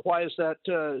 why is that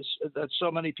that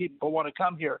so many people want to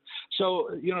come here? So,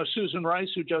 Susan Rice,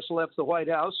 who just left the White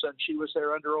House, and she was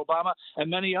there under Obama,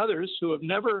 and many others who have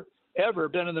never ever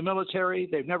been in the military.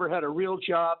 They've never had a real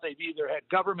job. They've either had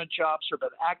government jobs or been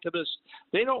activists.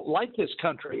 They don't like this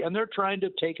country, and they're trying to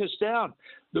take us down.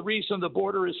 The reason the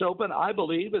border is open, I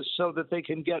believe, is so that they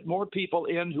can get more people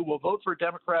in who will vote for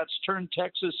Democrats, turn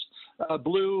Texas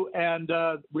blue, and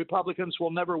Republicans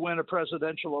will never win a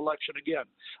presidential election again.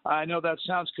 I know that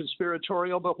sounds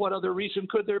conspiratorial, but what other reason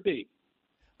could there be?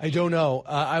 I don't know.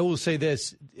 I will say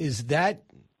this. Is that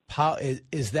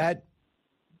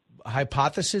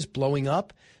hypothesis blowing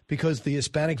up because the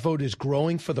Hispanic vote is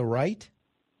growing for the right?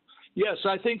 Yes,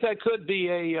 I think that could be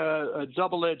a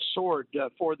double-edged sword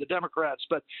for the Democrats.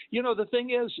 But, the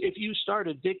thing is, if you start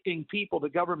addicting people to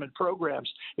government programs,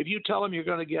 if you tell them you're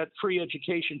going to get free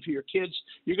education for your kids,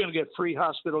 you're going to get free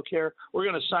hospital care, we're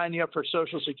going to sign you up for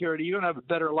Social Security, you're going to have a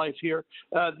better life here,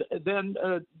 then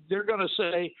they're going to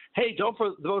say, hey, don't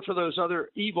vote for those other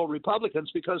evil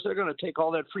Republicans because they're going to take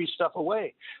all that free stuff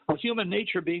away. Well, human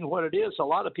nature being what it is, a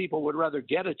lot of people would rather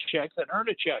get a check than earn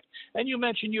a check. And you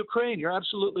mentioned Ukraine. You're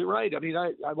absolutely right. I mean,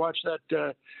 I watched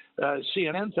that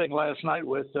CNN thing last night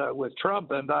with Trump,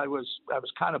 and I was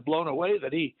kind of blown away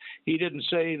that he didn't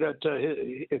say that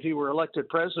if he were elected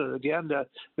president again that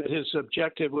his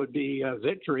objective would be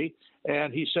victory.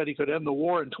 And he said he could end the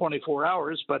war in 24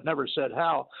 hours, but never said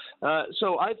how.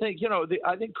 So I think,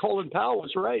 I think Colin Powell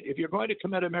was right. If you're going to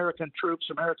commit American troops,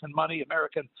 American money,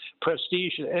 American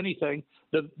prestige, anything,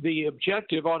 the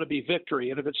objective ought to be victory.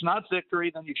 And if it's not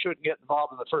victory, then you shouldn't get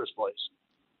involved in the first place.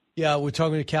 Yeah, we're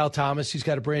talking to Cal Thomas. He's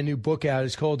got a brand new book out.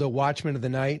 It's called The Watchman of the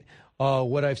Night,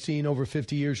 What I've Seen Over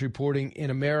 50 Years Reporting in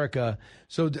America.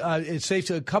 So it's safe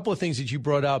to, a couple of things that you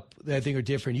brought up that I think are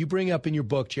different. You bring up in your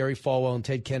book, Jerry Falwell and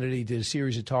Ted Kennedy did a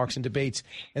series of talks and debates,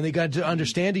 and they got to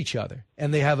understand each other.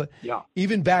 And they have,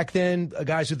 even back then,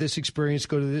 guys with this experience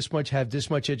go to this much, have this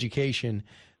much education.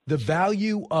 The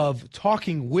value of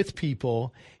talking with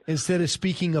people instead of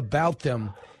speaking about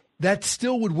them, that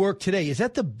still would work today. Is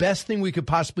that the best thing we could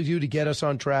possibly do to get us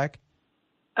on track?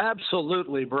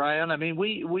 Absolutely, Brian. I mean,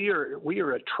 we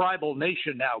are a tribal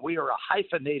nation now. We are a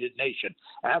hyphenated nation,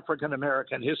 African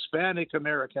American, Hispanic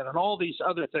American, and all these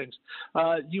other things.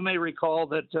 You may recall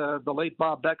that the late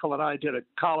Bob Beckel and I did a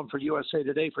column for USA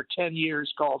Today for 10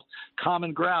 years called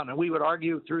Common Ground, and we would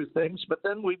argue through things, but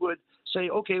then we would say,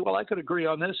 okay, well, I could agree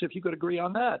on this if you could agree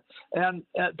on that.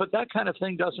 But that kind of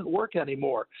thing doesn't work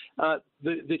anymore.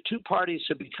 The two parties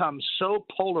have become so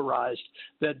polarized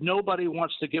that nobody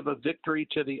wants to give a victory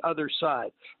to the other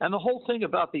side. And the whole thing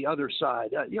about the other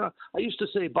side, I used to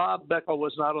say Bob Beckel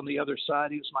was not on the other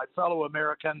side. He was my fellow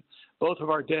American. Both of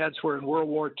our dads were in World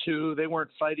War II. They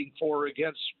weren't fighting for or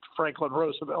against Franklin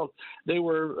Roosevelt. They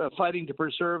were fighting to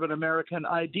preserve an American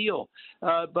ideal.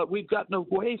 But we've gotten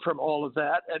away from all of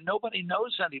that, and nobody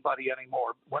knows anybody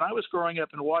anymore. When I was growing up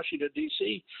in Washington,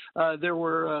 D.C., there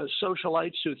were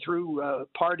socialites who threw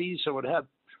parties that would have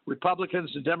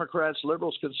Republicans and Democrats,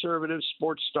 liberals, conservatives,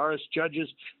 sports stars, judges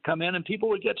come in, and people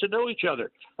would get to know each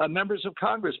other. Members of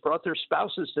Congress brought their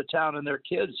spouses to town and their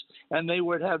kids, and they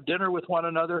would have dinner with one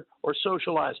another or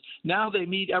socialize. Now they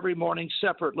meet every morning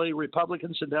separately,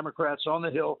 Republicans and Democrats on the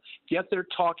Hill, get their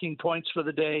talking points for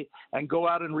the day, and go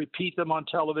out and repeat them on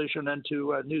television and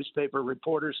to newspaper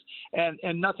reporters, and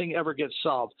nothing ever gets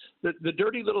solved. The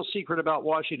dirty little secret about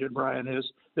Washington, Brian, is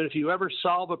that if you ever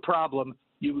solve a problem,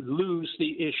 you would lose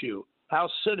the issue. How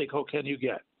cynical can you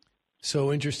get?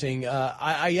 So interesting.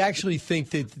 I actually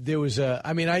think that there was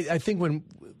I think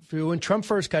when Trump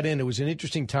first got in, it was an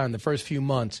interesting time, the first few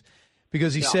months,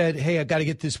 because he said, hey, I got to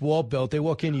get this wall built. They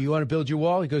walk in, you want to build your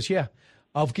wall? He goes, yeah,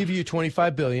 I'll give you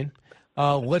 $25 billion.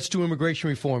 Let's do immigration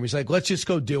reform. He's like, let's just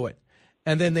go do it.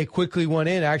 And then they quickly went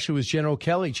in. Actually, it was General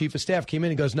Kelly, chief of staff, came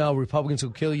in and goes, no, Republicans will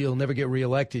kill you. You'll never get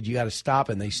reelected. You got to stop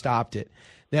it. And they stopped it.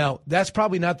 Now, that's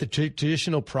probably not the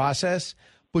traditional process,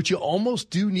 but you almost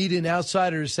do need an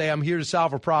outsider to say, I'm here to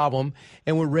solve a problem.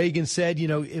 And what Reagan said,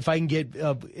 if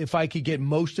I could get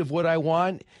most of what I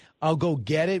want, I'll go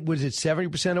get it. Was it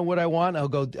 70% of what I want? I'll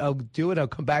do it. I'll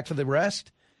come back for the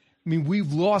rest. I mean,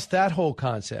 we've lost that whole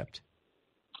concept.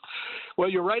 Well,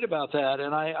 you're right about that,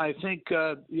 and I think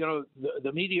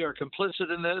the media are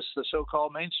complicit in this, the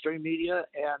so-called mainstream media,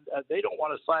 and they don't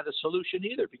want to find a solution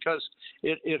either because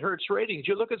it hurts ratings.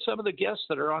 You look at some of the guests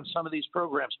that are on some of these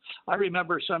programs. I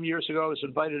remember some years ago I was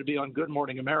invited to be on Good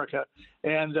Morning America,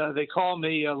 and they called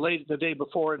me late the day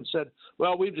before and said,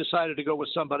 well, we've decided to go with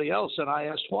somebody else, and I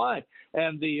asked why.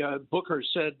 And the booker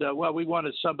said, well, we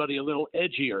wanted somebody a little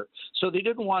edgier. So they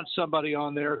didn't want somebody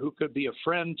on there who could be a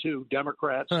friend to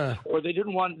Democrats, or they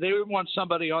didn't want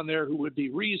somebody on there who would be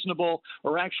reasonable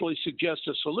or actually suggest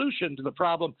a solution to the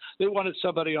problem. They wanted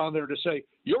somebody on there to say,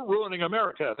 you're ruining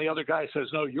America. And the other guy says,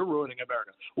 no, you're ruining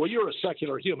America. Well, you're a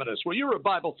secular humanist. Well, you're a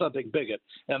Bible-thumping bigot.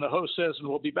 And the host says, and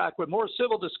we'll be back with more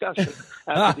civil discussion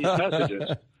after these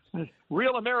messages.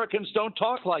 Real Americans don't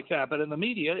talk like that, but in the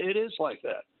media, it is like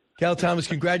that. Cal Thomas,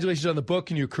 congratulations on the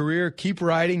book and your career. Keep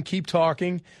writing, keep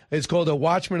talking. It's called A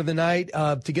Watchman of the Night.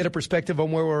 To get a perspective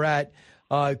on where we're at,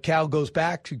 Cal goes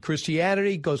back to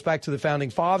Christianity, goes back to the Founding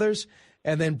Fathers,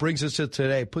 and then brings us to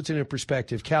today, puts it in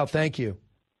perspective. Cal, thank you.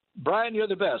 Brian, you're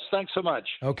the best. Thanks so much.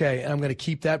 Okay, and I'm going to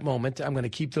keep that moment. I'm going to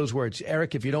keep those words.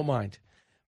 Eric, if you don't mind,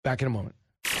 back in a moment.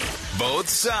 Both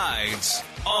sides,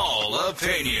 all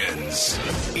opinions.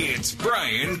 It's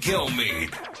Brian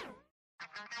Kilmeade.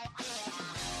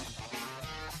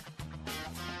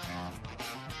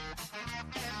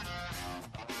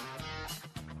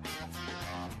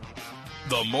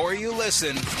 The more you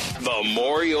listen, the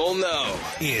more you'll know.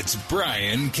 It's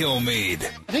Brian Kilmeade.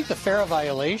 I think the FARA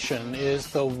violation is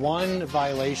the one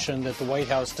violation that the White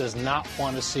House does not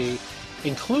want to see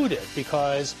included,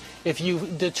 because if you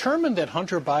determine that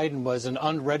Hunter Biden was an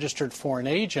unregistered foreign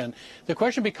agent, the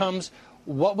question becomes,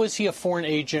 what was he a foreign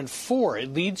agent for?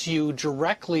 It leads you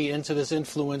directly into this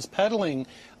influence peddling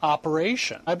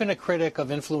operation. I've been a critic of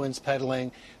influence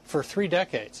peddling for 3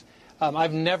 decades.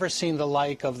 I've never seen the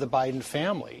like of the Biden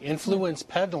family. Influence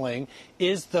peddling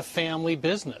is the family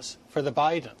business for the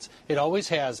Bidens. It always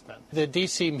has been. The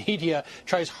D.C. media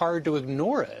tries hard to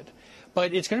ignore it,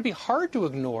 but it's going to be hard to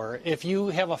ignore if you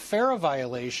have a FARA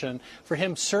violation for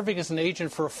him serving as an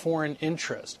agent for a foreign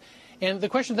interest. And the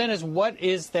question then is, what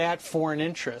is that foreign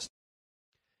interest?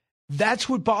 That's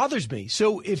what bothers me.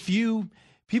 So if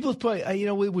people play,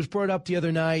 it was brought up the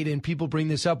other night, and people bring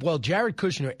this up. Well, Jared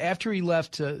Kushner, after he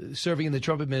left serving in the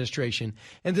Trump administration,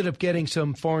 ended up getting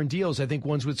some foreign deals. I think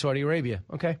one's with Saudi Arabia.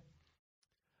 Okay.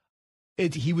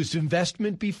 He was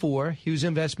investment before. He was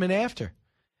investment after.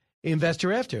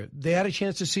 Investor after. They had a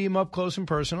chance to see him up close and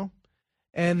personal,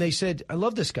 and they said, I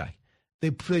love this guy. They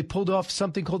pulled off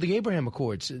something called the Abraham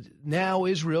Accords. Now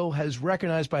Israel has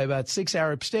recognized by about 6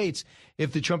 Arab states.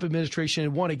 If the Trump administration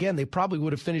had won again, they probably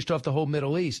would have finished off the whole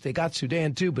Middle East. They got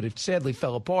Sudan, too, but it sadly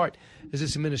fell apart as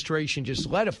this administration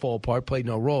just let it fall apart, played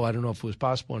no role. I don't know if it was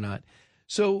possible or not.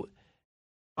 So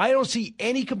I don't see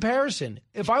any comparison.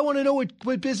 If I want to know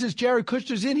what business Jared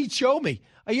Kushner's in, he'd show me.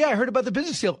 Yeah, I heard about the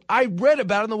business deal. I read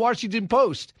about it in the Washington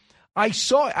Post. I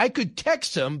saw it. I could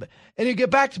text him, and he'd get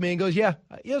back to me and goes, yeah,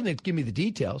 he doesn't have to give me the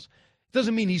details.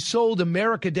 Doesn't mean he sold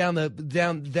America down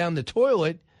the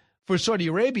toilet for Saudi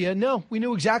Arabia. No, we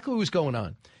knew exactly what was going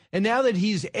on. And now that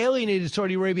he's alienated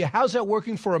Saudi Arabia, how's that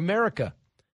working for America?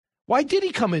 Why did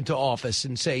he come into office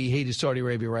and say he hated Saudi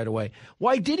Arabia right away?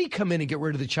 Why did he come in and get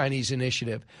rid of the Chinese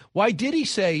initiative? Why did he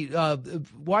say,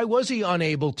 why was he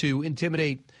unable to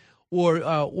intimidate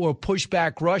or push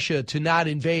back Russia to not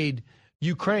invade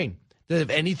Ukraine? Does it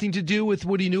have anything to do with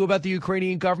what he knew about the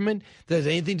Ukrainian government? Does it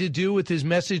have anything to do with his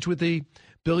message with the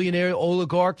billionaire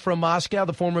oligarch from Moscow,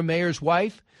 the former mayor's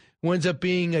wife, who ends up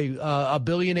being a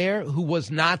billionaire who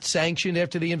was not sanctioned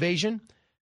after the invasion?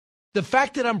 The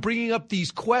fact that I'm bringing up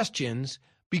these questions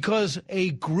because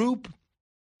a group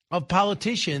of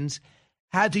politicians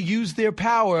had to use their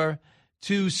power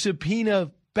to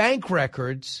subpoena bank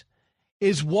records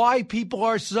is why people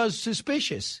are so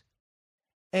suspicious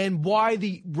and why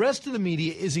the rest of the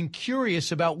media isn't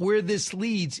curious about where this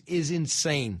leads is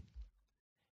insane,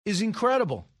 is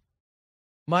incredible.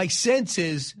 My sense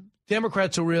is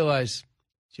Democrats will realize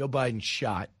Joe Biden's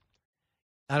shot.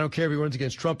 I don't care if he runs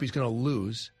against Trump, he's going to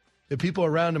lose. The people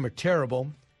around him are terrible.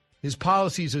 His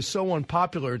policies are so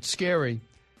unpopular, it's scary.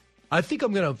 I think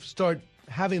I'm going to start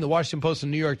having the Washington Post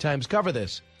and New York Times cover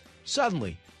this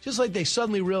suddenly, just like they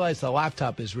suddenly realized the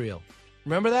laptop is real.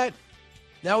 Remember that?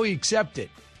 Now we accept it.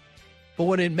 But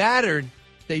when it mattered,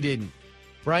 they didn't.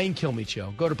 Brian Kilmeade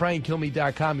Show. Go to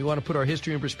BrianKilmeade.com. You want to put our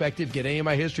history in perspective, get any of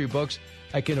my history books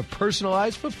I can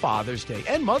personalize for Father's Day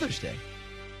and Mother's Day.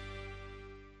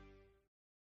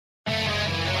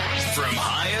 From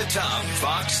high atop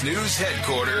Fox News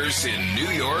headquarters in New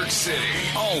York City,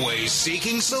 always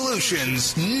seeking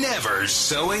solutions, never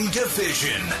sowing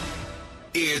division.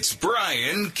 It's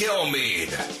Brian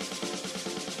Kilmeade.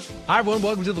 Hi, everyone.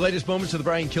 Welcome to the latest moments of the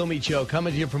Brian Kilmeade Show.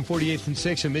 Coming to you from 48th and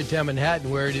 6th in Midtown Manhattan,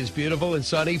 where it is beautiful and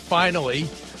sunny. Finally,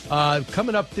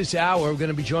 coming up this hour, we're going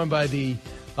to be joined by the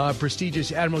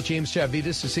prestigious Admiral James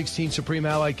Stavridis, the 16th Supreme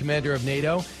Allied Commander of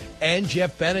NATO, and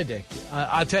Jeff Benedict.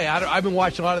 I'll tell you, I've been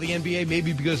watching a lot of the NBA,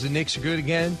 maybe because the Knicks are good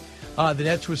again. The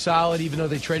Nets were solid, even though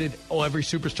they traded every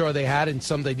superstar they had and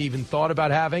some they'd even thought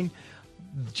about having.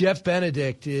 Jeff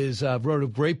Benedict wrote a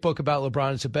great book about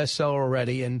LeBron. It's a bestseller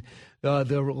already, and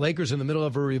the Lakers in the middle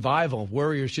of a revival.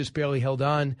 Warriors just barely held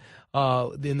on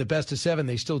in the best of 7.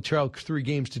 They still trail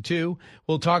 3-2.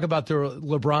 We'll talk about the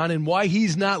LeBron and why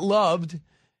he's not loved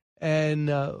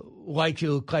and like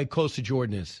close to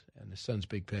Jordan is, and his son's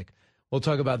big pick. We'll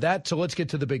talk about that. So let's get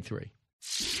to the big three.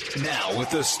 Now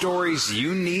with the stories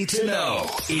you need to know,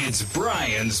 it's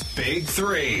Brian's Big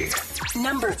Three.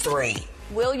 Number 3.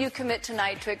 Will you commit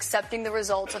tonight to accepting the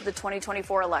results of the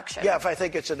 2024 election? Yeah, if I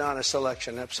think it's an honest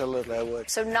election, absolutely I would.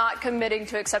 So not committing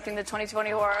to accepting the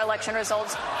 2024 election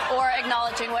results or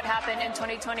acknowledging what happened in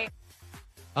 2020?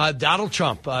 Donald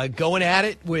Trump going at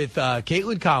it with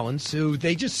Caitlin Collins, who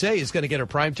they just say is going to get a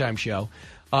primetime show.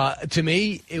 To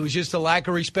me, it was just a lack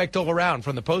of respect all around,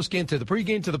 from the postgame to the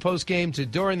pregame to the postgame to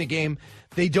during the game.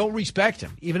 They don't respect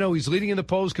him. Even though he's leading in the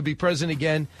polls, could be president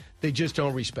again, they just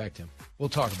don't respect him. We'll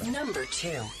talk about it. Number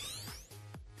 2.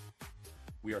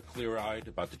 We are clear-eyed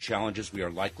about the challenges we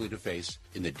are likely to face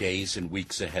in the days and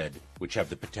weeks ahead, which have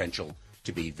the potential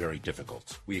to be very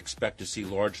difficult. We expect to see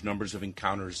large numbers of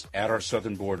encounters at our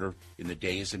southern border in the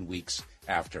days and weeks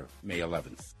after May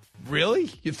 11th.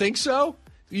 Really? You think so?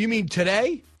 You mean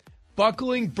today?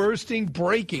 Buckling, bursting,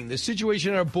 breaking. The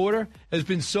situation at our border has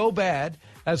been so bad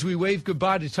as we wave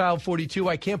goodbye to Title 42.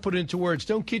 I can't put it into words.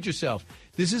 Don't kid yourself.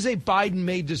 This is a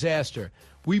Biden-made disaster.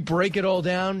 We break it all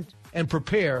down and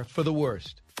prepare for the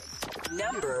worst.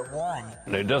 Number 1.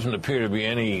 There doesn't appear to be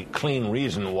any clean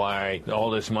reason why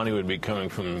all this money would be coming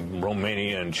from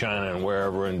Romania and China and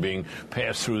wherever and being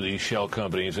passed through these shell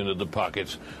companies into the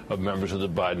pockets of members of the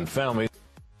Biden family.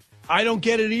 I don't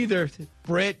get it either,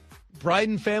 Britt.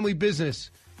 Biden family business.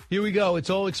 Here we go. It's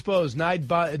all exposed. 9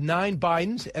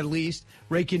 Bidens, at least,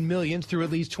 raking millions through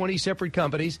at least 20 separate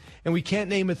companies, and we can't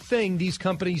name a thing these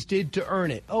companies did to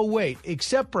earn it. Oh, wait,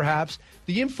 except perhaps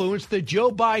the influence that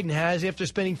Joe Biden has after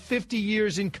spending 50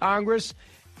 years in Congress,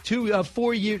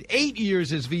 8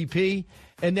 years as VP,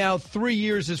 and now 3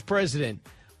 years as president.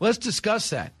 Let's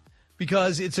discuss that,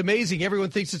 because it's amazing. Everyone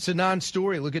thinks it's a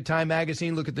non-story. Look at Time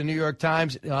Magazine. Look at the New York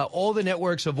Times. All the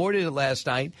networks avoided it last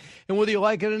night. And whether you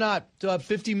like it or not,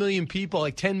 50 million people,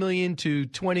 like 10 million to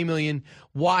 20 million,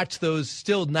 watch those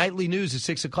still nightly news at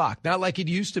 6 o'clock. Not like it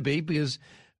used to be because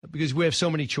we have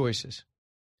so many choices.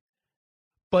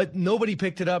 But nobody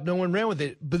picked it up. No one ran with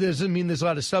it. But that doesn't mean there's a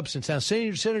lot of substance. Now,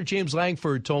 Senator James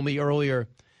Langford told me earlier,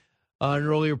 an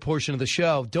earlier portion of the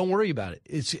show, don't worry about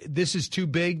it. This is too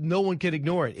big. No one can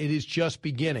ignore it. It is just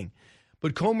beginning.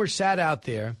 But Comer sat out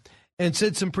there and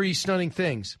said some pretty stunning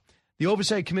things. The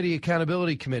Oversight Committee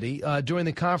Accountability Committee, during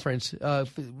the conference,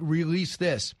 released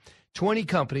this. 20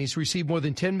 companies received more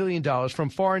than $10 million from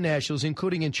foreign nationals,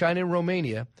 including in China and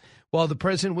Romania, while the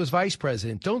president was vice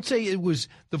president. Don't say it was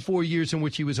the 4 years in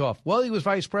which he was off. Well, he was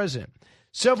vice president.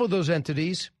 Several of those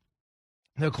entities,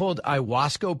 they're called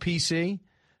Iwasco PC,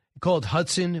 called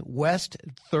Hudson West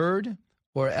Third,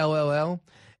 or LLL,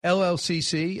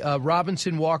 LLCC,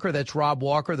 Robinson Walker, that's Rob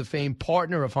Walker, the famed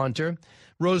partner of Hunter,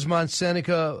 Rosemont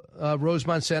Seneca,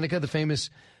 the famous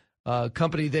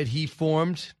company that he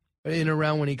formed in and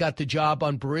around when he got the job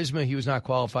on Burisma he was not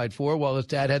qualified for, while his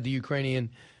dad had the Ukrainian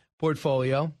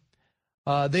portfolio.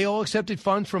 They all accepted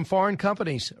funds from foreign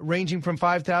companies, ranging from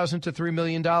 $5,000 to $3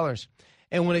 million.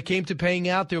 And when it came to paying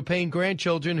out, they were paying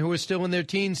grandchildren who were still in their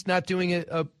teens, not doing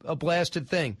a blasted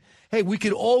thing. Hey, we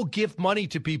could all gift money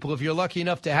to people if you're lucky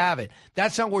enough to have it.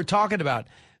 That's not what we're talking about.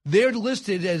 They're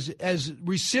listed as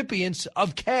recipients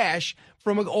of cash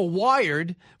or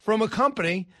wired from a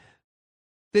company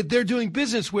that they're doing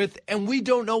business with, and we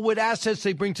don't know what assets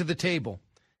they bring to the table.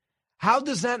 How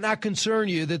does that not concern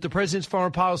you that the president's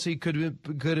foreign policy could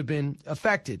have been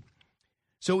affected?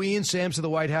 So Ian Sams of the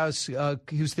White House,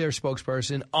 who's their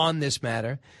spokesperson on this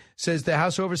matter, says the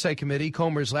House Oversight Committee,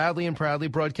 Comer, is loudly and proudly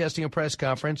broadcasting a press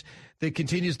conference that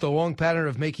continues the long pattern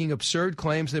of making absurd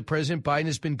claims that President Biden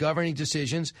has been governing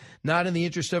decisions not in the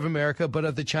interest of America but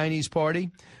of the Chinese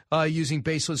party, using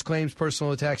baseless claims,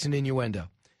 personal attacks, and innuendo.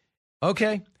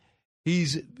 Okay.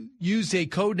 He's used a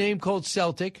code name called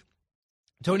Celtic.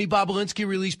 Tony Bobulinski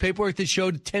released paperwork that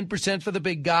showed 10% for the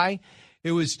big guy.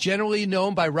 It was generally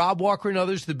known by Rob Walker and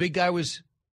others the big guy was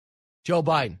Joe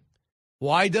Biden.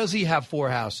 Why does he have 4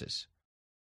 houses?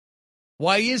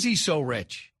 Why is he so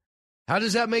rich? How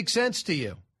does that make sense to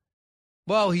you?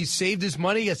 Well, he saved his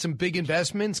money, got some big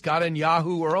investments, got in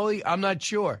Yahoo early. I'm not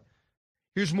sure.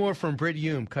 Here's more from Britt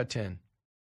Hume, cut 10.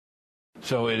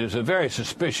 So it is a very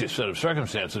suspicious set of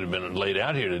circumstances that have been laid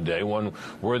out here today, one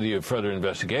worthy of further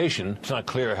investigation. It's not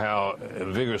clear how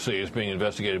vigorously it's being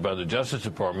investigated by the Justice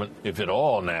Department, if at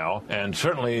all now, and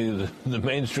certainly the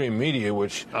mainstream media,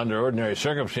 which under ordinary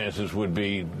circumstances would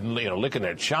be licking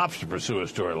their chops to pursue a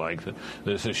story like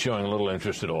this, is showing little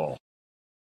interest at all.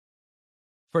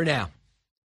 For now.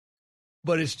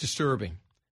 But it's disturbing.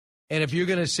 And if you're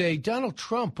going to say Donald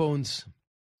Trump owns...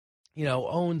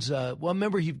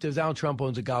 remember Donald Trump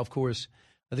owns a golf course,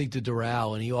 I think the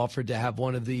Doral, and he offered to have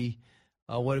one of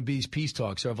these peace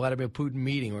talks or a Vladimir Putin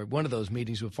meeting or one of those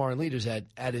meetings with foreign leaders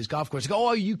at his golf course.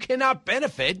 Oh, you cannot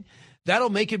benefit. That'll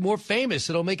make it more famous.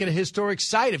 It'll make it a historic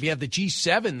site if you have the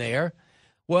G7 there.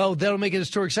 Well, that'll make it a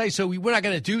historic site. So we're not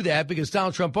going to do that because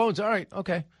Donald Trump owns it. All right,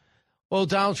 okay. Well,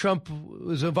 Donald Trump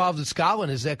was involved in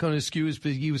Scotland. Is that going to skew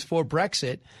he was for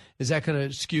Brexit. Is that going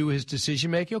to skew his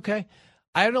decision-making? Okay.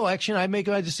 I have an election. I make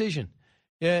my decision.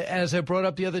 As I brought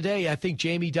up the other day, I think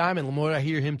Jamie Dimon, the more I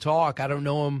hear him talk, I don't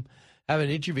know him,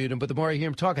 haven't interviewed him, but the more I hear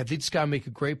him talk, I think this guy will make a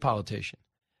great politician.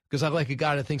 Because I like a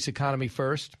guy that thinks economy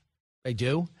first. I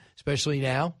do, especially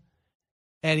now.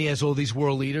 And he has all these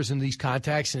world leaders and these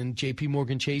contacts, and J.P.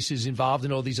 Morgan Chase is involved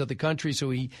in all these other countries, so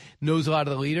he knows a lot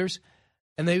of the leaders.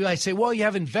 And I say, well, you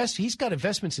have he's got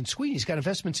investments in Sweden. He's got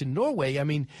investments in Norway. I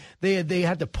mean, they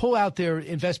had to pull out their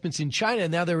investments in China,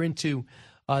 and now they're into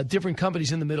different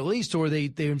companies in the Middle East, or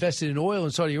they invested in oil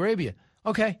in Saudi Arabia.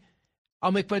 Okay,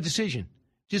 I'll make my decision.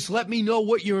 Just let me know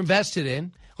what you're invested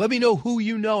in. Let me know who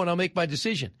you know, and I'll make my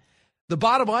decision. The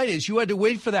bottom line is you had to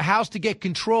wait for the House to get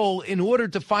control in order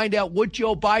to find out what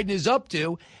Joe Biden is up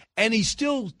to, and he's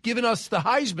still giving us the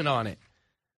Heisman on it.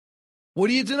 What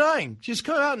are you denying? Just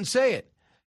come out and say it.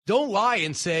 Don't lie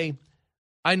and say,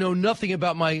 I know nothing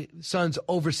about my son's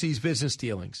overseas business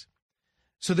dealings.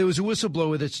 So there was a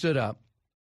whistleblower that stood up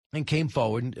and came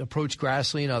forward and approached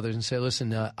Grassley and others and said,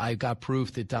 listen, I got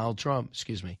proof that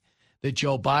that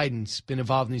Joe Biden's been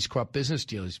involved in these corrupt business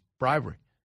deals, bribery.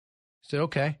 I said,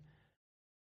 okay.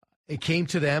 It came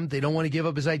to them. They don't want to give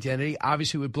up his identity.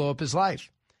 Obviously, it would blow up his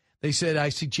life. They said, I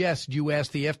suggest you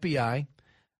ask the FBI,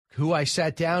 who I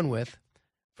sat down with,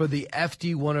 for the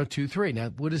FD 1023. Now,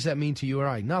 what does that mean to you or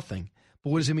I? Nothing. But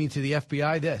what does it mean to the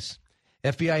FBI? This.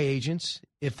 FBI agents,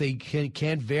 if they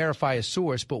can't verify a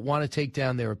source but want to take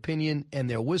down their opinion and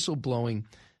their whistleblowing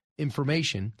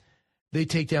information, they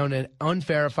take down an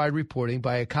unverified reporting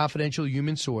by a confidential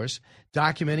human source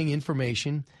documenting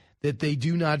information that they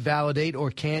do not validate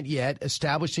or can't yet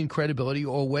establish in credibility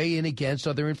or weigh in against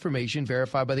other information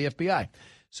verified by the FBI.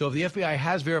 So if the FBI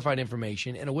has verified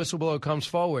information and a whistleblower comes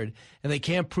forward and they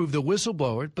can't prove the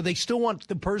whistleblower, but they still want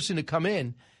the person to come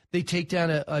in, they take down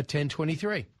a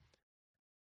 1023.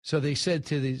 So they said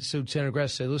so Senator Grassley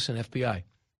said, listen, FBI,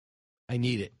 I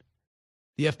need it.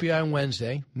 The FBI on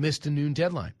Wednesday missed a noon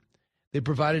deadline. They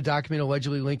provided a document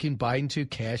allegedly linking Biden to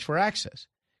cash for access.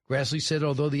 Grassley said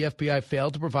although the FBI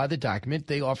failed to provide the document,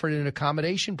 they offered an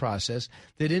accommodation process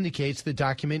that indicates the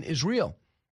document is real.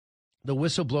 The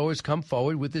whistleblowers come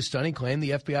forward with this stunning claim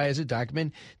the FBI has a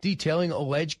document detailing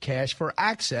alleged cash for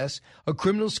access, a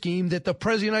criminal scheme that the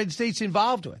President of the United States is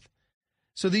involved with.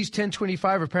 So these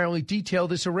 1025 apparently detail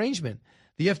this arrangement.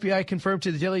 The FBI confirmed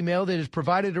to the Daily Mail that it has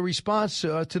provided a response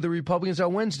to the Republicans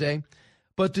on Wednesday,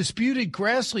 but disputed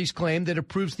Grassley's claim that it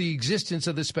proves the existence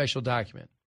of the special document.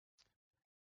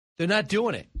 They're not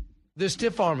doing it. They're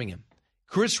stiff-arming him.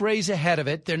 Chris Wray's ahead of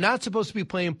it. They're not supposed to be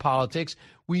playing politics.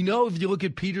 We know if you look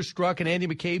at Peter Strzok and Andy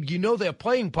McCabe, you know they're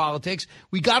playing politics.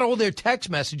 We got all their text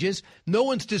messages. No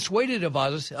one's dissuaded of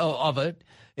us of it.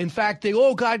 In fact, they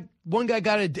all got, one guy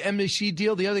got an NBC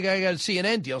deal, the other guy got a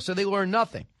CNN deal, so they learned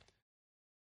nothing.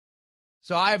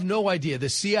 So I have no idea. The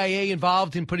CIA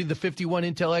involved in putting the 51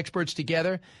 intel experts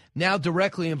together, now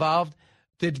directly involved,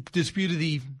 that disputed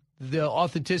the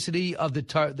authenticity of the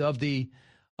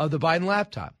Biden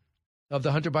laptop, of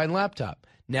the Hunter Biden laptop.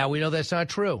 Now we know that's not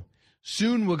true.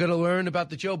 Soon we're going to learn about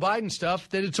the Joe Biden stuff,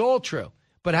 that it's all true.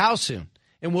 But how soon?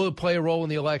 And will it play a role in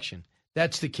the election?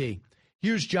 That's the key.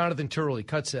 Here's Jonathan Turley,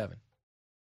 Cut 7.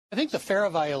 I think the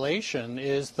FARA violation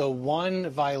is the one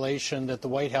violation that the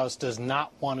White House does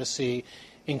not want to see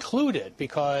included,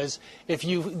 because if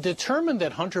you determine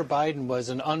that Hunter Biden was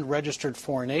an unregistered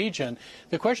foreign agent,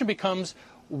 the question becomes,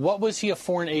 what was he a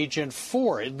foreign agent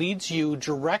for? It leads you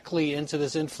directly into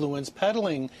this influence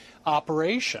peddling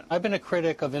operation. I've been a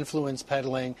critic of influence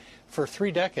peddling for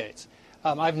 3 decades.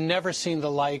 I've never seen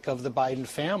the like of the Biden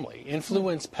family.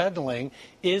 Influence peddling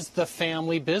is the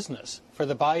family business for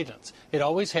the Bidens. It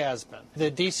always has been. The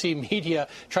D.C. media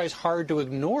tries hard to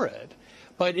ignore it,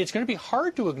 but it's going to be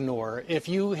hard to ignore if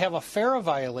you have a FARA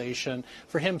violation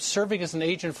for him serving as an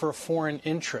agent for a foreign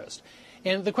interest.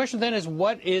 And the question then is,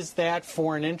 what is that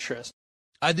foreign interest?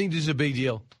 I think this is a big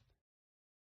deal.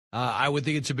 I would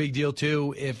think it's a big deal,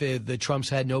 too, if the Trumps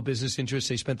had no business interests.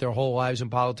 They spent their whole lives in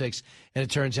politics, and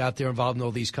it turns out they're involved in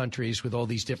all these countries with all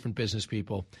these different business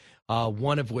people,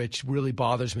 one of which really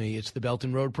bothers me. It's the Belt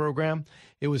and Road program.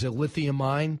 It was a lithium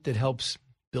mine that helps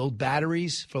build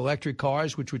batteries for electric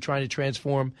cars, which we're trying to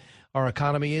transform our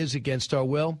economy is against our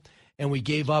will. And we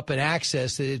gave up an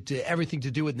access to everything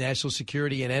to do with national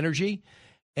security and energy.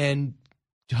 And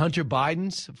Hunter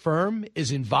Biden's firm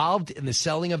is involved in the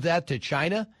selling of that to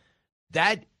China.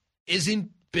 That isn't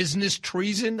business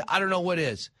treason. I don't know what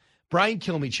is. Brian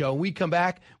Kilmeade Show. When we come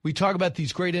back, we talk about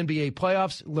these great NBA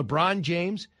playoffs. LeBron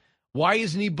James, why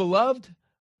isn't he beloved?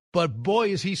 But boy,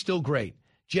 is he still great.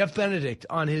 Jeff Benedict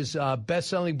on his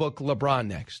best-selling book, LeBron,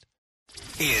 next.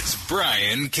 It's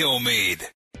Brian Kilmeade.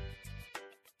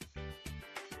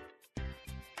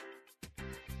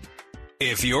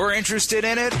 If you're interested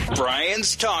in it,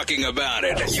 Brian's talking about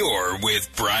it. You're with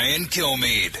Brian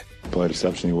Kilmeade. Played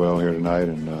exceptionally well here tonight,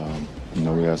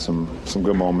 and we had some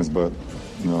good moments, but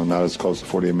not as close to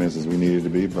 48 minutes as we needed to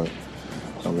be. But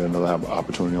we had another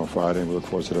opportunity on Friday, and we look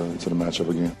forward to the matchup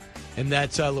again. And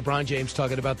that's LeBron James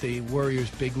talking about the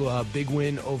Warriors' big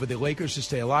win over the Lakers to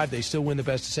stay alive. They still win the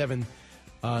best of 7,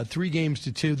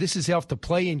 3-2. This is off the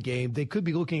play-in game. They could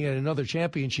be looking at another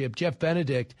championship. Jeff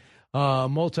Benedict,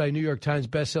 multi-New York Times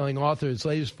bestselling author, his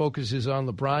latest focus is on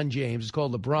LeBron James. It's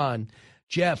called LeBron.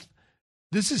 Jeff,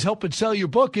 this is helping sell your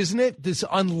book, isn't it? This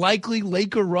unlikely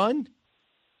Laker run?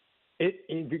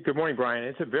 Good morning, Brian.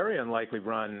 It's a very unlikely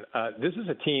run. This is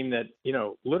a team that,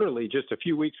 literally just a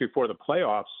few weeks before the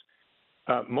playoffs,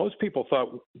 most people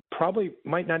thought probably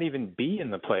might not even be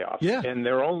in the playoffs. Yeah. And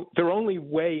their only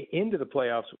way into the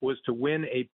playoffs was to win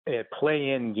a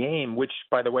play-in game, which,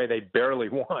 by the way, they barely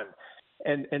won.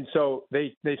 And so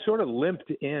they sort of limped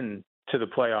in to the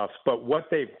playoffs. But what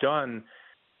they've done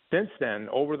since then,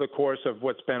 over the course of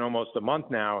what's been almost a month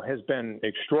now, has been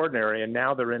extraordinary. And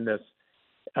now they're in this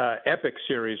epic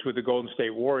series with the Golden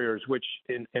State Warriors, which,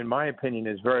 in my opinion,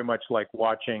 is very much like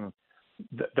watching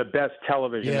the best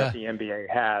television that the NBA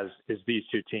has is these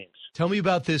two teams. Tell me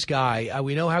about this guy.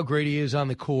 We know how great he is on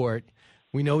the court.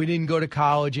 We know he didn't go to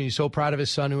college, and he's so proud of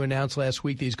his son, who announced last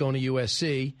week that he's going to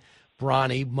USC.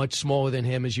 Bronny, much smaller than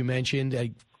him, as you mentioned,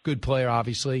 a good player,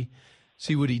 obviously.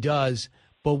 See what he does.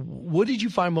 But what did you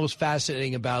find most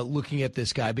fascinating about looking at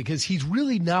this guy? Because he's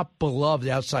really not beloved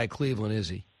outside Cleveland, is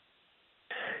he?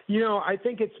 I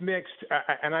think it's mixed,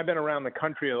 and I've been around the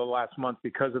country over the last month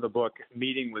because of the book,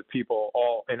 meeting with people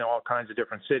in all kinds of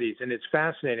different cities, and it's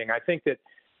fascinating. I think that,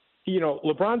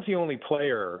 LeBron's the only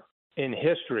player in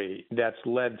history that's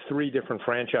led 3 different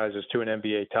franchises to an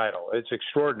NBA title. It's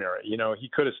extraordinary. He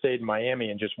could have stayed in Miami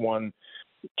and just won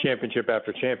championship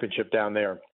after championship down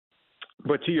there.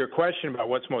 But to your question about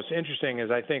what's most interesting is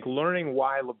I think learning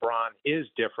why LeBron is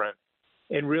different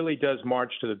and really does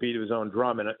march to the beat of his own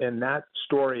drum. And that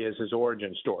story is his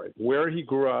origin story, where he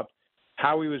grew up,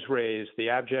 how he was raised, the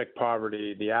abject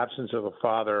poverty, the absence of a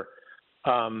father,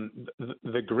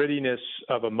 the grittiness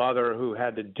of a mother who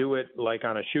had to do it like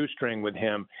on a shoestring with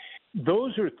him.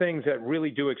 Those are things that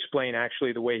really do explain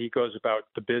actually the way he goes about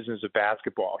the business of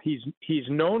basketball. He's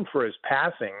known for his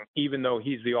passing, even though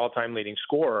he's the all-time leading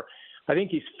scorer. I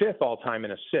think he's fifth all-time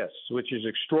in assists, which is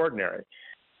extraordinary.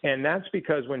 And that's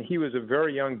because when he was a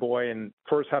very young boy and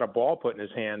first had a ball put in his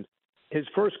hand, his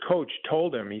first coach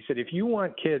told him, he said, if you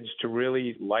want kids to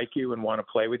really like you and want to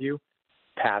play with you,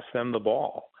 pass them the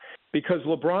ball. Because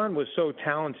LeBron was so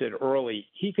talented early,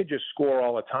 he could just score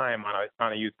all the time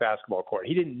on a youth basketball court.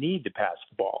 He didn't need to pass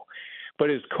the ball.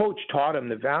 But his coach taught him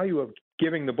the value of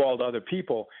giving the ball to other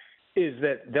people is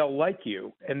that they'll like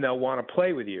you and they'll want to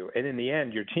play with you. And in the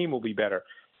end, your team will be better.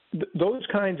 Those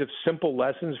kinds of simple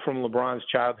lessons from LeBron's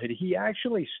childhood, he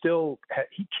actually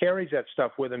he carries that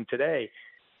stuff with him today.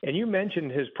 And you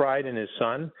mentioned his pride in his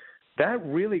son. That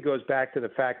really goes back to the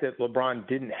fact that LeBron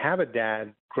didn't have a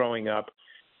dad growing up.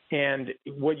 And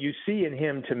what you see in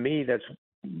him, to me, that's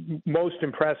most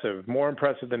impressive, more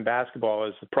impressive than basketball,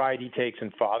 is the pride he takes in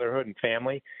fatherhood and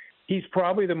family. He's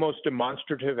probably the most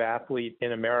demonstrative athlete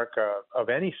in America of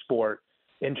any sport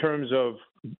in terms of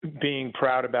being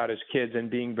proud about his kids and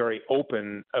being very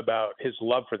open about his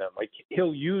love for them. Like,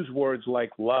 he'll use words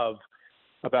like love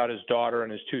about his daughter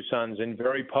and his two sons in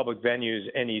very public venues,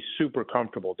 and he's super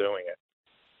comfortable doing it.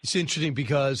 It's interesting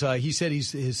because he said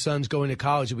his son's going to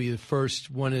college. He'll be the first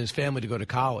one in his family to go to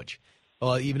college.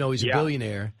 Even though he's a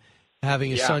billionaire, having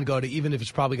his son go to, even if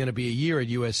it's probably going to be a year at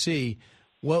USC,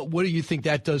 what do you think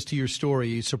that does to your story?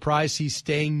 Are you surprised he's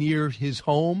staying near his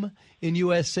home in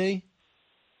USC?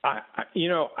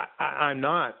 I'm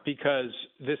not, because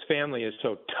this family is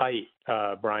so tight,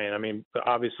 Brian. I mean,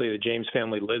 obviously the James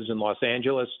family lives in Los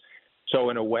Angeles, so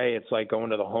in a way it's like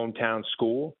going to the hometown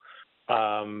school.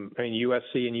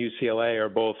 USC and UCLA are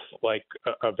both like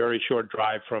a very short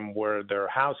drive from where their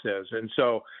house is. And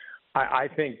so I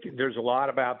think there's a lot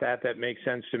about that makes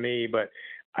sense to me. But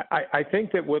I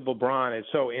think that with LeBron, it's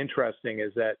so interesting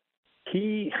is that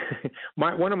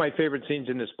one of my favorite scenes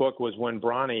in this book was when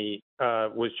Bronny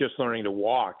was just learning to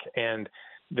walk. And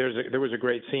there was a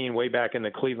great scene way back in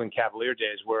the Cleveland Cavalier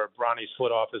days where Bronny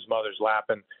slid off his mother's lap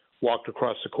and walked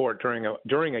across the court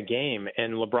during a game,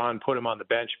 and LeBron put him on the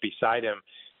bench beside him.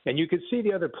 And you could see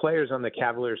the other players on the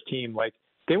Cavaliers team, like,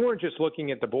 they weren't just looking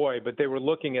at the boy, but they were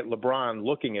looking at LeBron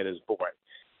looking at his boy.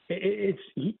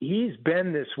 He's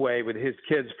been this way with his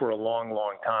kids for a long,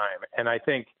 long time. And I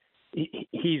think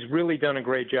he's really done a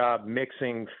great job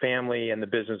mixing family and the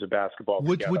business of basketball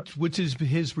together. What's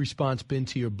his response been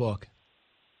to your book?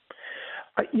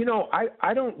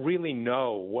 I don't really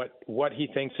know what he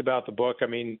thinks about the book. I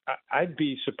mean, I'd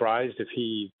be surprised if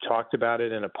he talked about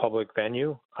it in a public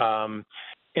venue.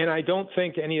 And I don't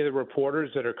think any of the reporters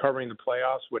that are covering the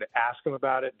playoffs would ask him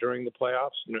about it during the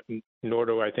playoffs, nor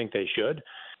do I think they should.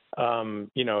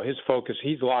 His focus,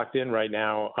 he's locked in right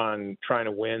now on trying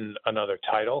to win another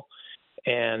title.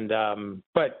 And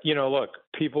but look,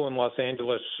 people in Los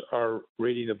Angeles are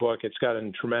reading the book. It's got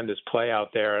a tremendous play out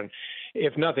there. And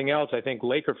if nothing else, I think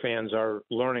Laker fans are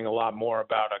learning a lot more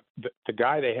about the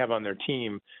guy they have on their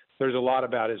team. There's a lot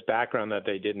about his background that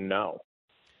they didn't know.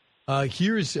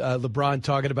 Here's LeBron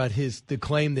talking about the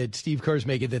claim that Steve Kerr's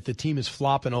making that the team is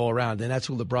flopping all around, and that's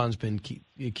what LeBron's been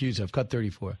accused of. Cut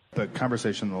 34. The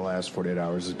conversation in the last 48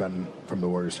 hours has been, from the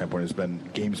Warriors' standpoint, has been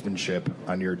gamesmanship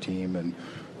on your team and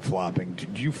flopping.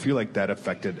 Did you feel like that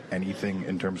affected anything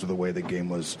in terms of the way the game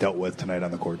was dealt with tonight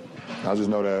on the court? I just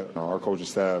know that our coaching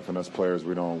staff and us players,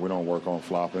 we don't work on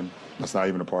flopping. That's not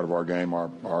even a part of our game.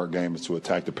 Our game is to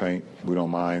attack the paint. We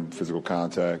don't mind physical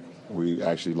contact. We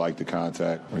actually like the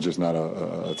contact. We're just not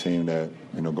a team that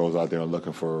goes out there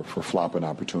looking for flopping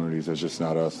opportunities. That's just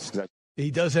not us. He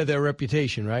does have that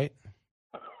reputation, right?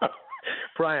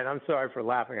 Brian, I'm sorry for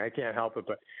laughing. I can't help it,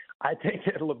 but I think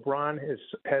that LeBron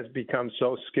has become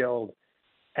so skilled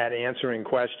at answering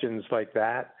questions like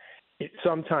that.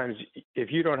 Sometimes,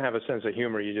 if you don't have a sense of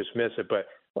humor, you just miss it. But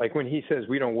like when he says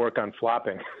we don't work on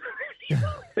flopping,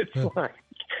 it's like,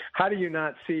 how do you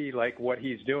not see like what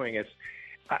he's doing?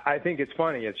 I think it's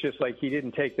funny. It's just like he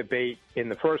didn't take the bait in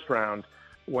the first round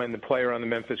when the player on the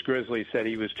Memphis Grizzlies said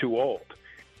he was too old.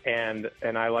 And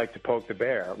I like to poke the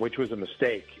bear, which was a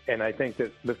mistake. And I think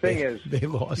that the thing is, they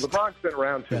lost. LeBron's been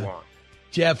around too long.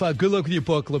 Jeff, good luck with your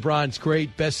book. LeBron's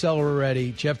great. Bestseller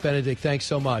already. Jeff Benedict, thanks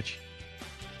so much.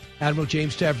 Admiral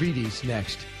James Stavridis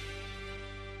next.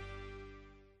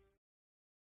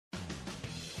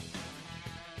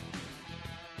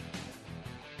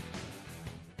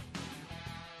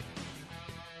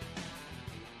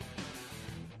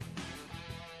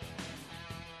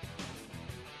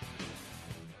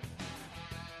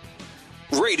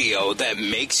 Radio that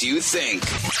makes you think.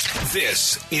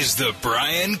 This is the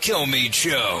Brian Kilmeade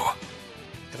Show.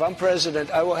 If I'm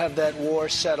president, I will have that war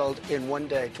settled in one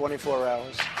day, 24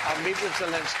 hours. I'll meet with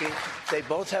Zelensky. They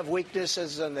both have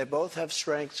weaknesses and they both have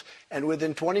strengths. And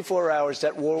within 24 hours,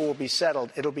 that war will be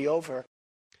settled. It'll be over.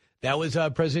 That was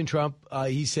President Trump.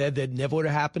 He said that never would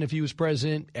have happened if he was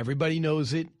president. Everybody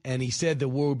knows it. And he said the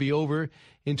war would be over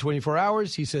in 24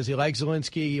 hours. He says he likes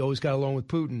Zelensky. He always got along with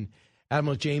Putin.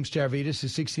 Admiral James Stavridis, the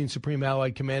 16th Supreme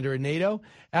Allied Commander in NATO.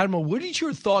 Admiral, what is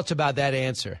your thoughts about that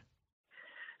answer?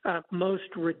 Most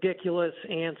ridiculous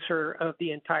answer of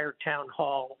the entire town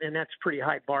hall, and that's a pretty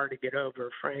high bar to get over,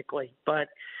 frankly. But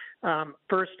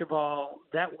first of all,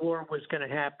 that war was going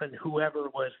to happen whoever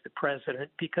was the president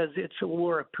because it's a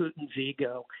war of Putin's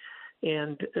ego.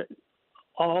 And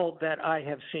all that I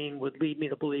have seen would lead me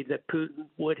to believe that Putin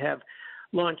would have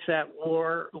launched that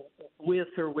war with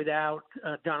or without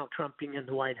Donald Trump being in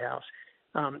the White House.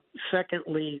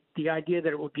 Secondly, the idea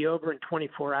that it would be over in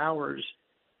 24 hours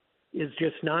is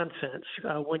just nonsense.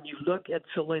 When you look at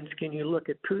Zelensky and you look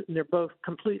at Putin, they're both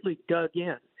completely dug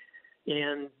in.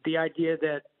 And the idea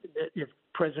that if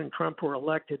President Trump were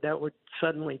elected, that would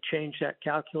suddenly change that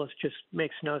calculus just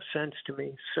makes no sense to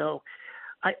me. So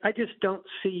I just don't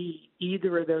see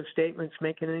either of those statements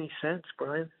making any sense,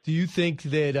 Brian. Do you think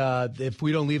that if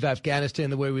we don't leave Afghanistan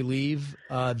the way we leave,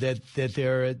 that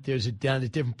there's a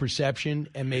different perception,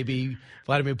 and maybe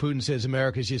Vladimir Putin says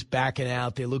America's just backing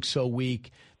out, they look so weak,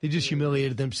 they just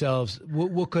humiliated themselves?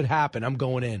 What could happen? I'm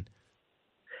going in.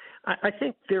 I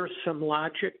think there's some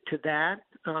logic to that.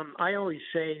 I always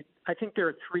say I think there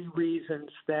are three reasons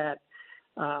that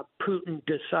Putin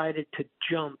decided to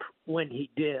jump when he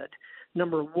did.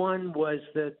 Number one was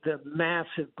the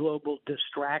massive global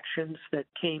distractions that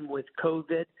came with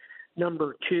COVID.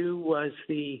 Number two was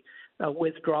the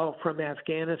withdrawal from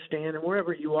Afghanistan. And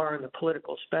wherever you are on the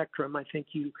political spectrum, I think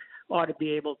you ought to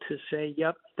be able to say,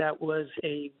 yep, that was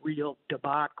a real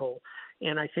debacle.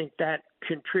 And I think that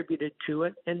contributed to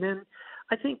it. And then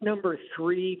I think number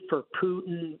three for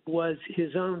Putin was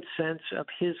his own sense of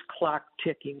his clock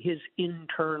ticking, his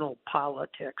internal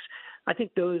politics. I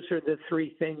think those are the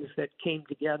three things that came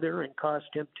together and caused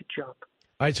him to jump.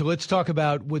 All right, so let's talk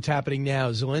about what's happening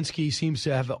now. Zelensky seems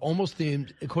to have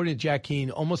according to Jack Keane,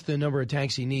 almost the number of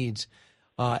tanks he needs.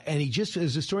 And he just,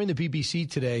 there's a story in the BBC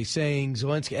today saying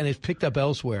Zelensky, and it's picked up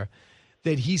elsewhere,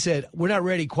 that he said, we're not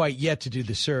ready quite yet to do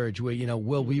the surge.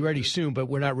 We'll be ready soon, but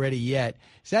we're not ready yet.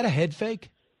 Is that a head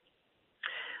fake?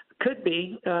 Could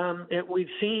be. We've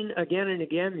seen again and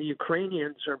again the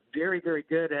Ukrainians are very, very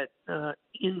good at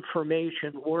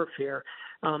information warfare.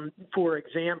 For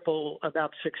example,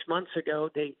 about 6 months ago,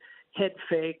 they head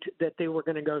faked that they were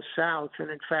going to go south,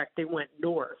 and in fact, they went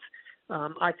north.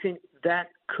 I think that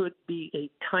could be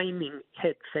a timing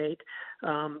head fake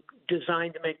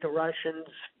designed to make the Russians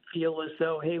feel as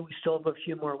though, hey, we still have a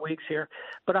few more weeks here.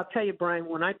 But I'll tell you, Brian,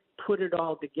 when I put it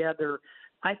all together,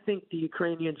 I think the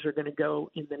Ukrainians are going to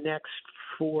go in the next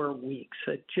 4 weeks.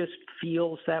 It just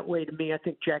feels that way to me. I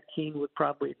think Jack Keane would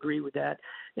probably agree with that.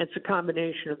 And it's a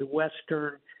combination of the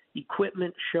Western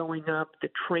equipment showing up, the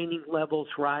training levels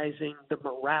rising, the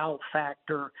morale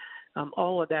factor.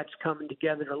 All of that's coming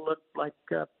together to look like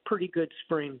a pretty good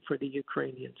spring for the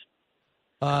Ukrainians.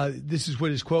 This is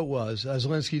what his quote was.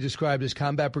 Zelensky described his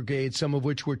combat brigades, some of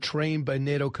which were trained by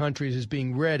NATO countries as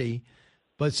being ready,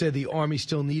 but said the Army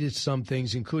still needed some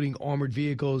things, including armored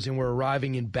vehicles, and were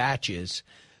arriving in batches.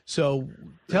 So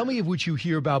tell me what you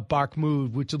hear about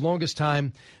Bakhmut, which the longest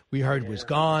time we heard was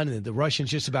gone, and the Russians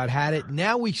just about had it.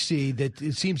 Now we see that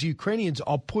it seems the Ukrainians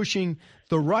are pushing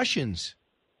the Russians.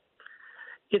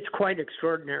 It's quite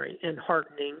extraordinary and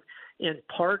heartening, and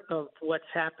part of what's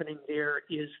happening there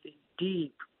is the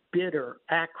deep, bitter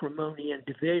acrimony and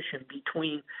division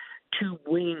between two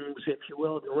wings, if you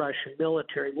will, of the Russian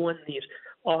military. One, these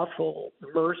awful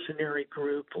mercenary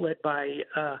group led by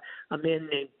a man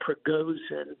named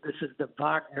Prigozhin. This is the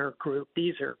Wagner group.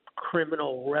 These are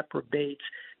criminal reprobates,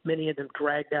 many of them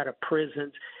dragged out of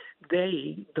prisons.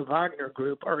 They, the Wagner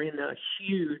group, are in a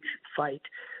huge fight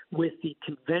with the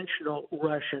conventional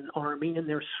Russian army, and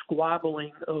they're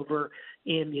squabbling over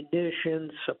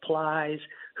ammunition, supplies,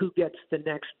 who gets the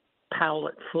next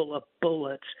pallet full of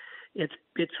bullets.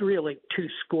 It's really two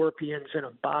scorpions in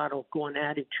a bottle going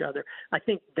at each other. I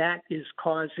think that is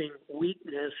causing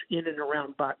weakness in and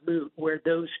around Bakhmut, where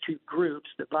those two groups,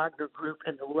 the Wagner group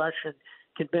and the Russian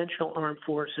conventional armed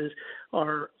forces,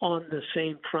 are on the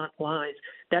same front lines.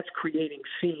 That's creating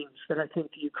seams that I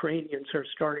think the Ukrainians are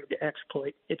starting to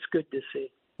exploit. It's good to see.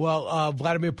 Well,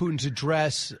 Vladimir Putin's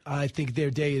address, I think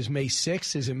their day is May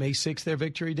 6th. Is it May 6th, their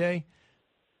victory day?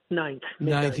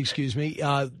 9th, excuse me.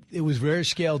 It was very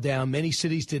scaled down. Many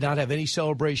cities did not have any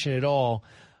celebration at all.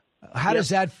 How does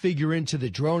that figure into the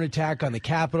drone attack on the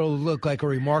Capitol? It looked like a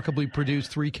remarkably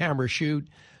produced 3-camera shoot.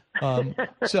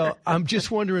 So I'm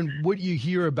just wondering what you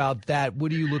hear about that.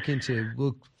 What do you look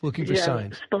into? Looking for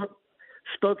signs.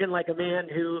 Spoken like a man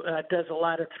who does a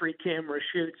lot of 3-camera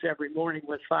shoots every morning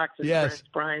with Fox's friends,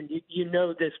 Brian. You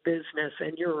know this business,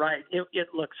 and you're right. It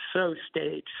looks so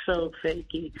staged, so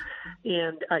fakey.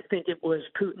 And I think it was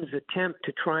Putin's attempt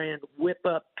to try and whip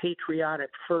up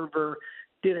patriotic fervor.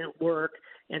 Didn't work.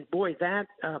 And boy, that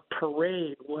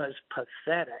parade was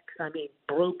pathetic. I mean,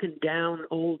 broken down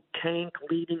old tank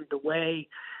leading the way.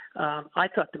 I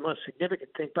thought the most significant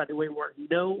thing, by the way, were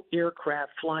no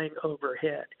aircraft flying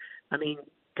overhead. I mean,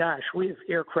 gosh, we have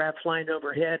aircraft flying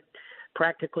overhead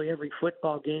practically every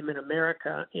football game in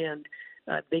America, and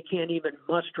they can't even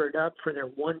muster it up for their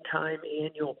one-time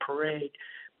annual parade.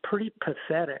 Pretty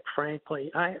pathetic,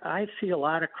 frankly. I see a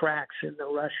lot of cracks in the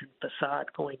Russian facade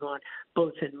going on,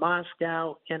 both in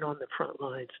Moscow and on the front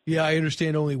lines. Yeah, I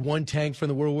understand only one tank from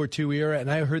the World War II era, and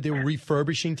I heard they were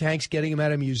refurbishing tanks, getting them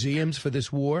out of museums for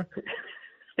this war.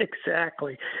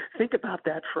 Exactly. Think about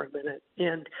that for a minute.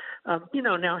 And,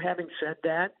 now having said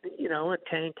that, a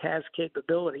tank has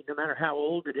capability no matter how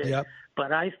old it is. Yep.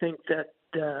 But I think that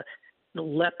the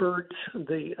Leopards,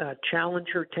 the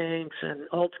Challenger tanks, and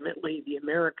ultimately the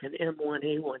American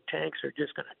M1A1 tanks are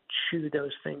just going to chew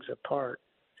those things apart.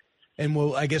 And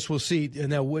I guess we'll see.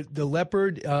 Now, what the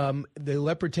Leopard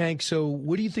tank. So,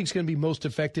 what do you think is going to be most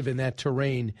effective in that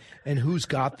terrain, and who's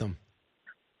got them?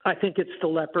 I think it's the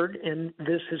Leopard, and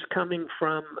this is coming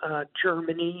from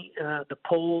Germany. The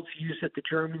Poles use it, the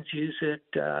Germans use it,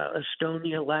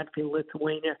 Estonia, Latvia,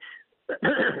 Lithuania,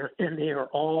 and they are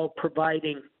all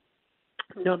providing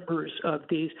numbers of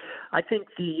these. I think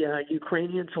the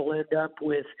Ukrainians will end up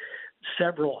with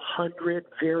several hundred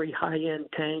very high-end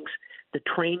tanks. The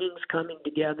training's coming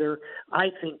together. I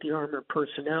think the armored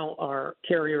personnel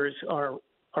carriers are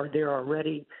there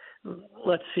already.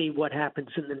 Let's see what happens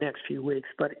in the next few weeks.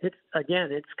 But it's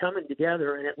coming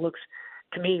together, and it looks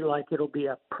to me like it'll be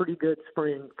a pretty good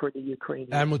spring for the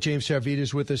Ukrainians. Admiral James Stavridis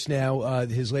is with us now.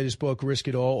 His latest book, Risk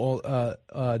It All,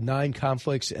 9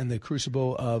 Conflicts and the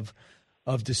Crucible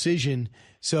of Decision.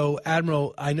 So,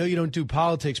 Admiral, I know you don't do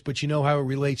politics, but you know how it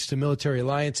relates to military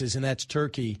alliances, and that's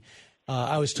Turkey.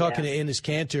 I was talking to Enes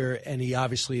Kanter, and he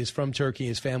obviously is from Turkey.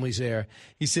 His family's there.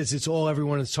 He says it's all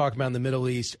everyone is talking about in the Middle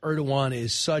East. Erdogan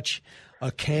is such a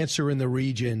cancer in the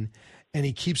region, and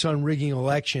he keeps on rigging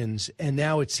elections. And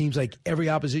now it seems like every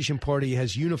opposition party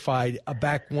has unified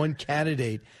back one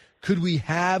candidate. Could we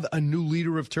have a new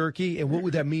leader of Turkey, and what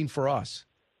would that mean for us?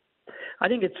 I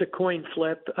think it's a coin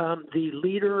flip. The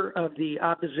leader of the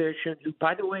opposition, who,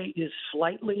 by the way, is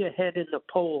slightly ahead in the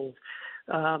polls,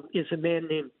 is a man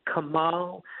named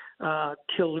Kemal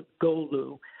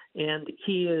Kılıçdaroğlu, and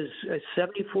he is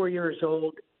 74 years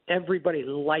old. Everybody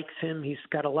likes him. He's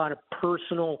got a lot of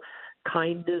personal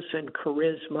kindness and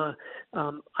charisma.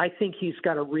 I think he's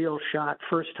got a real shot,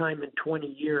 first time in 20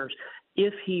 years.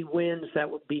 If he wins, that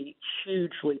would be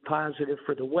hugely positive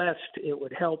for the West. It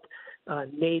would help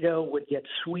NATO, would get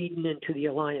Sweden into the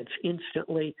alliance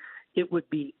instantly. It would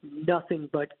be nothing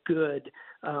but good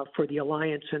for the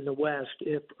alliance in the West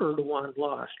if Erdogan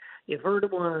lost. If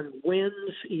Erdogan wins,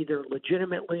 either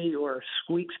legitimately or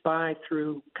squeaks by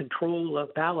through control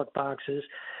of ballot boxes,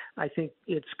 I think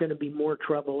it's going to be more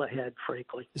trouble ahead,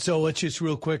 frankly. So let's just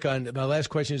real quick on my last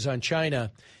question is on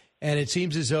China. And it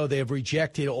seems as though they have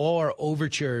rejected all our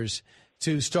overtures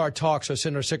to start talks. I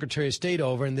sent our Secretary of State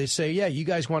over, and they say, yeah, you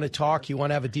guys want to talk, you want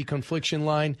to have a deconfliction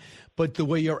line, but the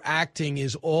way you're acting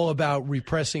is all about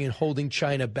repressing and holding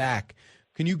China back.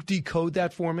 Can you decode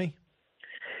that for me?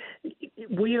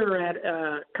 We are at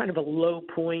kind of a low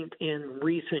point in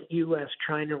recent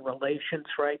U.S.-China relations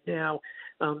right now.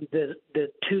 The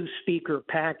two-speaker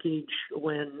package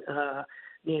when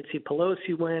Nancy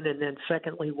Pelosi went, and then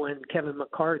secondly when Kevin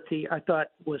McCarthy, I thought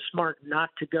was smart not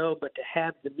to go, but to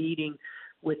have the meeting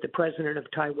with the president of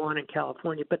Taiwan and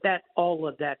California. But all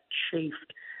of that chafed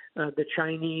the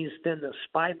Chinese. Then the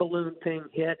spy balloon thing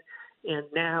hit, and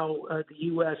now the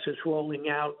U.S. is rolling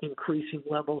out increasing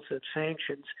levels of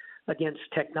sanctions against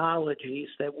technologies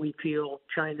that we feel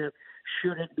China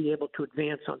shouldn't be able to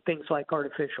advance on, things like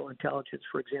artificial intelligence,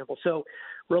 for example. So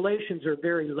relations are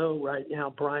very low right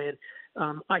now, Brian.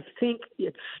 I think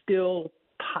it's still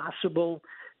possible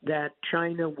that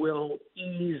China will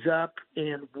ease up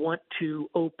and want to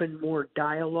open more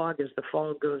dialogue as the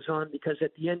fall goes on, because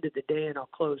at the end of the day, and I'll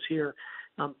close here,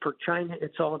 for China,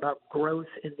 it's all about growth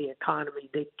in the economy.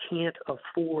 They can't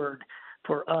afford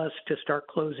for us to start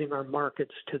closing our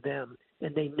markets to them.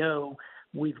 And they know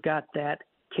we've got that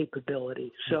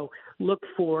capability. So look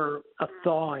for a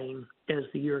thawing as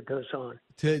the year goes on.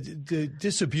 To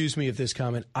disabuse me of this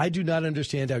comment, I do not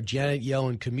understand how Janet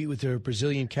Yellen could meet with her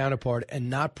Brazilian counterpart and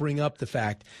not bring up the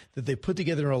fact that they put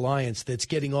together an alliance that's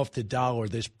getting off the dollar,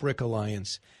 this BRIC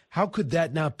alliance. How could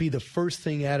that not be the first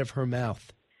thing out of her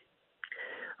mouth?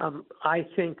 I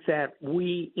think that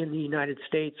we in the United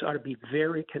States ought to be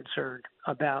very concerned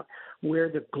about where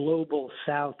the global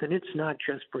South, and it's not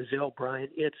just Brazil, Brian,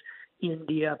 it's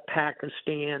India,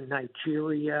 Pakistan,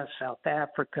 Nigeria, South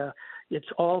Africa. It's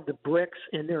all the BRICS,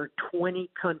 and there are 20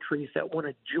 countries that want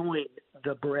to join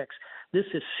the BRICS. This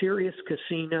is serious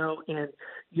casino, and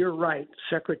you're right.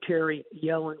 Secretary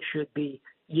Yellen should be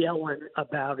yelling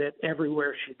about it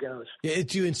everywhere she goes. Yeah,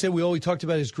 instead, all we talked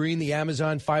about is green, the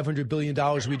Amazon, $500 billion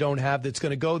we don't have that's going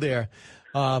to go there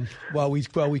while we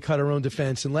cut our own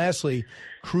defense. And lastly,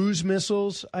 cruise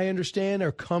missiles, I understand,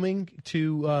 are coming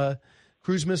to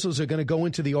cruise missiles are going to go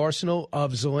into the arsenal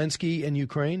of Zelensky and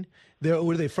Ukraine.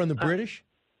 Are they from the British?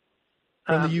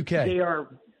 From the UK?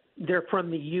 They're from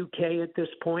the UK at this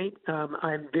point.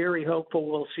 I'm very hopeful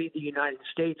we'll see the United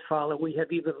States follow. We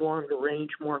have even longer range,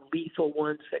 more lethal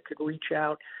ones that could reach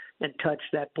out and touch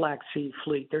that Black Sea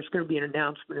fleet. There's going to be an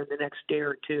announcement in the next day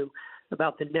or two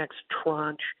about the next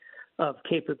tranche of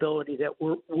capability that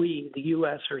we, the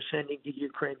U.S., are sending to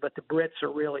Ukraine, but the Brits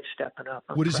are really stepping up.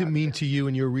 What does it mean to you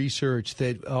in your research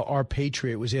that our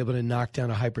Patriot was able to knock down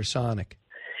a hypersonic?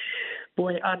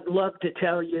 Boy, I'd love to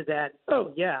tell you that,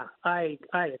 oh, yeah, I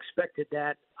expected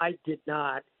that. I did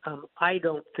not. I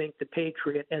don't think the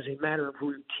Patriot, as a matter of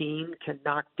routine, can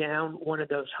knock down one of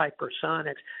those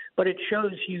hypersonics. But it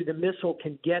shows you the missile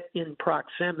can get in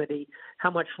proximity.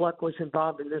 How much luck was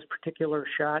involved in this particular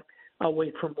shot? I'll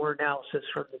wait for more analysis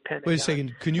from the Pentagon. Wait a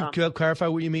second. Can you clarify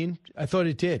what you mean? I thought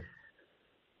it did.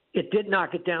 It did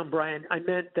knock it down, Brian. I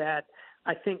meant that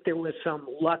I think there was some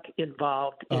luck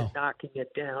involved in knocking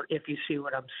it down, if you see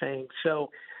what I'm saying.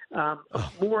 So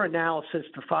more analysis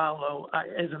to follow.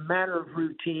 As a matter of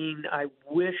routine, I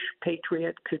wish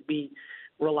Patriot could be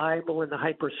reliable in the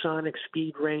hypersonic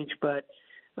speed range, but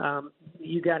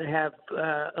you got to have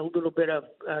a little bit of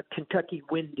Kentucky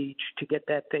windage to get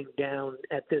that thing down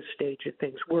at this stage of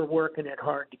things. We're working it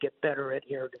hard to get better at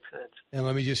air defense. And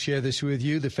let me just share this with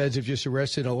you. The feds have just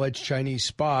arrested an alleged Chinese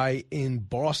spy in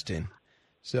Boston.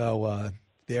 So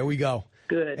there we go.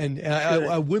 Good. And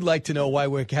I would like to know why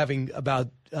we're having about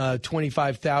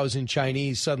 25,000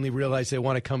 Chinese suddenly realize they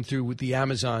want to come through with the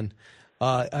Amazon,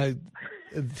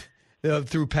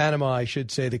 through Panama, I should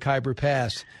say, the Khyber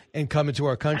Pass, and come into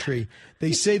our country.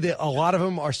 They say that a lot of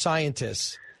them are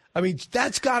scientists. I mean,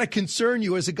 that's got to concern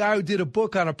you as a guy who did a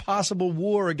book on a possible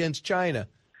war against China.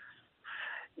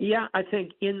 Yeah, I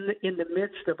think in the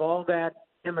midst of all that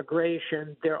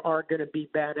immigration, there are going to be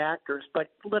bad actors. But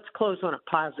let's close on a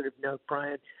positive note,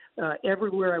 Brian.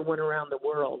 Everywhere I went around the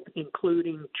world,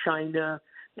 including China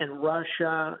and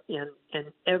Russia and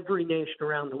every nation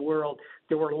around the world,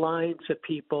 there were lines of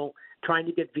people trying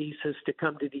to get visas to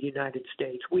come to the United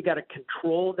States. We got to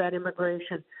control that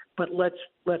immigration, but let's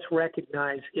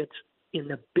recognize it's in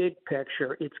the big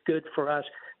picture. It's good for us.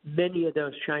 Many of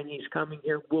those Chinese coming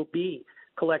here will be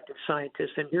collective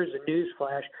scientists. And here's a news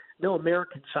flash. No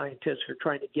American scientists are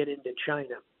trying to get into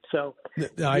China. So,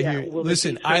 I hear you.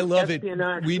 Listen, I love it.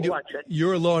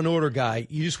 You're a law and order guy.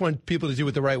 You just want people to do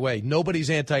it the right way.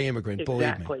 Nobody's anti-immigrant,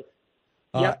 exactly.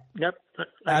 Believe me. Yep.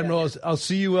 Admiral, I'll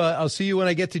see you when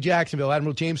I get to Jacksonville.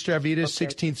 Admiral James Stavridis,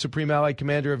 16th Supreme Allied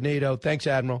Commander of NATO. Thanks,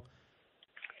 Admiral.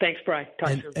 Thanks, Brian.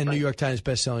 And New York Times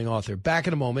bestselling author. Back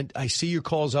in a moment. I see your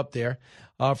calls up there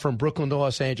from Brooklyn to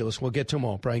Los Angeles. We'll get to them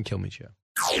all. Brian Kilmeade Show.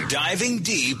 Diving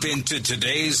deep into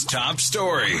today's top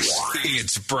stories,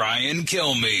 it's Brian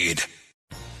Kilmeade.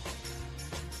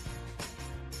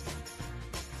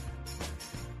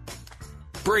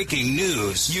 Breaking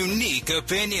news, unique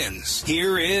opinions.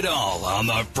 Hear it all on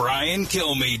the Brian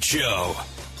Kilmeade Show.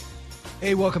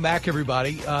 Hey, welcome back,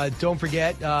 everybody. Don't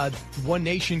forget, One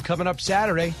Nation coming up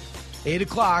Saturday, 8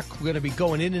 o'clock. We're going to be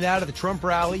going in and out of the Trump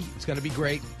rally. It's going to be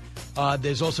great.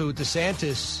 There's also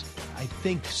DeSantis, I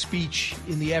think, speech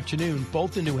in the afternoon,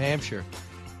 both in New Hampshire.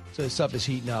 So this stuff is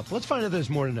heating up. Let's find out if there's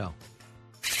more to know.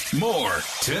 More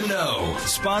to know.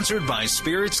 Sponsored by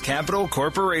Spirits Capital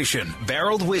Corporation.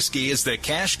 Barreled whiskey is the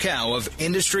cash cow of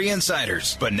industry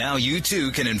insiders. But now you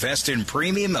too can invest in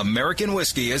premium American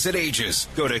whiskey as it ages.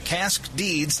 Go to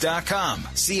caskdeeds.com.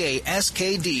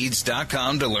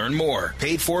 CASKdeeds.com to learn more.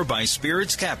 Paid for by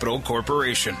Spirits Capital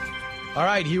Corporation. All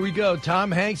right, here we go.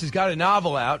 Tom Hanks has got a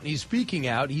novel out, and he's speaking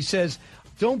out. He says,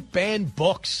 Don't ban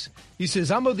books. He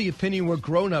says, I'm of the opinion we're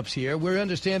grown-ups here. We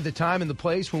understand the time and the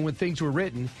place when things were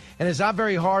written. And it's not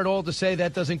very hard all to say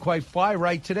that doesn't quite fly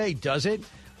right today, does it?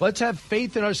 Let's have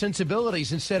faith in our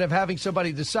sensibilities instead of having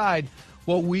somebody decide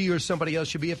what we or somebody else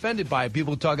should be offended by.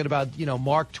 People talking about,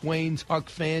 Mark Twain's Huck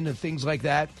Finn and things like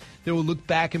that. They will look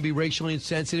back and be racially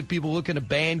insensitive. People looking to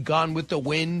ban Gone with the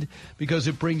Wind because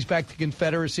it brings back the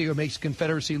Confederacy or makes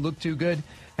Confederacy look too good.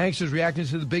 Hanks is reacting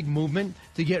to the big movement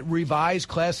to get revised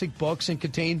classic books and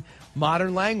contain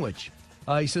modern language.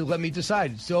 He said, let me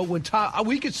decide. So when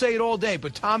we could say it all day,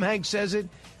 but Tom Hanks says it,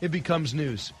 it becomes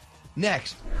news.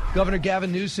 Next, Governor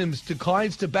Gavin Newsom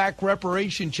declines to back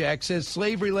reparation check, says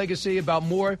slavery legacy about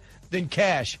more than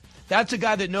cash. That's a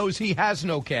guy that knows he has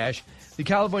no cash. The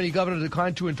California governor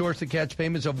declined to endorse the cash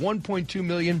payments of $1.2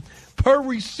 million per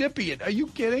recipient. Are you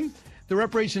kidding? The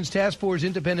reparations task force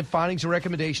independent findings and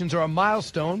recommendations are a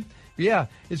milestone. Yeah,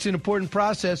 it's an important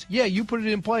process. Yeah, you put it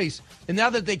in place. And now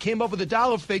that they came up with a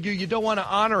dollar figure, you don't want to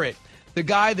honor it. The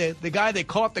guy that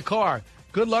caught the car.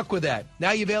 Good luck with that.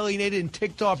 Now you've alienated and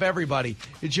ticked off everybody.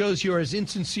 It shows you're as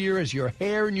insincere as your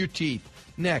hair and your teeth.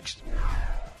 Next,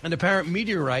 an apparent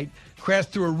meteorite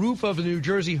crashed through a roof of a New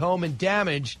Jersey home and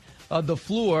damaged the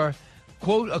floor.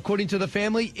 Quote, according to the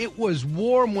family, it was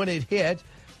warm when it hit.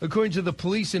 According to the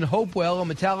police in Hopewell, a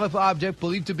metallic object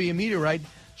believed to be a meteorite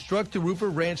struck the roof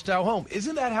of ranch-style home.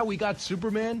 Isn't that how we got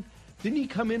Superman? Didn't he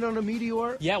come in on a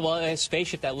meteor? Yeah, well, a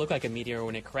spaceship that looked like a meteor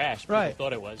when it crashed. People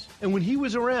thought it was. And when he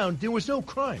was around, there was no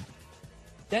crime.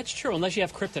 That's true, unless you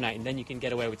have kryptonite, and then you can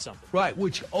get away with something. Right,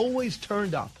 which always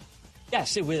turned up.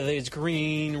 Yes, it's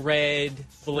green, red,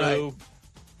 blue. Right.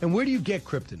 And where do you get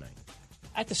kryptonite?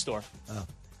 At the store. Oh.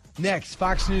 Next,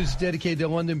 Fox News dedicated the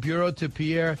London bureau to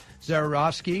Pierre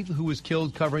Zarosky, who was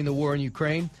killed covering the war in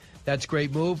Ukraine. That's a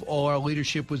great move. All our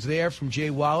leadership was there, from Jay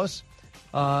Wallace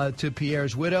to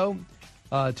Pierre's widow,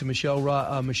 to Michelle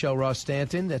Ross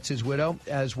Stanton, that's his widow,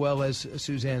 as well as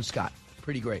Suzanne Scott.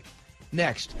 Pretty great.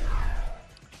 Next,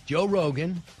 Joe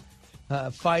Rogan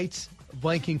fights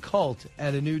blanking cult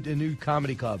at a new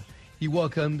comedy club. He's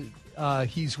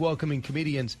welcoming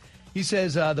comedians. He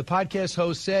says the podcast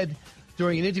host said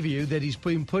during an interview that he's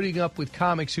been putting up with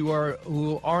comics who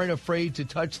aren't afraid to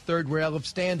touch third rail of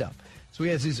stand-up. So he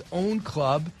has his own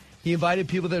club. He invited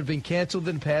people that have been canceled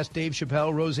in the past, Dave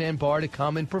Chappelle, Roseanne Barr, to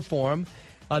come and perform.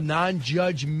 A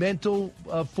non-judgmental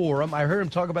forum. I heard him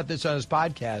talk about this on his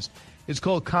podcast. It's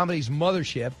called Comedy's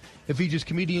Mothership. It features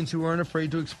comedians who aren't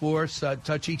afraid to explore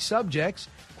touchy subjects.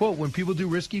 Quote, when people do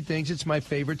risky things, it's my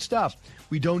favorite stuff.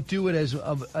 We don't do it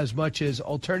as much as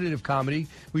alternative comedy.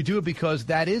 We do it because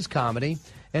that is comedy.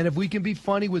 And if we can be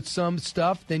funny with some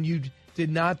stuff then you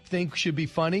did not think should be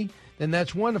funny, then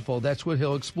that's wonderful. That's what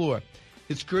he'll explore.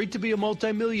 It's great to be a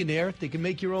multimillionaire. They can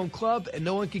make your own club, and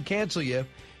no one can cancel you.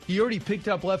 He already picked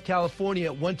up, left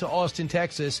California, went to Austin,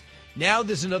 Texas. Now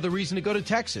there's another reason to go to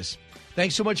Texas.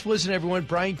 Thanks so much for listening, everyone.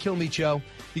 Brian Kilmeade Show.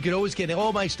 You can always get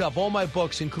all my stuff, all my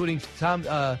books, including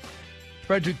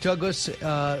Frederick Douglass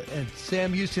and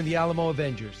Sam Houston, The Alamo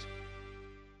Avengers.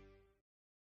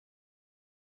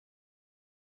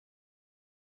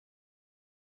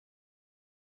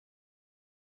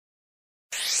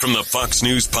 From the Fox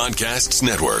News Podcasts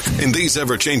Network. In these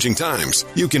ever-changing times,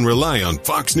 you can rely on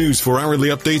Fox News for hourly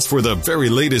updates for the very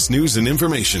latest news and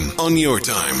information on your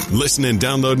time. Listen and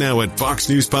download now at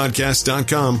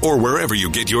foxnewspodcast.com or wherever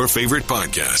you get your favorite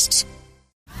podcasts.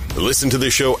 Listen to the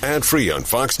show ad-free on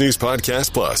Fox News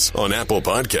Podcast Plus, on Apple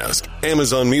Podcast,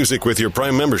 Amazon Music with your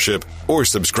Prime membership, or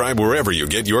subscribe wherever you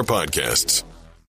get your podcasts.